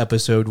on this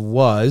episode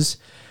was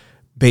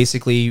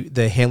basically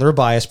the handler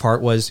bias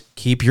part was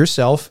keep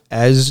yourself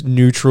as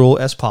neutral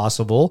as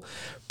possible.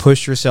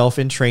 Push yourself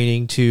in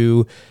training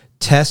to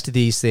test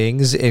these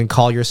things and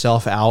call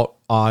yourself out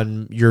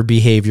on your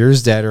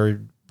behaviors that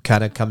are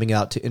kind of coming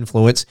out to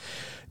influence.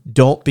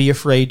 Don't be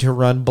afraid to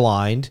run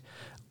blind.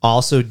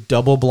 Also,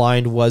 double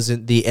blind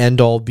wasn't the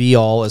end-all,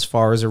 be-all as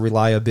far as a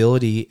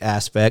reliability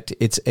aspect.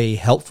 It's a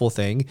helpful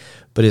thing,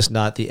 but it's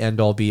not the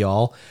end-all,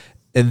 be-all.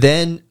 And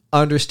then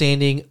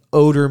understanding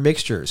odor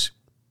mixtures.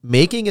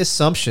 Making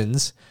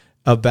assumptions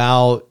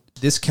about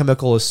this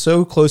chemical is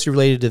so closely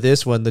related to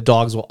this one, the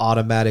dogs will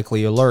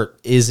automatically alert,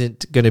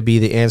 isn't going to be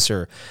the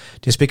answer.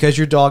 Just because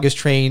your dog is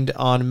trained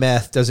on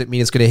meth doesn't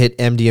mean it's going to hit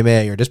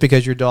MDMA, or just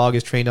because your dog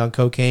is trained on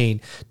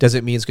cocaine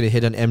doesn't mean it's going to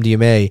hit on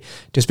MDMA.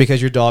 Just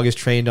because your dog is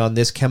trained on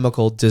this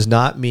chemical does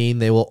not mean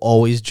they will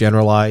always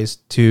generalize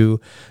to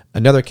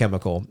another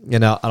chemical.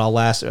 And I'll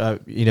last,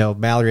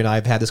 Mallory and I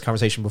have had this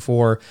conversation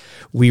before.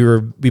 We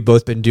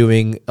both been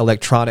doing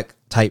electronic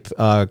type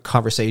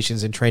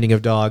conversations and training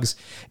of dogs.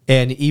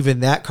 And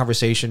even that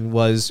conversation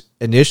was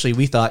initially,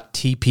 we thought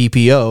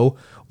TPPO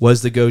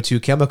was the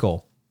go-to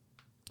chemical.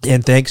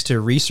 And thanks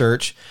to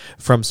research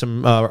from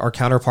some our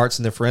counterparts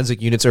in the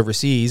forensic units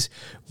overseas,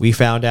 we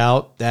found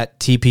out that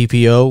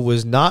TPPO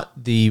was not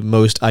the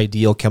most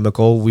ideal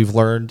chemical. We've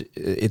learned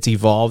it's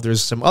evolved.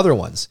 There's some other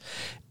ones.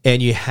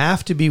 And you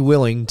have to be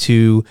willing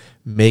to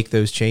make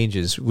those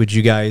changes. Would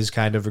you guys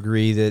kind of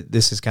agree that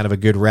this is kind of a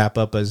good wrap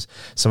up as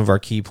some of our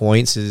key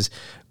points is,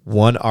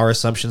 one, our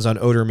assumptions on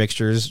odor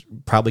mixtures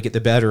probably get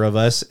the better of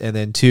us. And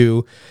then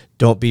two,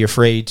 don't be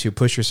afraid to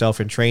push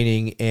yourself in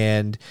training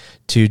and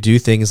to do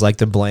things like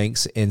the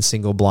blanks and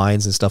single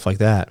blinds and stuff like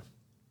that.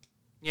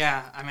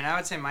 Yeah, I mean, I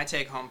would say my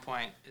take home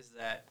point is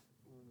that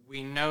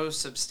we know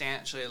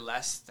substantially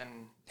less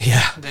than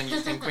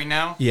you think we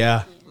know.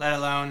 Yeah. Let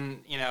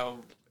alone,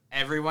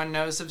 everyone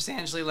knows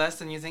substantially less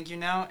than you think you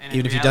know. And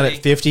even if you've done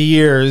it 50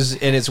 years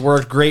and it's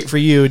worked great for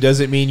you,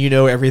 doesn't mean you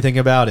know everything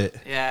about it.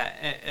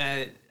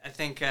 Yeah, I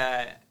think,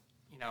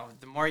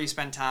 the more you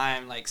spend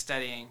time like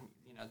studying,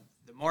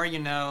 the more you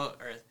know,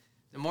 or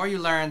the more you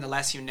learn, the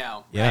less you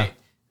know, yeah.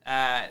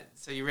 Right?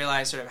 So you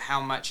realize sort of how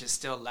much is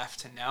still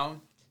left to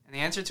know. And the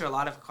answer to a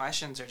lot of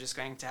questions are just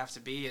going to have to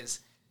be is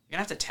you're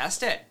going to have to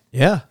test it.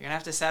 Yeah. You're going to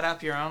have to set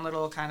up your own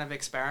little kind of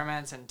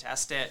experiments and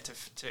test it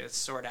to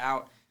sort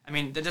out. I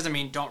mean, that doesn't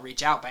mean don't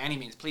reach out by any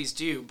means. Please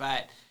do.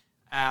 But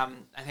I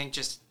think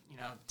just,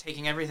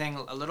 taking everything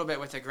a little bit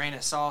with a grain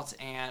of salt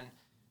and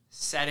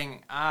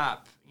setting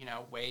up,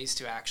 ways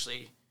to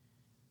actually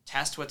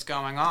test what's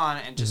going on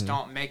and just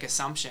don't make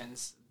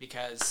assumptions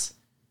because,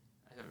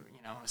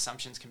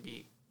 assumptions can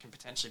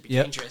potentially be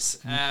dangerous.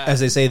 As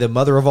they say, the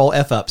mother of all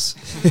F-ups.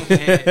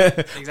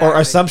 Exactly. Or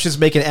assumptions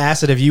make an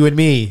acid of you and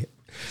me.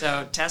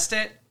 So test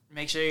it.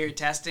 Make sure you're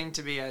testing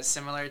to be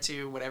similar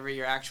to whatever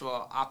your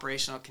actual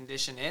operational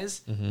condition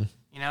is.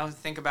 Mm-hmm.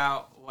 Think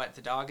about what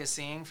the dog is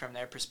seeing from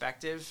their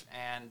perspective,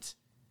 and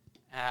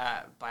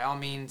by all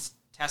means,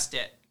 test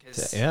it.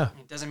 Because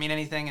it doesn't mean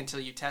anything until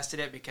you tested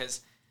it,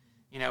 because,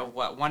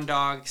 what one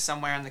dog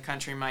somewhere in the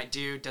country might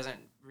do doesn't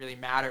really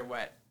matter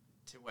what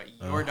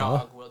your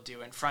dog will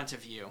do in front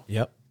of you.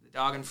 Yep. The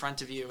dog in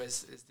front of you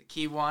is the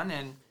key one,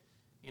 and,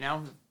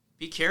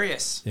 be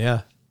curious.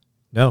 Yeah.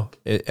 No,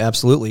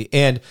 absolutely.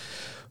 And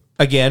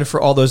again,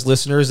 for all those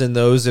listeners and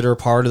those that are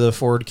part of the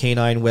Forward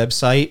Canine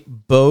website,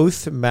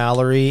 both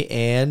Mallory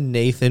and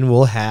Nathan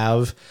will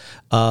have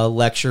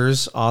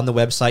lectures on the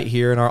website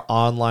here in our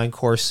online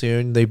course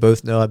soon. They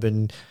both know I've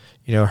been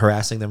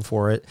harassing them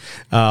for it.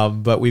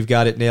 But we've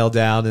got it nailed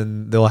down,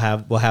 and we'll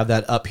have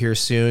that up here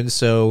soon.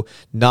 So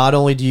not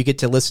only do you get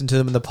to listen to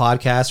them in the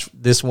podcast,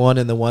 this one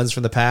and the ones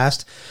from the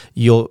past,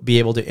 you'll be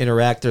able to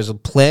interact. There's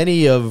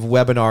plenty of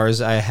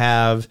webinars I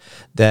have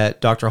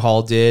that Dr.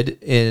 Hall did,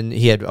 and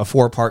he had a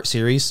 4-part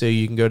series. So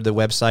you can go to the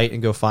website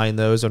and go find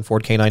those on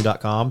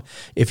ForwardCanine.com.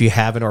 If you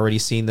haven't already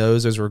seen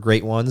those were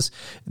great ones.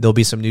 There'll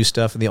be some new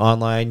stuff in the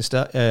online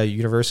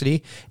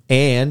university,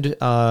 and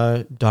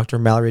Dr.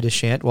 Mallory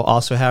Deschamps will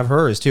also have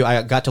hers too.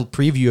 I got to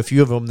preview a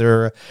few of them.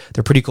 They're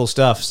pretty cool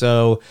stuff.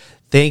 So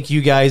thank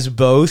you guys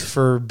both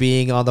for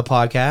being on the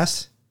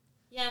podcast.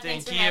 Yeah,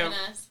 thanks for having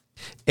us.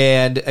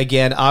 And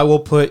again, I will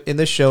put in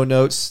the show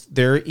notes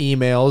their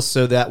emails,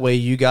 so that way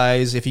you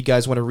guys, if you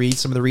guys want to read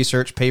some of the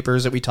research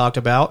papers that we talked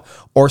about,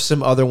 or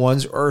some other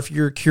ones, or if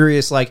you're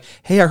curious, like,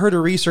 hey, I heard a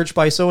research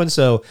by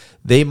so-and-so,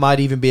 they might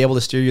even be able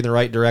to steer you in the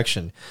right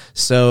direction.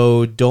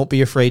 So don't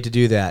be afraid to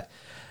do that.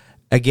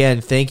 Again,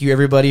 thank you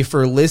everybody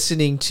for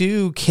listening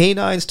to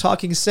Canines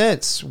Talking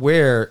Sense,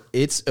 where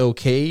it's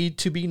okay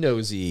to be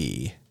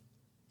nosy.